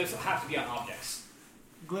 glyphs have to be on objects.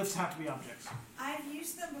 Glyphs have to be objects. I've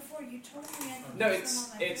used them before. You told me I could No, use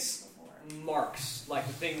them on my it's wrist before. marks, like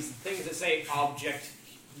the things that say object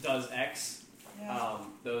does X. Yeah.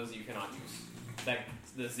 Those you cannot use. That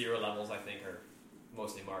the 0 levels I think are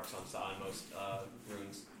mostly marks on most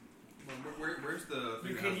runes. Where's the?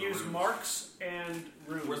 You thing that can has the use runes? marks and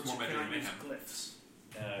runes. Where's more you magic cannot and use mayhem? glyphs.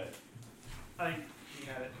 Uh, I think he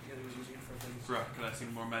had it because he was using it for things. Right, because I see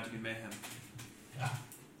more magic and mayhem.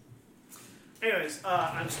 Anyways,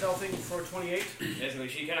 I'm stealthing for 28. basically,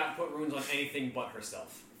 she cannot put runes on anything but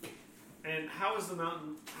herself. And how is the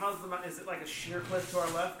mountain? How's the mountain? Is it like a sheer cliff to our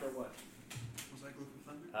left or what? Was that Glyph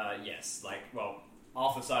of Thunder? Yes,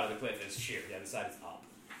 off the side of the cliff is sheer. The other side is up.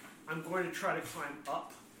 I'm going to try to climb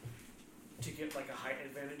up to get like a height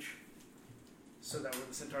advantage, so that when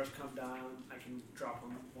the centaurs come down, I can drop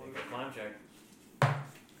them. Make a climb check.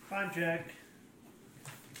 Climb check.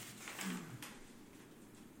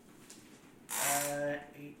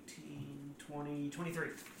 18, 20, 23.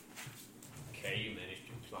 Okay, you managed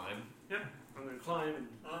to climb. Yep. I'm going to climb and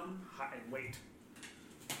hide and wait.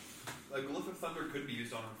 A Glyph of Thunder could be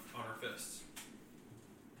used on her fists.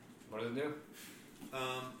 What does it do?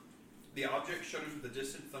 The object shudders with a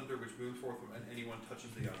distant thunder which moves forth when anyone touches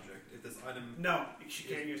the object. If this item... No, she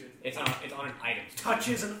can't use it. It's on an item.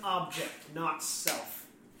 Touches an object, not self.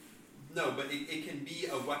 No, but it can be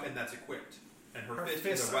a weapon that's equipped. And her, Her fist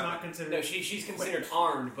fists is a are weapon. not considered. No, she's considered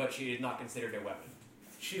armed, but she is not considered a weapon.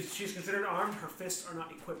 She's considered armed. Her fists are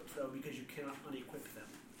not equipped though, because you cannot unequip them.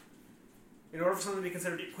 In order for something to be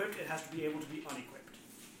considered equipped, it has to be able to be unequipped.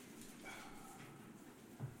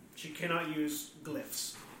 She cannot use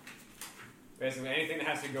glyphs. Basically, anything that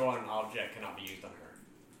has to go on an object cannot be used on her.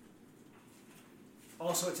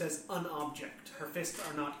 Also, it says an object. Her fists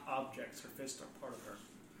are not objects. Her fists are part of her.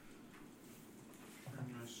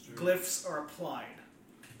 Glyphs are applied.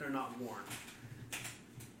 They're not worn.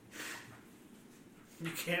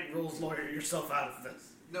 You can't rules lawyer yourself out of this.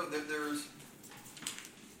 No, there's...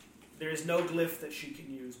 There is no glyph that she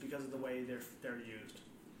can use because of the way they're used.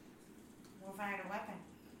 We'll find a weapon.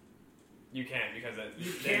 You can't because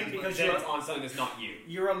You can't because then you're- it's on something that's not you.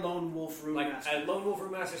 You're a lone wolf rune Like master. a lone wolf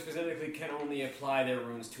rune master specifically can only apply their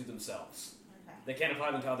runes to themselves. Okay. They can't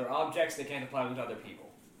apply them to other objects. They can't apply them to other people.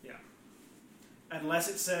 Unless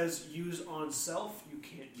it says use on self, you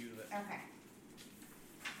can't use it. Okay.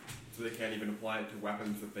 So they can't even apply it to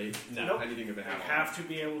weapons that they... No. Nope. Anything that they They have. have to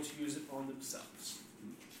be able to use it on themselves.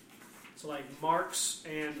 So like marks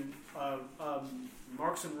and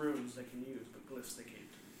runes they can use, but glyphs they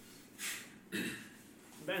can't.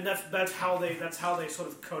 And that's how they sort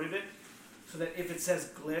of coded it, so that if it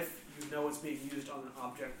says glyph, you know it's being used on an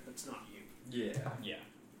object that's not you. Yeah. Yeah.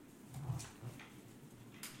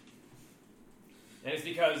 And it's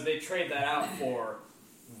because they trade that out for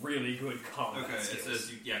really good combat Okay, skills. it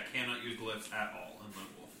says you cannot use glyphs at all in Lone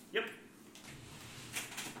Wolf. Yep.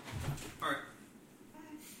 Alright.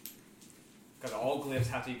 Because all glyphs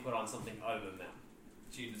have to be put on something other than them.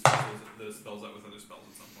 She dispels those spells out with other spells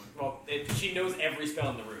at some point. Well, she knows every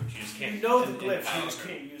spell in the room. She just can't. You know the and- glyphs, you oh, just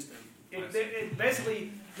okay. can't use them. I It, see. it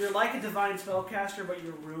basically, you're like a divine spellcaster, but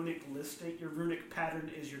your runic listing, your runic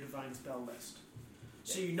pattern is your divine spell list.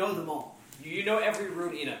 So you know them all. You know every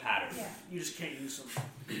rune in a pattern. Yeah. You just can't use them.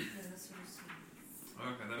 Yeah, that's what it's-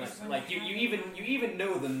 Okay, that makes sense. Like you even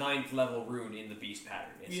know the 9th level rune in the beast pattern.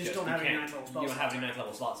 It's You just don't have any can't- 9th level spells. You don't have any 9th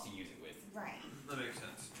level slots to use it with. Right. That makes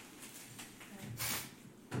sense.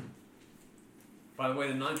 By the way,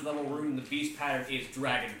 the 9th level rune in the beast pattern is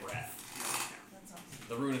Dragon Breath. That's awesome.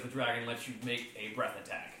 The rune of the dragon lets you make a breath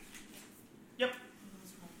attack.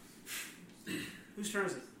 Whose turn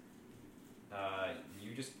is it?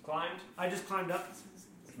 You just climbed, I just climbed up,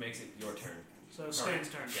 which makes it your turn. so Stan's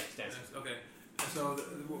turn. Yeah, Stan's. Okay. So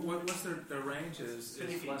what's their range is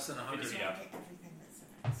 50 feet. less than 100 50 feet. feet out. Everything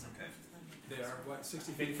that's in it. Okay. They are what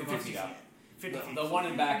 60 50 feet from 50 us? feet out. 50 feet. The one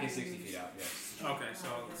in back is 60 feet out, yes. Okay, so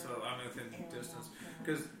I'm within distance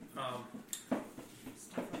because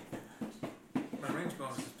Stuff like that. my range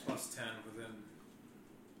bonus is plus 10 within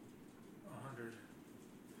 100.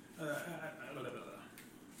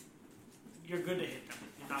 You're good to hit them.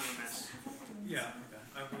 You're not going to miss. Yeah. Okay.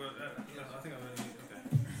 I think I'm gonna need. Okay.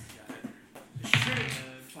 Got it. Sure.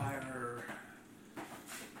 And fire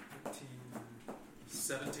 15,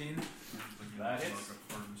 17. That hits.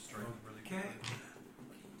 Okay.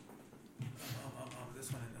 This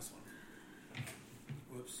one and this one.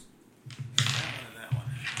 Whoops. That one and that one.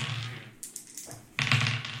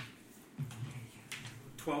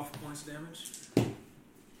 12 points of damage.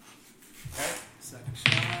 Okay. Second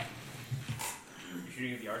shot. You're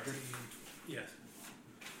shooting at the archer. Yes.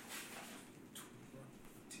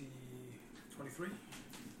 23.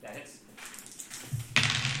 That hits.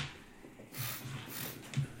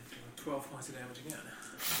 12 points of damage again.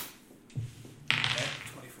 Okay.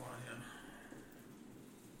 24 on him.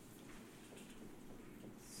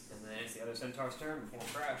 And then it's the other centaur's turn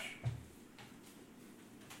before crash.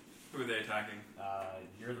 Who are they attacking?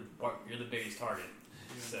 You're the biggest target,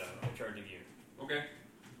 so they're charging you. Okay.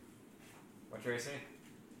 What's your AC?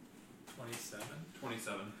 27.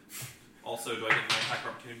 27. Also, do I get my attack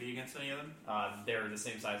of opportunity against any of them? They're the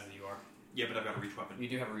same size as you are. Yeah, but I've got a reach weapon. You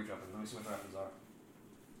do have a reach weapon. Let me see what the weapons are.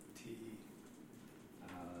 T.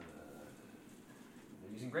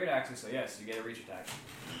 They're using great axes, so yes, you get a reach attack.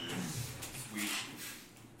 Sweet.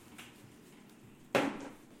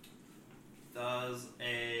 Does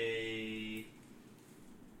a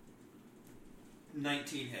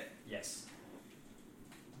 19 hit? Yes.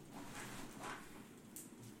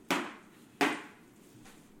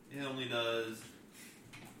 It only does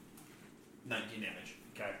 19 damage.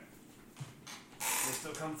 Okay. They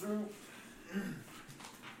still come through.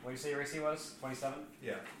 What did you say your AC was? 27?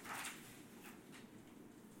 Yeah.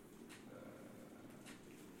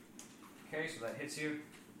 Okay, so that hits you.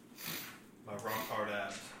 My rock hard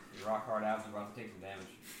abs. Your rock hard abs are about to take some damage.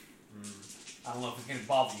 I don't know if it's going to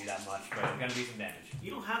bother you that much, but it's going to be some damage.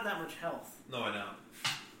 You don't have that much health. No, I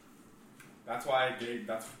don't. That's why I gave.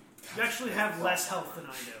 You actually have less health than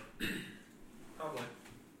I do. Probably.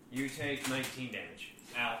 You take 19 damage.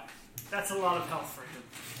 Ow. That's a lot of health for him.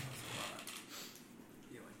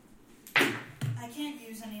 Healing. I can't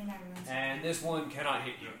use any of my runes. And this one cannot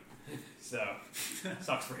hit you. So,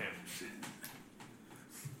 sucks for him.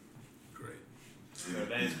 Great. So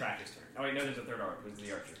then it's Crash's turn. Oh wait, no, there's a third archer. There's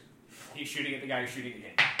the archer. He's shooting at the guy who's shooting at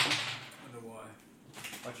him. Wonder why.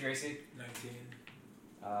 What's your AC? 19.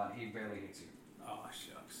 He barely hits you. Oh,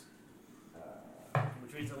 shucks.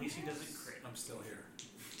 Which means at least he doesn't crit. I'm still here.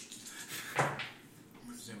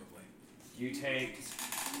 Presumably. You take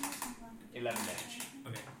 11 damage.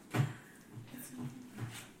 Okay.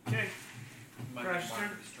 Okay. My Crash my turn.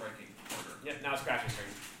 striking order. Yep, now it's Crash's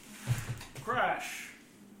turn. Crash.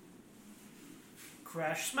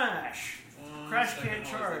 Crash smash. Crash can't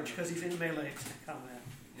charge because he's in melee combat.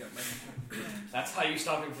 Yeah, That's how you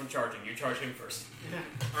stop him from charging. You charge him first.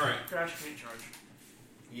 Alright. Crash can't charge.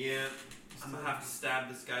 Yeah. I'm gonna have to stab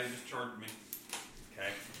this guy who just charged me. Okay.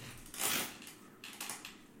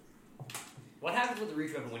 What happens with the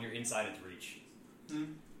reach weapon when you're inside its reach?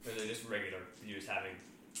 Or they're just regular? You just have to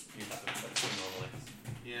swing normally.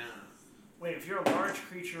 Yeah. Wait, if you're a large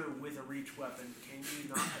creature with a reach weapon, can you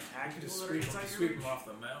not attack You can people just that are inside your sweep reach? him off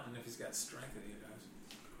the mountain if he's got strength that he does.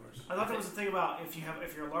 Of course. I thought there was a thing about if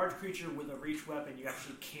you're a large creature with a reach weapon, you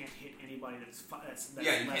actually can't hit anybody that's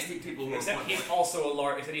Yeah, you less can't hit than people who are Except point he's blank. also a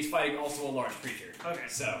large. Except he's fighting also a large creature. Okay,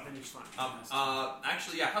 So, then you're fine.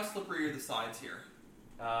 Actually, yeah, how slippery are the sides here?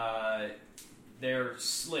 they're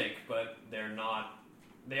slick, but they're not.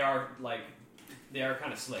 They are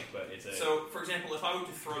kind of slick, but it's a. So, for example, if I were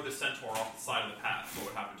to throw the centaur off the side of the path, what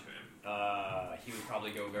would happen to him? He would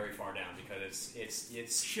probably go very far down because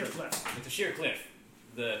it's Sheer cliff. It's a sheer cliff.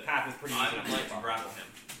 The path is pretty. I easy would to like to follow. grapple him.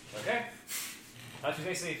 Okay. Touch his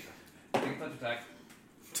AC. Make a touch attack.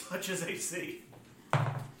 Touches AC.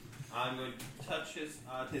 I'm going to touch his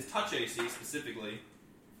touch AC specifically.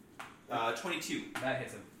 22. That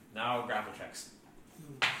hits him. Now grapple checks.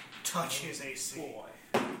 Touch his AC. Boy.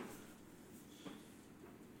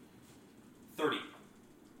 30.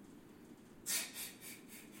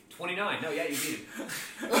 29. No, yeah, you beat him.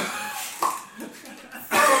 Throw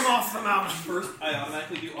him off the mountain. First, I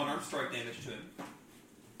automatically do unarmed strike damage to him.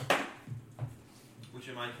 Which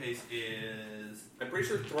in my case is I'm pretty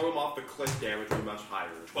sure throw him off the cliff damage would be much higher.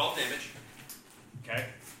 12 damage. Okay.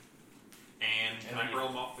 And can I throw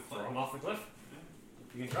him off the cliff? Throw him off the cliff.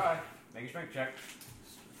 You can try. Make a strength check.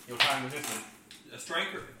 You'll try and resist it. A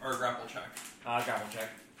strength or a grapple check? Grapple check.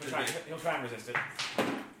 He'll try and resist it.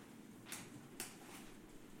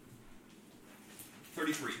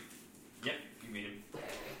 33. Yep, you beat him.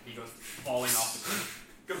 He goes falling off the cliff.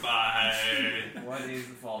 Goodbye. What is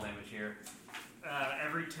the fall damage here?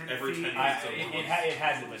 Every 10 Every feet. 10 It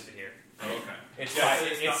has it listed here. Oh, okay. It's Yeah, five,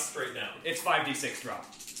 it's not straight down. It's 5d6 drop.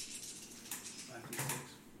 5d6.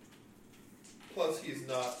 Plus, he's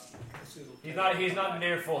not. He's not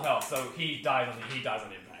near full health, so he dies on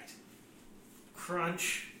impact.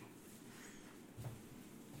 Crunch.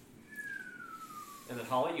 And then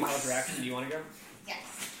Holly, you held your action. Do you want to go?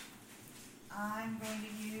 Yes. I'm going to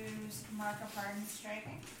use Mark of Hardened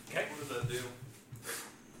Striking. Okay. What does that do?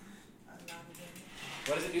 A lot of damage.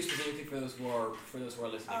 What does it do specifically for those who are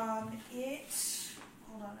listening?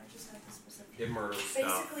 Hold on, I just have the specific. It murders stuff.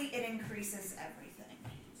 Basically, it increases everything.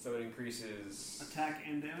 So it increases Attack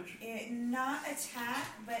and damage. It not attack,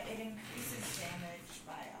 but it increases damage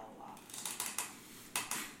by a lot.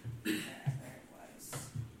 Wherever it was.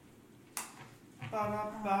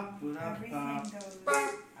 Everything goes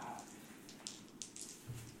up.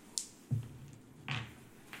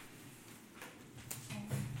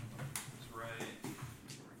 That's right.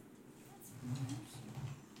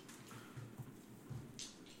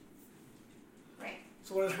 Right.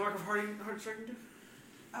 So what does Mark of Hard Striking do?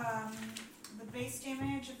 The base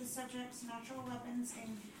damage of the subject's natural weapons,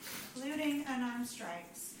 including unarmed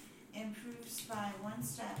strikes, improves by 1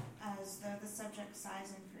 step as though the subject's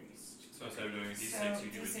size increased. So instead of doing a d6, So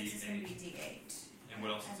you do a d6 is going to be d8. d8. And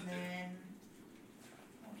what else does And it do? then,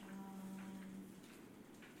 hold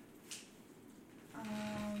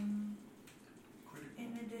on.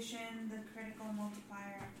 In addition, the critical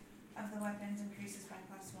multiplier of the weapons increases by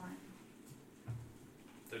 +1.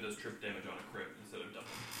 So it does trip damage on a crit instead of double.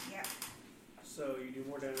 Yep. So you do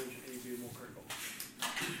more damage and you do more critical.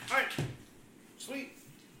 Alright. Sweet.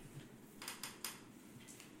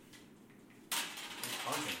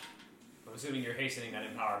 punching. I'm assuming you're hastening that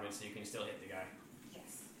empowerment so you can still hit the guy.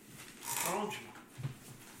 Yes. Punch.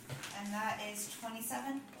 And that is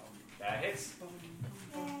 27. That hits.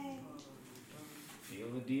 Yay. Feel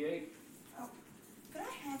the D8. Oh, could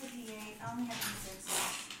I have a D8? I only have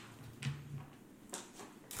D6.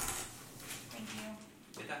 Thank you.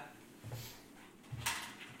 Get that.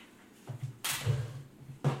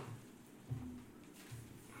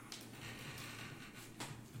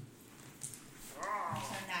 So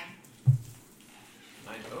 9.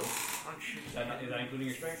 9 total. Is that including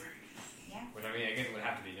your strength? Yeah. Which I mean, I guess it would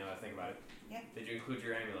have to be now that I think about it. Yep. Did you include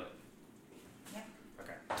your amulet? Yep.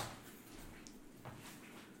 Okay.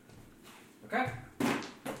 Okay.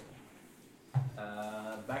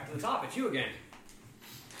 Back to the top. It's you again.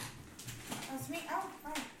 Oh, it's me. Oh,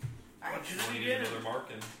 right. Alright. What you So we do need again? another mark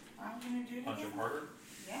and I'm going to do it punch him again. harder.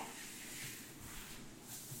 Yeah.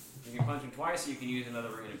 You can punch him twice, or you can use another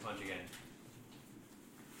rune and punch again.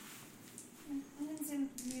 I'm going to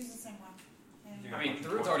use the same one. And, I mean, the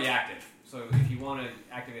rune's already active, so if you want to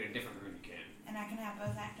activate a different rune, you can. and I can have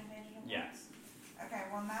both activated at once? Yes. Okay,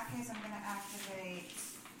 well in that case I'm going to activate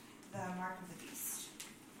the Mark of the Beast.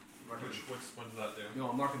 Which one does that do? You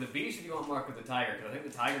want Mark of the Beast, or do you want Mark of the Tiger? Because I think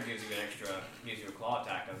the Tiger gives you an extra, gives you a claw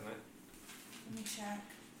attack, doesn't it? Let me check.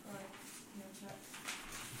 Or, check.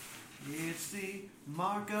 It's the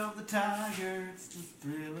mark of the tiger, it's the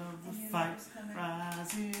thrill of the I knew that fight, was coming.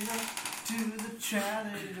 rising up to the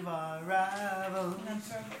challenge of our rival. And I'm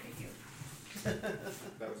throwing it at you.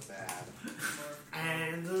 That was bad.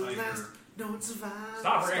 And the last don't survive.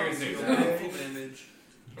 Stop ringing, Stop dude. survive. Full damage.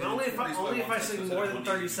 And only if I sing instead more of than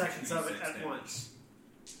 20, 30 seconds of it 2d6 at damage. once.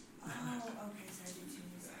 Oh, okay, so I do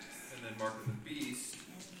 2d6. And then Mark of the Beast.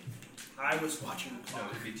 I was watching the No,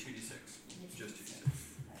 clock. it'd be 2d6. Just 2d6. Okay.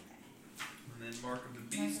 And then Mark of the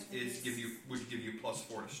Beast is would give you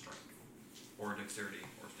 +4 to strength, or dexterity,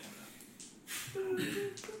 or stamina.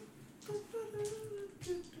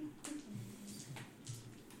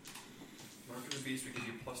 Mark of the Beast would give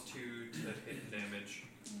you +2 to hit and damage.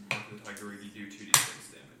 Mark of the Tiger would give you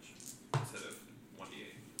 2d6 damage instead of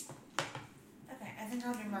 1d8. Okay, I think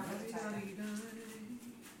I'll do Mark of the Tiger.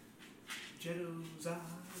 Jeddo's eye.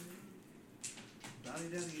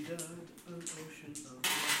 Da-di-da-di-da, an ocean of love.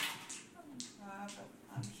 But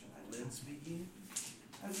I'm sure I did. Let's begin.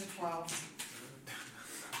 That was a 12.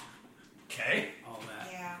 Okay. All that.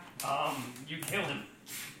 Yeah. You kill him.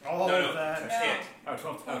 All No, of that. No. Hit. Oh,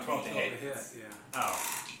 12 to Oh, the hit. hit, yeah.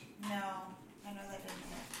 Oh. No. I know that didn't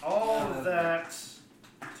hit. All of that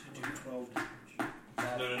to do 12 damage.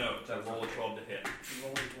 No. To roll a 12 to hit.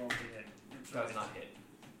 Rolling 12 to hit. Does not hit.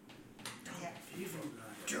 Yeah. Even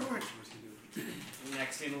do it. What's he do?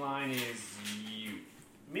 Next in line is you.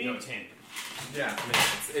 Me? No, 10. Yeah,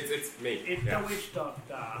 it's me. It's yeah. the witch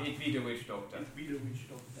doctor. It be the witch doctor. It's be the witch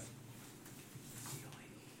doctor.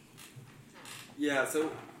 Yeah, so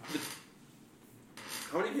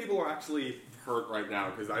how many people are actually hurt right now?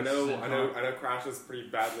 Because I know Crash is pretty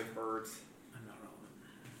badly hurt. I'm not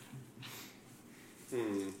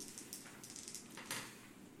relevant.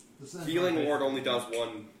 Healing ward only does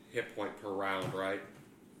 1 hit point per round, right?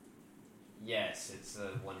 Yes, it's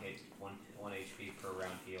 1 HP per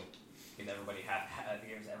round heal. Gives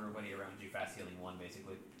everybody around you fast healing 1,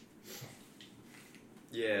 basically.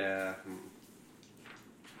 Yeah.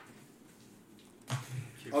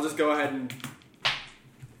 I'll just go ahead and...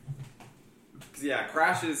 Cause yeah,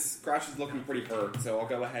 Crash is looking pretty hurt, so I'll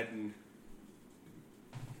go ahead and...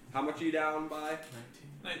 How much are you down by?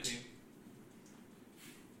 19.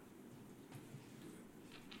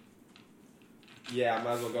 Yeah, I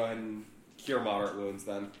might as well go ahead and cure moderate wounds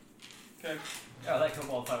then. Okay. Oh, that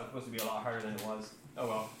Cobalt fight was supposed to be a lot harder than it was. Oh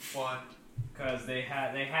well. Why? Because they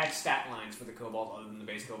had stat lines for the Cobalt other than the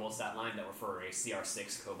base Cobalt stat line that were for a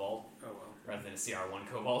CR6 Cobalt Oh well. rather than a CR1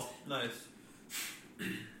 Cobalt. Nice.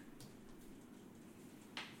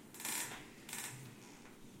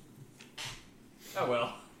 Oh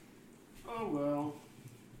well. Oh well.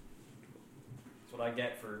 That's what I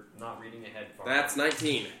get for not reading ahead far. That's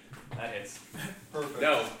 19. That hits. Perfect.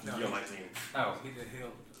 No, No. heal 19. Oh. He did heal.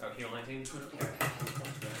 Oh, heal 19?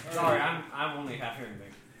 Sorry, I'm only half hearing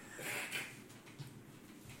things.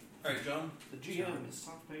 Alright, John. The GM is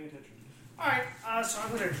not paying attention. Alright, so I'm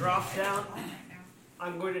going to drop down. Right now.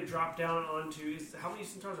 I'm going to drop down onto... how many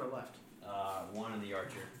centaurs are left? 1 and the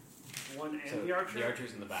archer. 1 and So the archer? The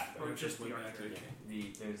archer's in the back though. Or just the Way archer? back, Yeah.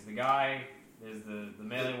 There's the guy, there's the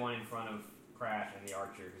melee one in front of Crash, and the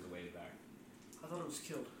archer who's way back. I thought it was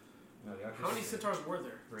killed. No, the archer. How many centaurs were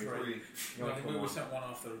there? 3. 3. You No, only I kill think we one. sent one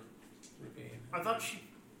off the ravine. I thought she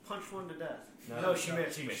punched one to death. No, she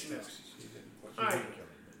missed. She missed. She didn't. All right.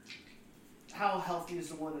 How healthy is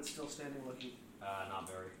the one that's still standing looking? Not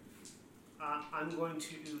very. I'm going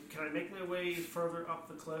to... Can I make my way further up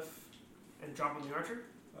the cliff and drop on the archer?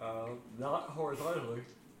 Not horizontally.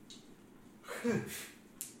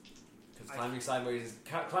 Because climbing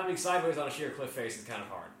sideways on a sheer cliff face is kind of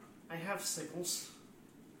hard. I have signals.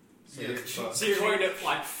 So, Yes, you're, but- so you're going to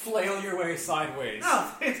like flail your way sideways. No,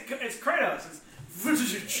 it's Kratos.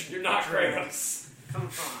 It's... You're not Kratos. Come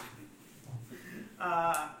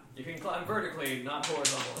on. You can climb vertically, not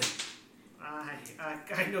horizontally.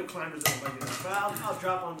 I know climbers don't like it, but I'll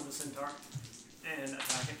drop onto the centaur and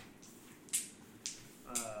attack it.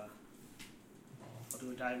 I'll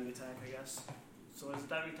do a diving attack, I guess. So what does a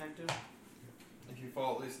diving attack do? If you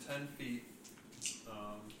fall at least 10 feet,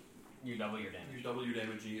 You double your damage. you double your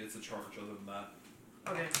damage. It's a charge. Other than that,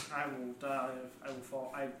 Okay, I will dive. I will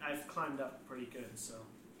fall. I've climbed up pretty good, so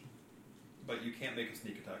but you can't make a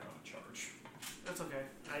sneak attack on a charge. that's okay.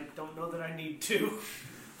 I don't know that I need to.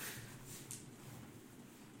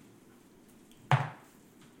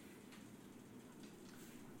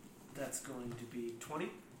 That's going to be 20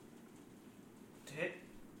 to hit.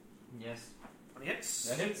 Yes. 20 hits.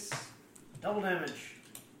 That hits. Double damage.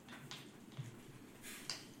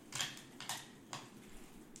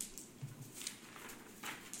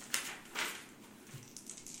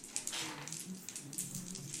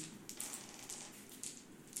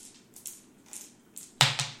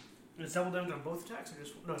 Is double damage on both attacks or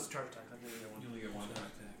just... No, it's a charge attack. I can only get one. You only get one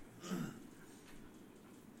attack.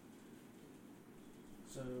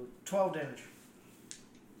 So, 12 damage.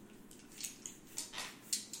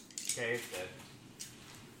 Okay, it's dead.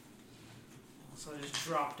 So I just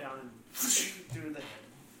drop down and through the head.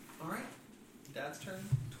 Alright. Dad's turn.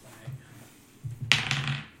 20.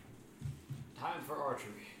 Time for archery.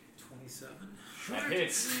 27. That Shoot it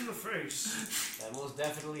hits. in the face. That most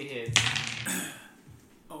definitely hits.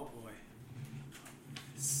 Oh boy.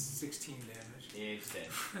 16 damage. It's dead.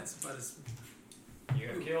 That's about as... You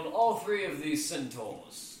have killed all 3 of these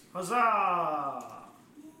centaurs. Huzzah!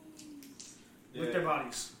 With their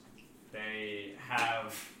bodies. They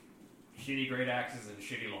have shitty great axes and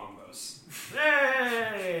shitty longbows.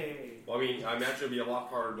 Hey! Well, I mean, I imagine it'd be a lot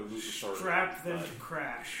harder to loot the sword. Strap them to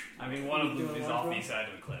crash. I mean, one of them is off the side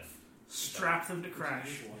of a cliff. Strap them to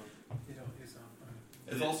crash.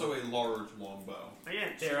 It's also a large longbow. Yeah,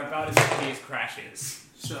 They're about as heavy as Crash is.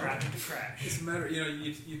 strap them to crash. It's a matter,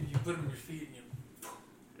 you put them on your feet and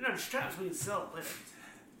you. No, straps we can sell it later.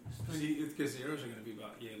 Because the arrows are going to be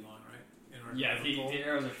about yay long, right? In order Yeah, to the roll.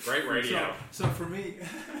 arrows are Great radio. So for me,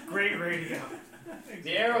 Great radio.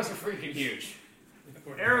 the arrows are freaking huge.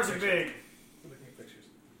 Arrows are big. Looking at pictures.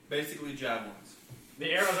 Basically javelins.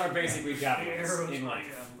 The arrows are basically The javelins arrows in are life.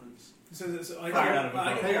 javelins. So I Fire can out of a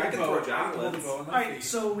bow. Hey, I can throw hold javelins. the bow on my Alright, feet.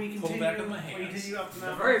 so we Pull continue. back on my We hands. continue up the They're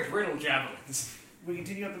mountain. very brittle javelins. We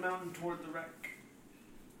continue up the mountain toward the wreck.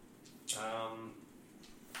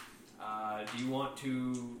 Do you want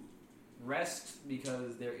to rest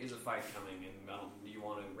because there is a fight coming in the mountain? Do you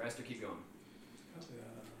want to rest or keep going?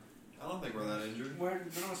 I don't think we're that injured. None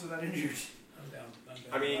of us are that injured. I'm down.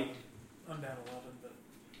 I mean- 11. I'm down 11, but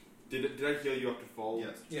Did I heal you up to full?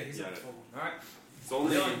 Yes. yeah, he's Yeah. up full. Alright. So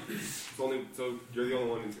you're the only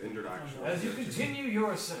one who's injured actually. As you continue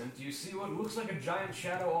your ascent, you see what looks like a giant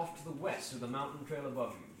shadow off to the west of the mountain trail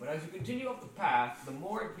above you. But as you continue up the path, the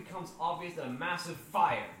more it becomes obvious that a massive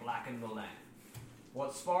fire blackened the land.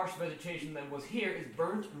 What sparse vegetation that was here is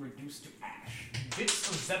burnt and reduced to ash. Bits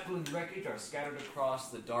of Zeppelin wreckage are scattered across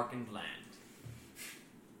the darkened land.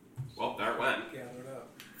 Well, there it went. Gathered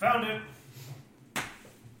up. Found it.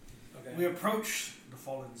 Okay. We approach the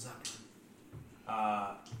fallen Zeppelin.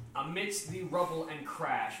 Amidst the rubble and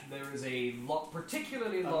crash, there is a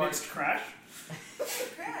particularly large. Amidst crash.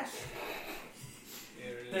 Crash.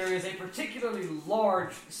 There it is. There is a particularly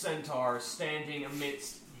large centaur standing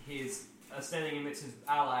amidst his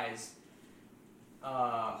allies,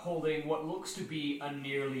 holding what looks to be a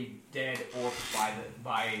nearly dead orc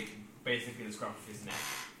by basically the scruff of his neck.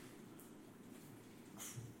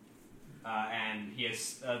 And he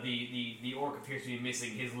has the orc appears to be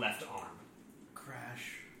missing his left arm.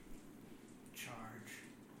 Crash. Charge.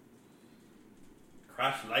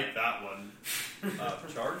 Crash like that one.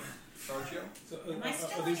 Charge? Chargio? So, Am I are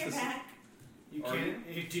still on these your the- back? You Are can.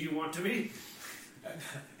 Do you want to be?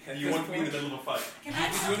 At You this want to be in the point, middle of a fight. Can you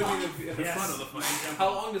I want to be at the Yes. front of the fight.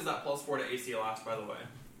 How long does that +4 to AC last, by the way?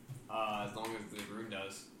 As long as the rune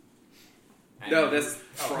does. No, this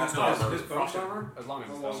Oh, frost no, armor. this Frost armor? As long as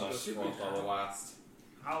How it long does. does frost armor last?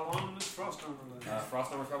 How long does frost armor last?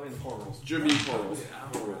 Frost armor is probably in the core rules. Jimmy rules.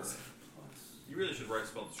 Yeah. Rules. You really should write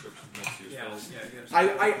spell descriptions next to your Yeah, spells.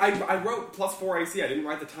 yeah. I wrote +4 AC. I didn't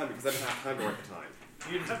write the time because I didn't have time to write the time.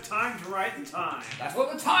 You didn't have time to write the time. That's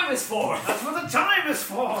what the time is for! That's what the time is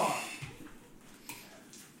for!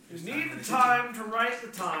 You need the time to write the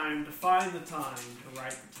time to find the time to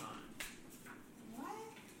write the time. What?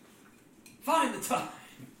 Find the time!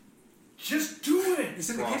 Just do it! It's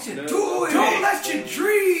in the Frost kitchen. knows. Do it! Don't let your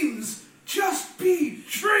dreams just be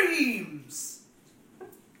dreams!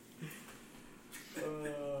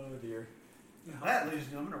 Oh dear. That, ladies and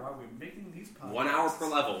gentlemen, are why we're making these podcasts. 1 hour per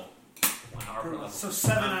level. 1 hour per level. So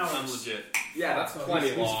 7 hours. I'm legit. Yeah, that's So plenty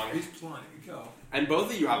he's- long. He's plenty. Go. And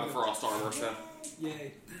both of you have the frost armor, so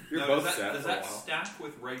Yay. you're Now, both does set does for a that while. stack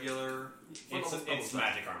with regular... It's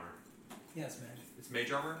magic armor, Yes, magic. It's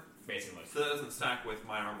mage armor? basically. So that doesn't stack with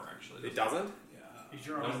my armor, actually. It doesn't? Yeah. Is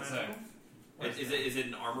your What armor does it say? magical? Is it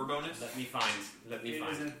an armor bonus? Let me find. Let me Is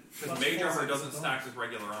find. it Because plus mage 4? armor doesn't stack with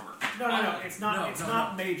regular armor. No. It's not. No, it's no,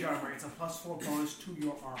 not mage armor. It's a +4 bonus to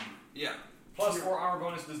your armor. Yeah. Plus 4 armor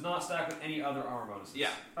bonus does not stack with any other armor bonuses.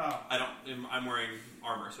 Yeah. Oh. I'm wearing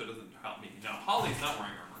armor, so it doesn't help me. No, Holly's not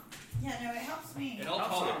wearing armor. Yeah, no, it helps me. It helps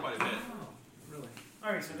Helps Holly her. quite a bit. Oh, really?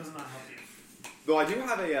 All right, so it does not help you. Though I do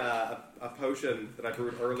have a potion that I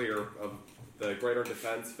brewed earlier of the greater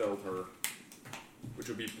defense filter, which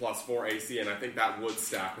would be +4 AC, and I think that would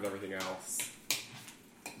stack with everything else.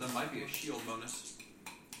 That might be a shield bonus.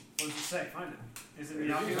 What does it say? Find it. Is it in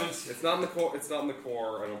the documents? It's not in the core. It's not in the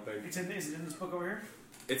core. I don't think. Is it in this book over here?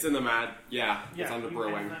 It's in the mad. Yeah, it's under you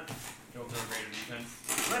brewing. have that. Filter greater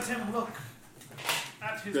defense. Let him look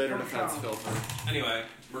at his Greater profile. defense filter. Anyway,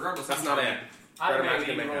 regardless, That's I'm not sorry. it. I Better don't magic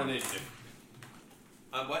know. than Roll mayhem. initiative.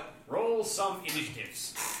 What? Roll some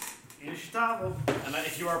initiatives. Initiative. And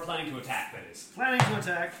if you are planning to attack, that is. Planning to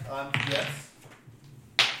attack. Yes.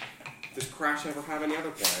 Does Crash ever have any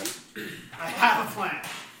other plan? I have a plan.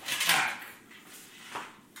 Attack.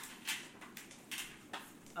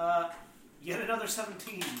 Yet another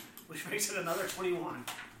 17, which makes it another 21.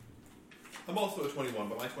 I'm also a 21,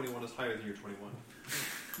 but my 21 is higher than your 21.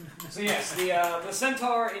 So yes, the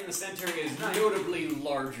centaur in the center is notably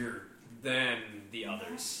larger than the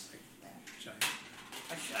others. Giant.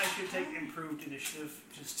 I should take improved initiative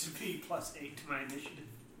just to be +8 to my initiative.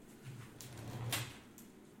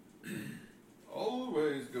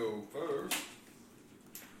 Always go first.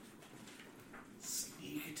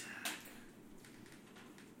 Sneak attack.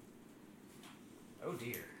 Oh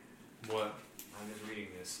dear. What? I'm just reading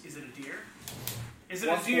this. Is it a deer? Is it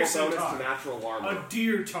Plus a deer 4 bonus to centaur? natural armor. A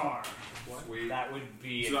deer tar. Sweet. That would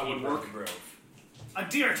be So a that would keeper of work? the grove. A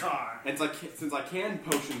deer tar. And since I can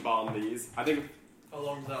potion bomb these, I think How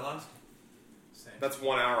long does that last? Same. that's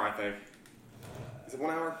 1 hour, I think. Is it 1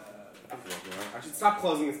 hour? I think it's 1 hour. I should stop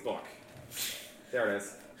closing this book. There it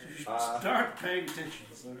is. Start paying attention,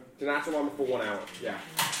 sir. To natural armor for 1 hour. Yeah.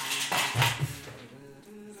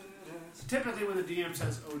 So typically when the DM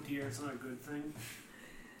says, oh dear, it's not a good thing.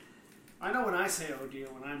 I know when I say oh dear,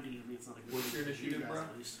 when I'm DMing, it's not a good What's thing. your initiative, You guys, bro?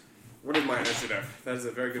 at least. What is my initiative? That is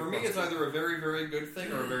a very good For me, question. it's either a very, very good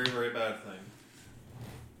thing or a very, very bad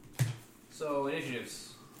thing. So,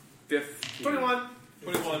 initiatives. 15. 21.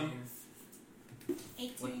 21.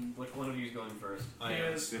 18. Which one of you is going first? I He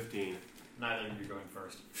am. is. 15. Neither of you are going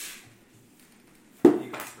first. He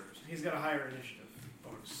goes first. He's got a higher initiative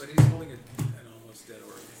bonus. But he's holding an almost dead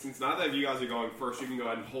orc. Since neither of you guys are going first, you can go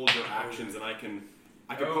ahead and hold your actions, and I can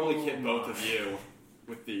probably hit both of you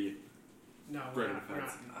with the. No, Greater we're not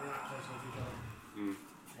close with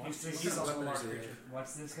each other. He's also a Weapon large is a- creature.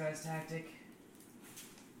 What's this guy's tactic?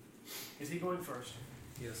 Is he going first?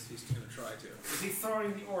 Yes, he's going to try to. Is he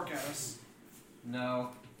throwing the orc at us? No.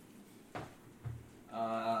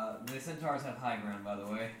 The centaurs have high ground, by the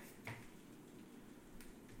way.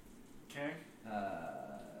 Okay.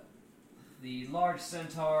 The large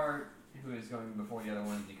centaur, who is going before the other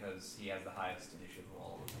one because he has the highest initiative of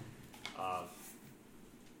all of them,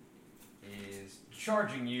 is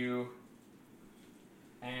charging you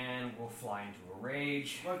and will fly into a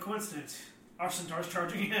rage. What a coincidence. Our centaur's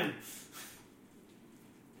charging him.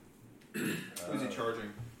 Who's he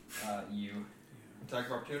charging? You. Attack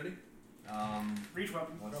of opportunity? Reach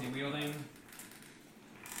weapon. What's he wielding?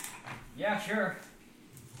 Yeah, sure.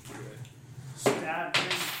 Good. Stab him in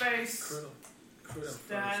the face. Crit him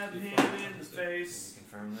Stab first him before- in the Let me face.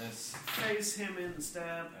 confirm this. Face him in the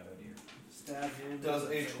stab. Oh dear. Stab him Does in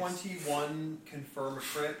the a face. 21 confirm a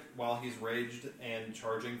crit while he's raged and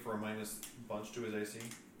charging for a minus bunch to his AC?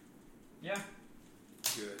 Yeah.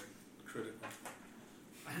 Good. Critical.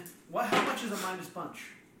 What? How much is a minus punch?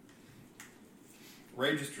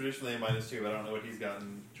 Rage is traditionally a -2. I don't know what he's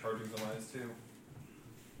gotten. Charging's a -2.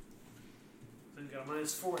 So you got a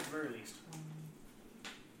 -4 at the very least.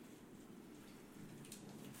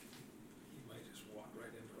 He might just walk right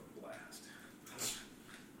into a blast.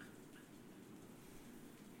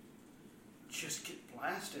 Just get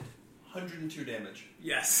blasted. 102 damage.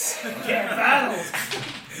 Yes. Get battled.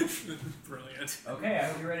 Brilliant. Okay, I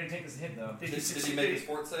hope you're ready to take this hit, though. Did Did he he succeed? make his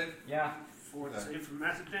fort save? Yeah. Fourth Okay. save for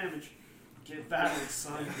massive damage. Get battled,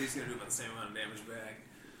 son. He's going to do about the same amount of damage back.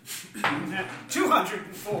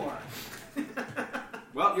 204.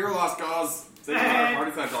 Well, you're lost, guys. Say goodbye, And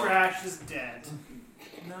party time, dog. Crash is dead.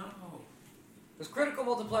 No. Does critical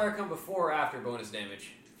multiplier come before or after bonus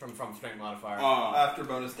damage from strength modifier? After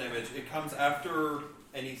bonus damage. It comes after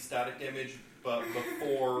any static damage, but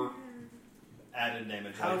before added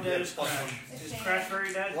damage. How Like, dead yeah, is plus Crash? one. Is Crash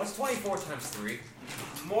very dead? What's 24 times 3?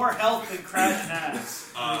 More health than Crash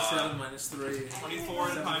has. 27 minus 3. 24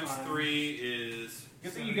 times 3 is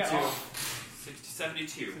Good thing you got 72. off.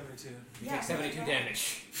 72. 72. You take 72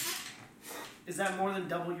 damage. Is that more than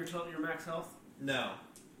double your total, your max health? No.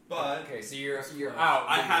 But Okay, so you're out.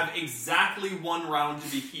 I have exactly 1 round to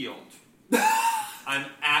be healed. I'm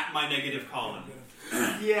at my negative column.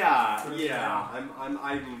 Yeah. I'm.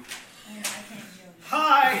 I can't do it.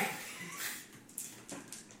 Hi!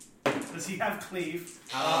 Does he have cleave?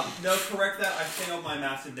 No, correct that. I failed my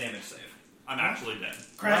massive damage save. I'm actually dead.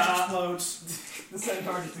 Crash explodes. The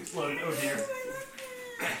centaur just exploded. Oh dear.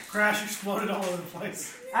 Crash exploded all over the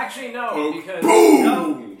place. Actually, no, because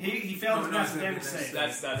No, he failed his No, massive no, damage no, save.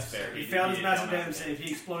 that's fair. He failed his massive damage save.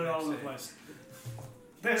 He exploded all over the place.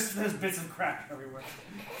 There's bits of crack everywhere.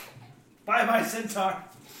 Bye bye, centaur.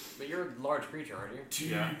 But you're a large creature, aren't you?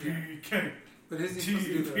 Yeah. TPK. But isn't he supposed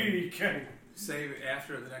to do the TPK. save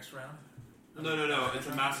after the next round? No. It's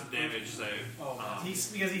a massive damage save.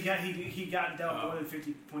 He's because he got dealt more than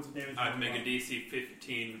 50 points of damage. I have to make a DC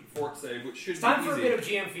 15 fort save, which should It's be time for a easy. bit of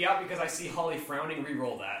GM fiat because I see Holly frowning.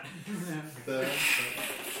 Reroll that.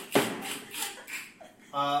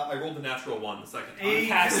 I rolled a natural 1 the second time. He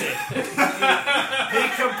Pass it.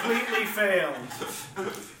 He completely failed.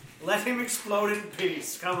 Let him explode in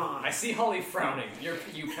peace. Come on. I see Holly frowning.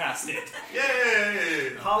 You passed it.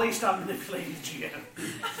 Yay! Holly, stop manipulating the GM.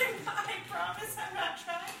 I promise I'm not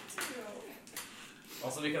trying to.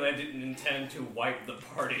 Also because I didn't intend to wipe the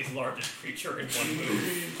party's largest creature in one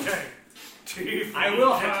move. Okay. I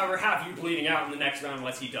will, however, have you bleeding out in the next round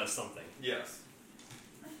unless he does something. Yes.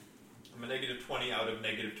 I'm a negative 20 out of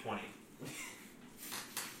negative 20.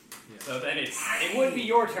 So then it would be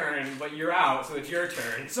your turn, but you're out, so it's your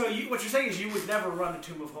turn. So what you're saying is you would never run a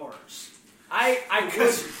Tomb of Horrors. I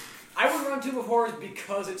would run Tomb of Horrors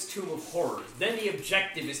because it's Tomb of Horrors. Then the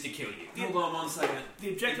objective is to kill you. Hold on 1 second. The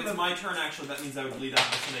objective If it's my turn, actually, that means I would bleed out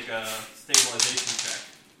and have to make a stabilization check.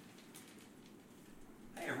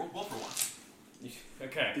 Hey, I rolled well for once.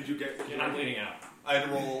 Okay. Did you get? You're not bleeding out. I had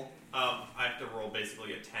to roll. I have to roll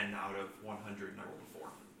basically a 10 out of 100, and I rolled a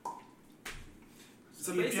 4.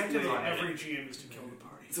 So the objective of every GM is to kill the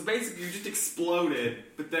party. So basically, you just exploded,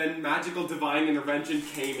 but then magical divine intervention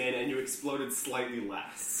came in, and you exploded slightly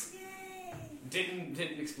less. Yay! Didn't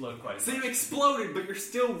explode quite as So much. you exploded, but you're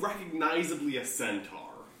still recognizably a centaur.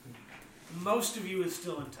 Most of you is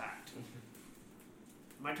still intact.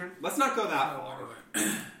 My turn? Let's not go that Oh, far.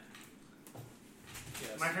 anyway.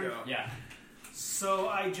 Yes, My turn? go. Yeah. So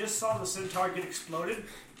I just saw the centaur get exploded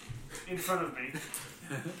in front of me.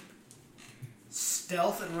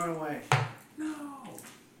 Stealth and run away. No.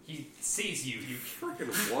 He sees you.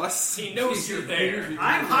 Freaking wuss. He knows you're there.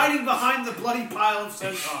 I'm hiding behind the bloody pile of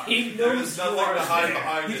centaur. He There's knows you nothing are to hide there.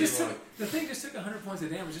 behind He just anymore. took, the thing just took 100 points of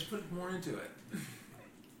damage. Just put more into it.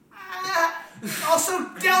 Also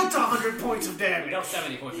dealt 100 points of damage. Dealt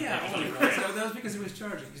 70 points of damage. only on right. it. So that was because he was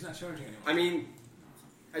charging. He's not charging anymore. I mean,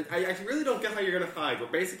 I really don't get how you're gonna hide. We're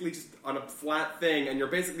basically just on a flat thing, and you're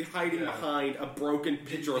basically hiding behind a broken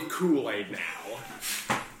pitcher of Kool-Aid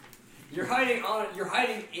now. You're hiding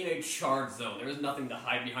in a charge zone. There is nothing to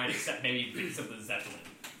hide behind except maybe bits of the Zeppelin,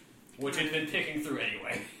 which had been picking through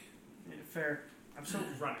anyway. Yeah, fair. I'm still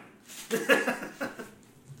running.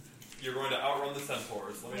 You're going to outrun the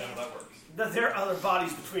centaurs. Let me know how that works. There are other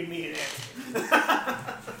bodies between me and it.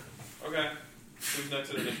 Okay. Who's next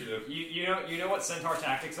in initiative? You know what Centaur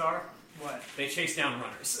tactics are? What? They chase down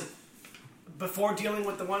runners. Before dealing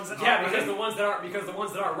with the ones that Yeah, aren't because running? the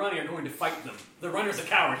ones that aren't running are going to fight them. The runner's a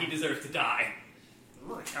coward. He deserves to die. I'm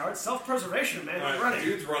not a coward. Self-preservation, man. I'm Alright, running.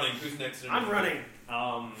 dude's running. Who's next in I'm initiative?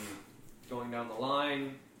 running. Going down the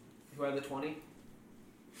line. Who had the 20?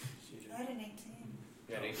 I had an 18.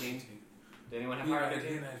 You had 18. Did anyone have You higher had than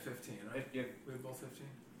 18, 18? I had 15, right? Yeah. We had both 15?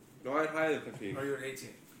 No, I had higher than 15. Or you were at 18?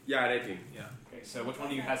 Yeah, at 18. Yeah. Okay, so which one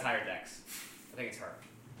of you has higher dex? I think it's her.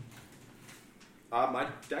 My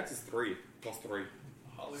dex is 3 plus 3.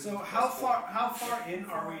 So how far in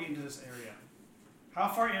are we into this area? How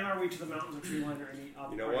far in are we to the mountains of Tree Line or any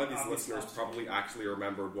You know what? These obvious listeners obstacles? probably actually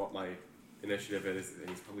remembered what my initiative is, and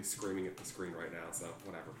he's probably screaming at the screen right now. So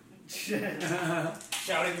whatever.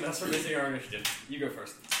 Shouting at us for missing our initiative. You go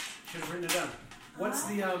first. Should have written it down. What's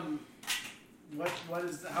the what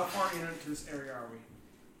is how far into this area are we?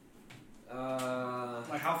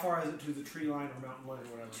 Like how far is it to the tree line or mountain line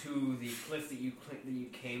or whatever? To the cliff that you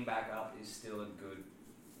came back up is still a good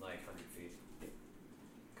 100 feet.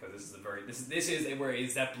 Because this is where a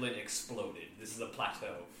zeppelin exploded. This is a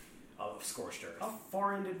plateau of scorched earth. How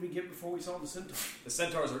far in did we get before we saw the centaur? The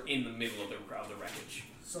centaurs are in the middle of the wreckage.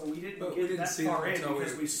 So we didn't But get we didn't that see far them in until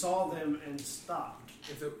because we saw them and stopped.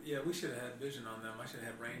 We should have had vision on them. I should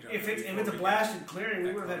have had range on If them. it's before it's a we blasted clearing, we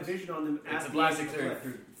that would have had close. vision on them. It's at a the blasted edge of the clearing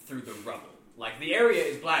cliff. through the rubble. Like the area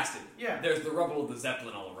is blasted. Yeah. There's the rubble of the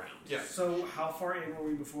zeppelin all around. Yeah. So how far in were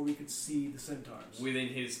we before we could see the centaurs? Within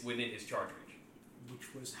his charge range.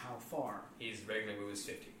 Which was how far? His regular move is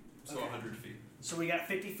 50. So 100 feet. So we got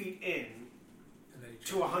 50 feet in And then you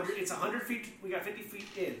to 100. It's 100 feet. We got 50 feet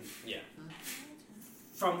in Yeah.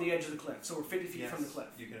 from the edge of the cliff. So we're 50 feet from the cliff.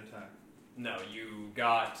 You can attack. No, you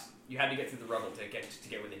had to get through the rubble to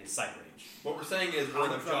get within his sight range. What we're saying is we're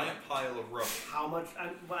in a giant pile of rubble. How much?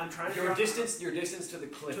 I'm trying to. Your figure out- distance to the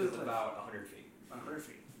cliff To the is cliff. about 100 feet. 100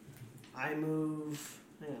 feet. I move.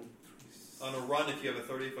 Man. On a run, if you have a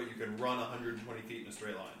 30 foot, you can run 120 feet in a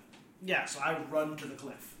straight line. Yeah. So I run to the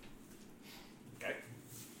cliff. Okay.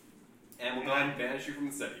 And we'll go ahead and banish you from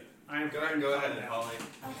the city. I am Go trying to ahead, find out. Holly.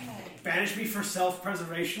 Okay. Banish me for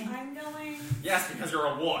self-preservation. I'm going. Yes, because you're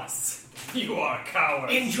a wuss. You are a coward.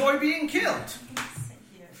 Enjoy being killed. I'm gonna sit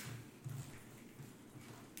here.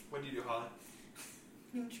 What do you do, Holly?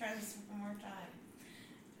 I'm gonna try this one more time.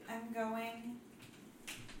 I'm going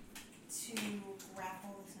to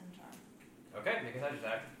grapple the centaur. Okay, make a touch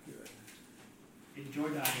attack. Enjoy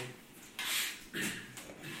dying.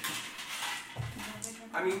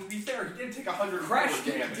 I mean, to be fair, he did take 100 Crash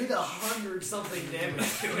damage. did 100 something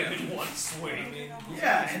damage to him in one swing.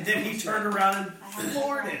 Yeah, and then he turned around and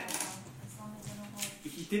floored it. As long as I don't hold.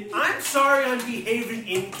 He I'm sorry I'm behaving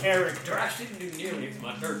in character. Crash didn't do nearly as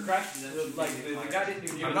much. Or Crash, the guy didn't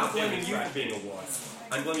do nearly I'm as not much blaming damage you as for being a wuss.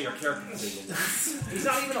 I'm blaming your character for being a wuss. He's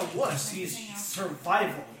not even a wuss. He's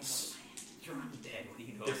survival. You're undead. What do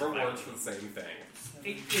you know? Different words for the same thing.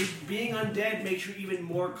 Being undead makes you even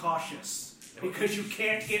more cautious because you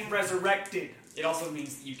can't get resurrected. It also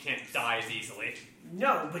means you can't die as easily.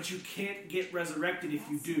 No, but you can't get resurrected if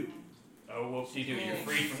you do. Oh, whoopsie-doo. You're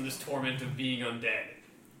free from this torment of being undead.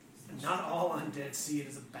 Not all undead see it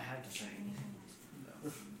as a bad thing.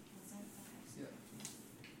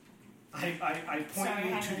 I point Sorry,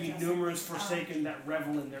 you I to had to the adjust numerous it. Forsaken that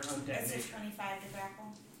revel in their undead Is it nature. 25 to grapple?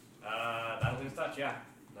 That'll lose touch, yeah.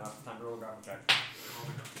 Now it's time to roll a grapple check. Roll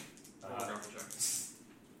a grapple check.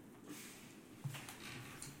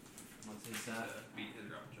 What's his Beat his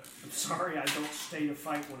grapple check. I'm sorry I don't stay to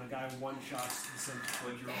fight when a guy one-shots the Centaur.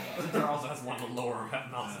 What'd you roll? Centaur also has one of the lower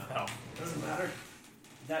amounts of health. Doesn't matter.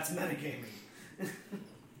 That's metagaming.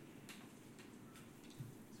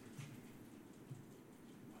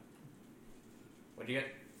 What'd you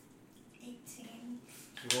get? 18.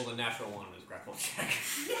 He rolled a natural one on his grapple check.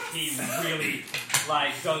 Yes! He really,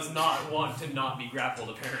 does not want to not be grappled,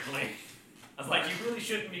 apparently. I was like, you really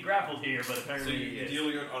shouldn't be grappled here, but So apparently he you is.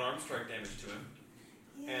 deal your unarmed strike damage to him.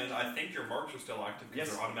 Yeah. And I think your marks are still active because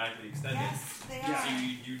Yes. they're automatically extended. Yes, they Yeah. are. So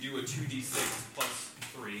you do a 2d6 plus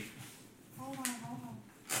 3. Hold on.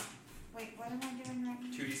 Wait, what am I doing right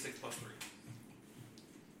now? 2d6 plus 3.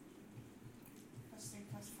 Plus 3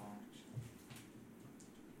 plus 4, actually.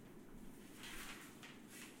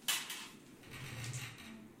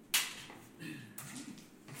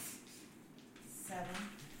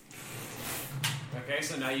 Okay,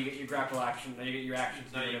 so now you get your grapple action. Now you get your action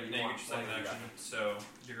to Now do you whatever get you your want. second action. So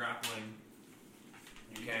you're grappling.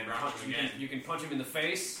 You can grapple punch, again. you can punch him in the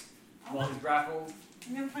face Oh, while he's grappled.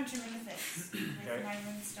 I'm gonna punch him in the face. Okay. My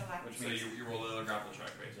room's still active. Which So means you roll another grapple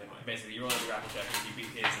check, basically. basically you roll a grapple check and if you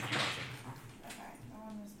beat his and you punch him. Okay, that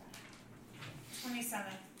one was bad.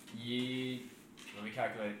 27. Let me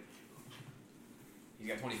calculate. He's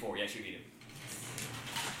got 24. Yes, you beat him.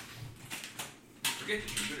 Forget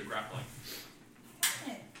that you're good at grappling.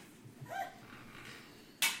 Damn it. Okay.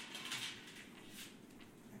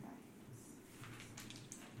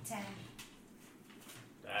 10.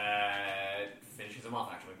 That finishes him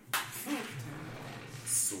off, actually.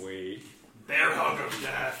 Sweet. Bear hug of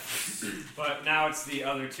death. But now it's the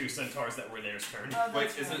other two centaurs that were theirs turn. Oh, Wait,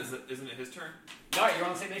 that's right. isn't it his turn? No, you're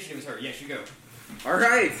on the same initiative as her. Yes, you go.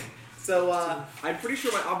 Alright. So, I'm pretty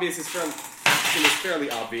sure my obvious action is fairly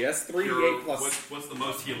obvious. 3d8 plus... What's the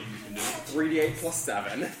most healing you can do? 3d8 plus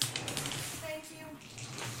 7. Thank you.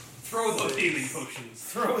 Throw those healing potions.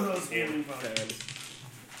 Throw those healing bugs. 10,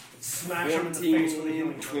 Smash him in the face with a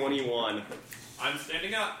healing 14, bug. 21. I'm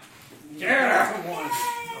standing up. Yeah, that's a one.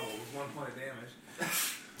 Oh, 1 point of damage.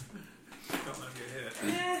 Don't let him get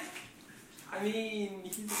hit. I mean,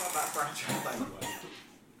 he's about that fragile anyway.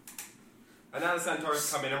 And now the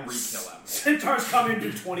centaurs come in and re-kill him. Centaurs come in and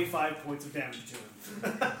do 25 points of damage to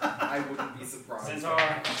him. I wouldn't be surprised.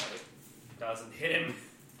 Centaur doesn't hit him.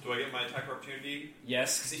 Do I get my attack opportunity?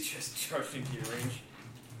 Yes, because he just charged into your range.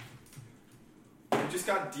 You just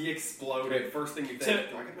got de-exploded. First thing you think,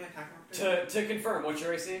 do I get my attack opportunity? To confirm, what's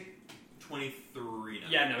your AC? 23 now.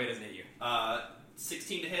 Yeah, no, he doesn't hit you.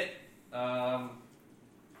 16 to hit.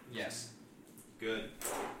 Yes. Good.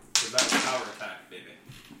 Because that's a power attack, baby.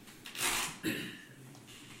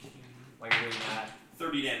 Like you're doing that.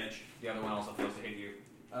 30 damage. The other one also fails to hit you.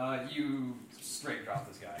 You straight drop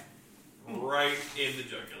this guy. Right in the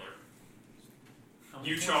jugular.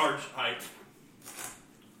 You points? charge, I...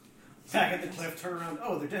 Back at the cliff, turn around.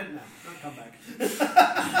 Oh, they're dead now. Don't come back.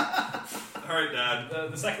 Alright, Dad.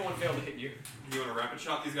 The second one failed to hit you. You want a rapid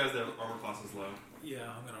shot? These guys, their armor class is low. Yeah,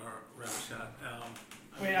 I'm gonna rapid shot.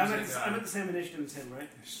 Wait, I'm at the same initiative as him, right?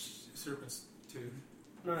 Serpent's tooth.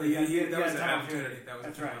 No, Yeah, that was an attack opportunity. That was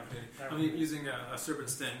That's an right. opportunity. I'm using a serpent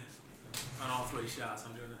sting on all 3 shots.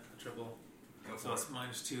 I'm doing a triple. Go So for it's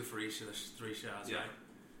it. -2 for each of the 3 shots, Yeah. right?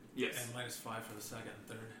 Yes. And -5 for the second and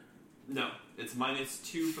third. No, it's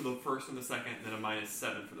 -2 for the first and the second, and then a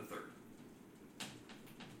 -7 for the third.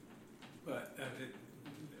 But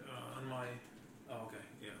on my... Oh, okay,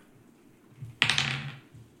 yeah.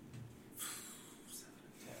 7,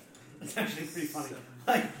 10. It's actually pretty funny. 7.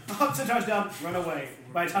 Like, oh, Centaur's down, run away.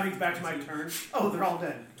 By the time he's back to my turn, oh, they're all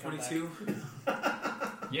dead. Come back. 22.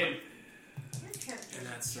 Yeah. Your character. And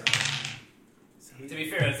that's... To be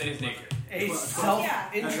fair, that's in his nature. A Well,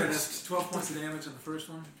 self-interest. that's 12 points of damage on the first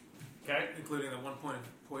one, Okay. including the 1 point of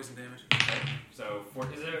poison damage. Okay. So,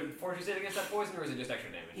 is there fortitude save against that poison, or is it just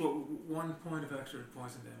extra damage? Well, 1 point of extra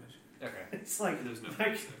poison damage. Okay. It's like There's no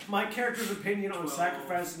my character's opinion on 12,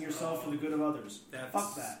 sacrificing yourself for the good of others. That's,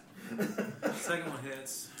 Fuck that. Second one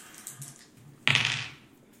hits.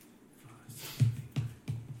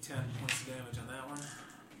 10 points of damage on that one.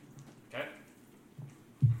 Okay.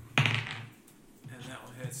 And that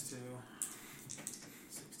one hits too.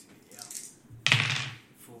 16, yeah.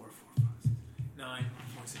 4, 5, 6, 9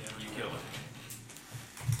 points of damage. You kill it.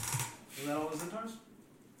 Is that all the Centaurs?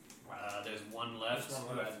 There's one left There's one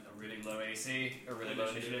who left. has a really low AC, a really low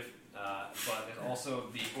initiative. But there's also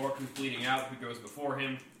the orc who's bleeding out who goes before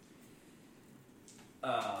him.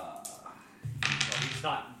 Well, he's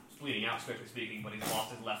not bleeding out, strictly speaking, but he's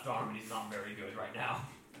lost his left arm and he's not very good right now.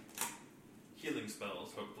 Healing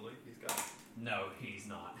spells, hopefully. He's got. No, he's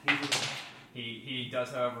not. He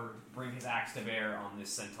does, however, bring his axe to bear on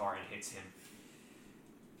this centaur and hits him.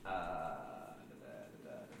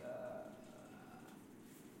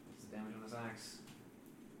 What's the damage on his axe?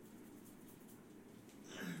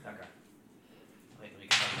 Okay. Wait, let me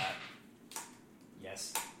confirm that.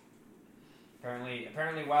 Yes.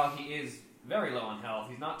 Apparently, while he is very low on health,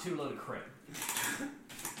 he's not too low to crit.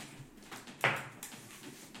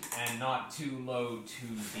 And not too low to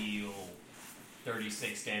deal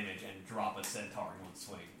 36 damage and drop a centaur in one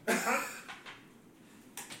swing.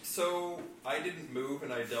 So, I didn't move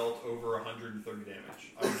and I dealt over 130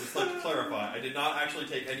 damage. I would just like to clarify, I did not actually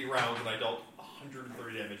take any rounds and I dealt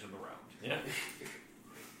 130 damage in the round. Yeah.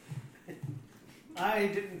 I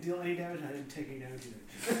didn't deal any damage. I didn't take any damage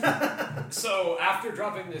either. So, after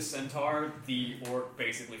dropping this centaur, the orc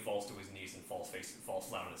basically falls to his knees and falls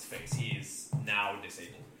flat on his face. He is now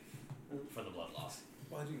disabled from the blood loss.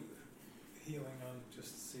 Why'd you healing on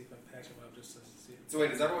just to see if I patch him up just to see if... So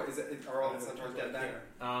wait, are all the Centaurs dead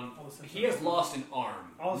now? He has lost an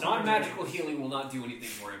arm. All the Non-magical Centaurs- healing will not do anything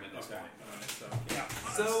for him at this Okay, point. alright, so... Yeah.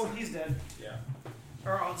 So he's dead. Yeah.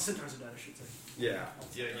 Or all the Centaurs are dead, I should say. Yeah.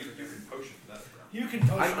 Yeah, you can potion that. You can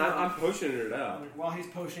potion him I'm up. potioning it up. While he's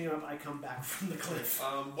potioning him up, I come back from the cliff.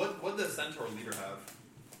 What does Centaur leader have?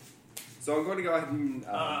 So I'm going to go ahead and...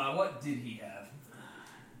 What did he have?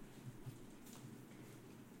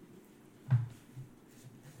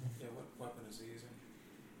 Yeah, what weapon is he using?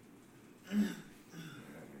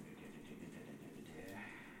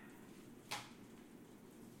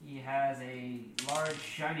 He has a large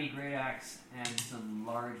shiny great axe and some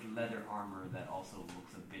large leather armor that also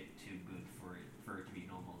looks a bit too good for it to be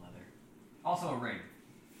normal leather. Also a ring.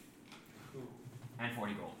 Ooh. And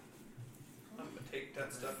 40 gold. I'm gonna take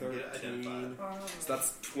that stuff and get it 13. identified. So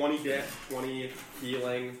that's 20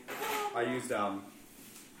 healing. I used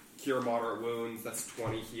cure moderate wounds. That's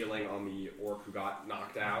 20 healing on the orc who got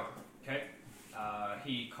knocked out. Okay.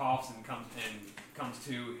 He coughs and comes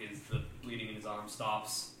to. The bleeding in his arm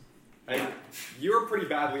stops. And you're pretty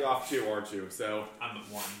badly off too, aren't you? So I'm at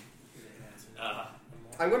 1.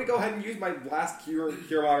 I'm going to go ahead and use my last cure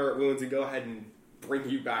moderate wounds and go ahead and bring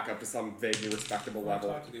you back up to some vaguely respectable I'll level.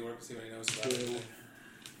 talk to the orc and see what he knows about it.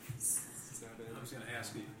 I was going to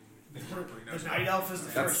ask you. The night elf is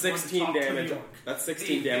the That's first one to 16 talk to damage. the orc. That's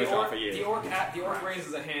 16 damage off of The you. orc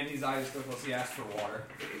raises a hand. His eyes go close. He asks for water.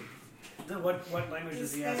 What language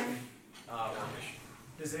does he ask me? Orcish.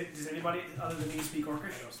 Does anybody other than me speak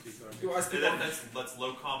Orcish? I don't speak orc. Do I speak Orcish? That's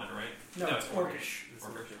low common, right? No, it's Orcish.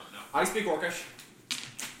 Orcish? No. I speak Orcish.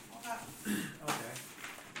 Okay.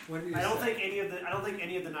 What did you I don't say? think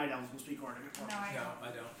any of the night elves will speak Orcish. No, I No, don't.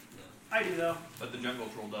 I don't. I do though. But the jungle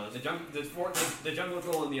troll does. The jungle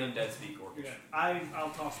troll and the undead speak orcish. Yeah. I'll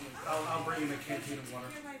toss him. I'll bring him a canteen of water.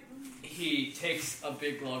 He takes a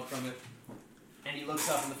big glug from it, and he looks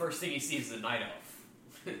up, and the first thing he sees is a night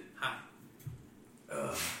elf. Hi.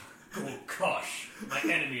 Oh gosh, my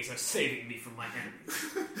enemies are saving me from my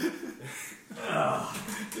enemies.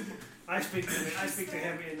 I speak to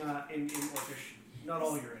him in Orcish. Not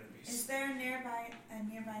all your enemies. Is there a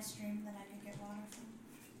nearby stream that I could get water from?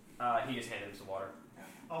 He just handed him some water.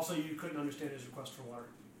 Also, you couldn't understand his request for water.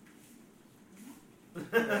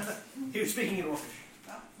 He was speaking in Orcish.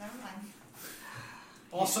 Oh, never mind.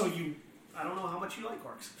 Also, I don't know how much you like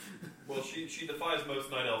orcs. Well, she defies most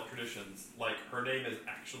night elf traditions. Like, her name is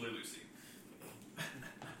actually Lucy.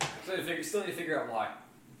 So you still need to figure out why.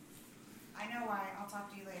 I know why. I'll talk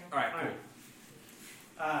to you later. Alright, cool.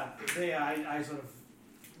 I sort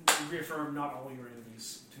of reaffirm not all your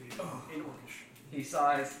enemies to you in Orcish. He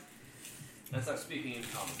sighs and starts speaking in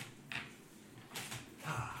common.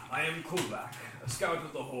 I am Kulp, a scout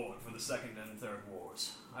of the Horde for the Second and Third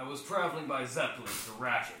Wars. I was traveling by Zeppelin to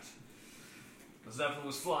Ratchet. The Zeppelin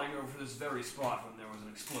was flying over this very spot when there was an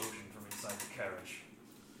explosion from inside the carriage.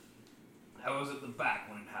 I was at the back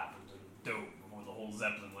when it happened and dove before the whole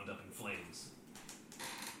Zeppelin went up in flames.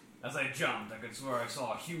 As I jumped, I could swear I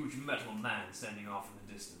saw a huge metal man standing off in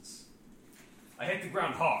the distance. I hit the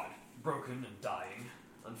ground hard, broken and dying.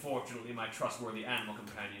 Unfortunately, my trustworthy animal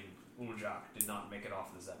companion, Zul'Zalam, did not make it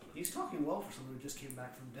off the Zeppelin. He's talking well for someone who just came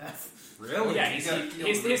back from death. Really? Yeah,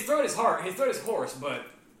 his throat is hard. His throat is hoarse, but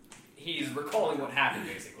he's recalling what happened,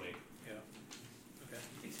 basically. Yeah. Okay.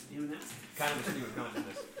 Even ask. Kind of a continuing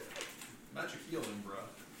consciousness. Magic healing, bro.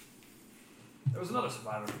 There was another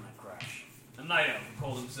survivor from that crash. A night elf who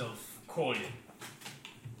called himself Kulp.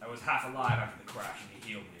 I was half alive after the crash, and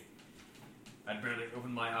he healed me. I'd barely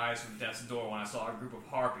opened my eyes from death's door when I saw a group of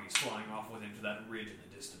harpies flying off with him to that ridge in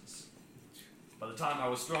the distance. By the time I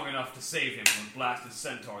was strong enough to save him, when blasted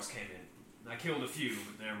centaurs came in. I killed a few,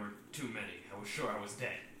 but there were too many. I was sure I was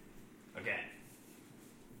dead. Again.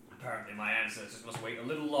 Apparently my ancestors must wait a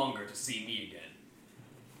little longer to see me again.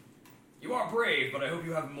 You are brave, but I hope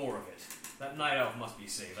you have more of it. That night elf must be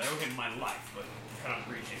saved. I owe him my life, but I cannot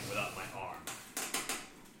reach him without my arm.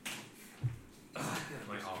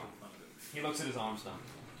 My arm. He looks at his arm stump.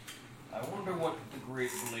 I wonder what the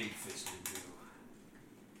Great Blade Fist will do.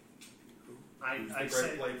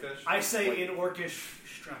 I say in Orcish,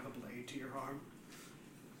 strap a blade to your arm.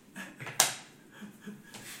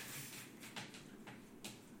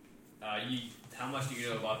 How much do you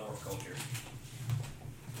know about orc culture?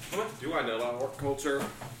 How much do I know about orc culture?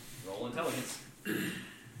 Roll intelligence.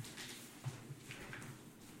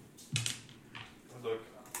 Look,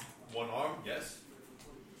 one arm, yes.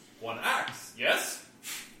 One axe, yes.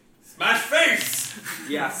 Smash face.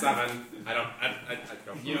 Yeah, 7. I don't.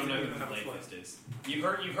 You don't know who the Blade Fist is. You've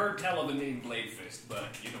heard tell of the name Blade Fist,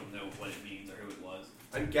 but you don't know what it means or who it was.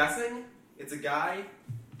 I'm guessing it's a guy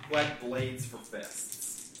who had blades for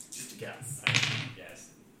fists. Just a guess. Yes.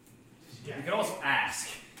 You can also ask.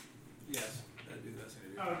 Yes. That'd be the best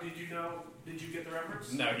thing to do. Oh, did you know? Did you get the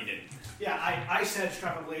reference? No, he didn't. Yeah, I said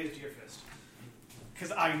strap a blade to your fist.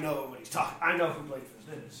 Because I know what he's talking. I know who Blade Fist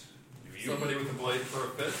is. Somebody with a blade for a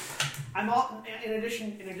fist. I'm all, in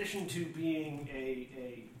addition to being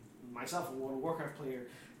a myself a World of Warcraft player,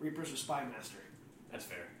 Reaper's a spy master. That's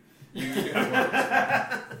fair. You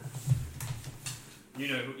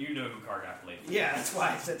know who Kargak Blade is. Yeah, that's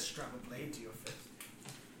why I said strap a blade to your fist.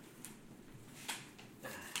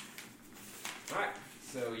 Alright,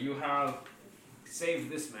 so you have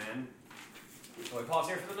saved this man. Shall we pause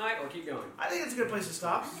here for the night or keep going? I think it's a good place to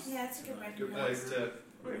stop. Yeah, it's a good way to Good go. place to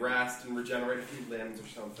rest and regenerate a few limbs or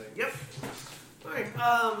something. Yep. All right. The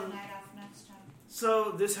night off next time.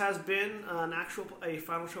 So this has been a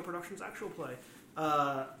Final Show Productions actual play.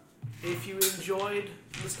 If you enjoyed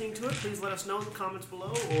listening to it, please let us know in the comments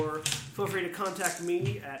below, or feel free to contact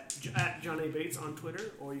me at John A. Bates on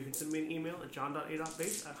Twitter, or you can send me an email at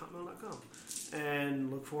john.a.bates@hotmail.com.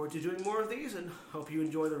 And look forward to doing more of these, and hope you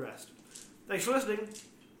enjoy the rest. Thanks for listening.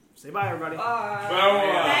 Say bye, everybody. Bye!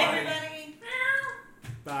 Bye, everybody.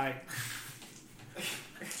 Bye.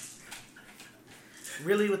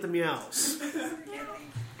 Really with the meows.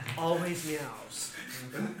 Always meows.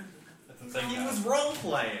 He was role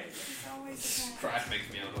playing. It's always a Crash makes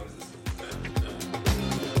meow noises.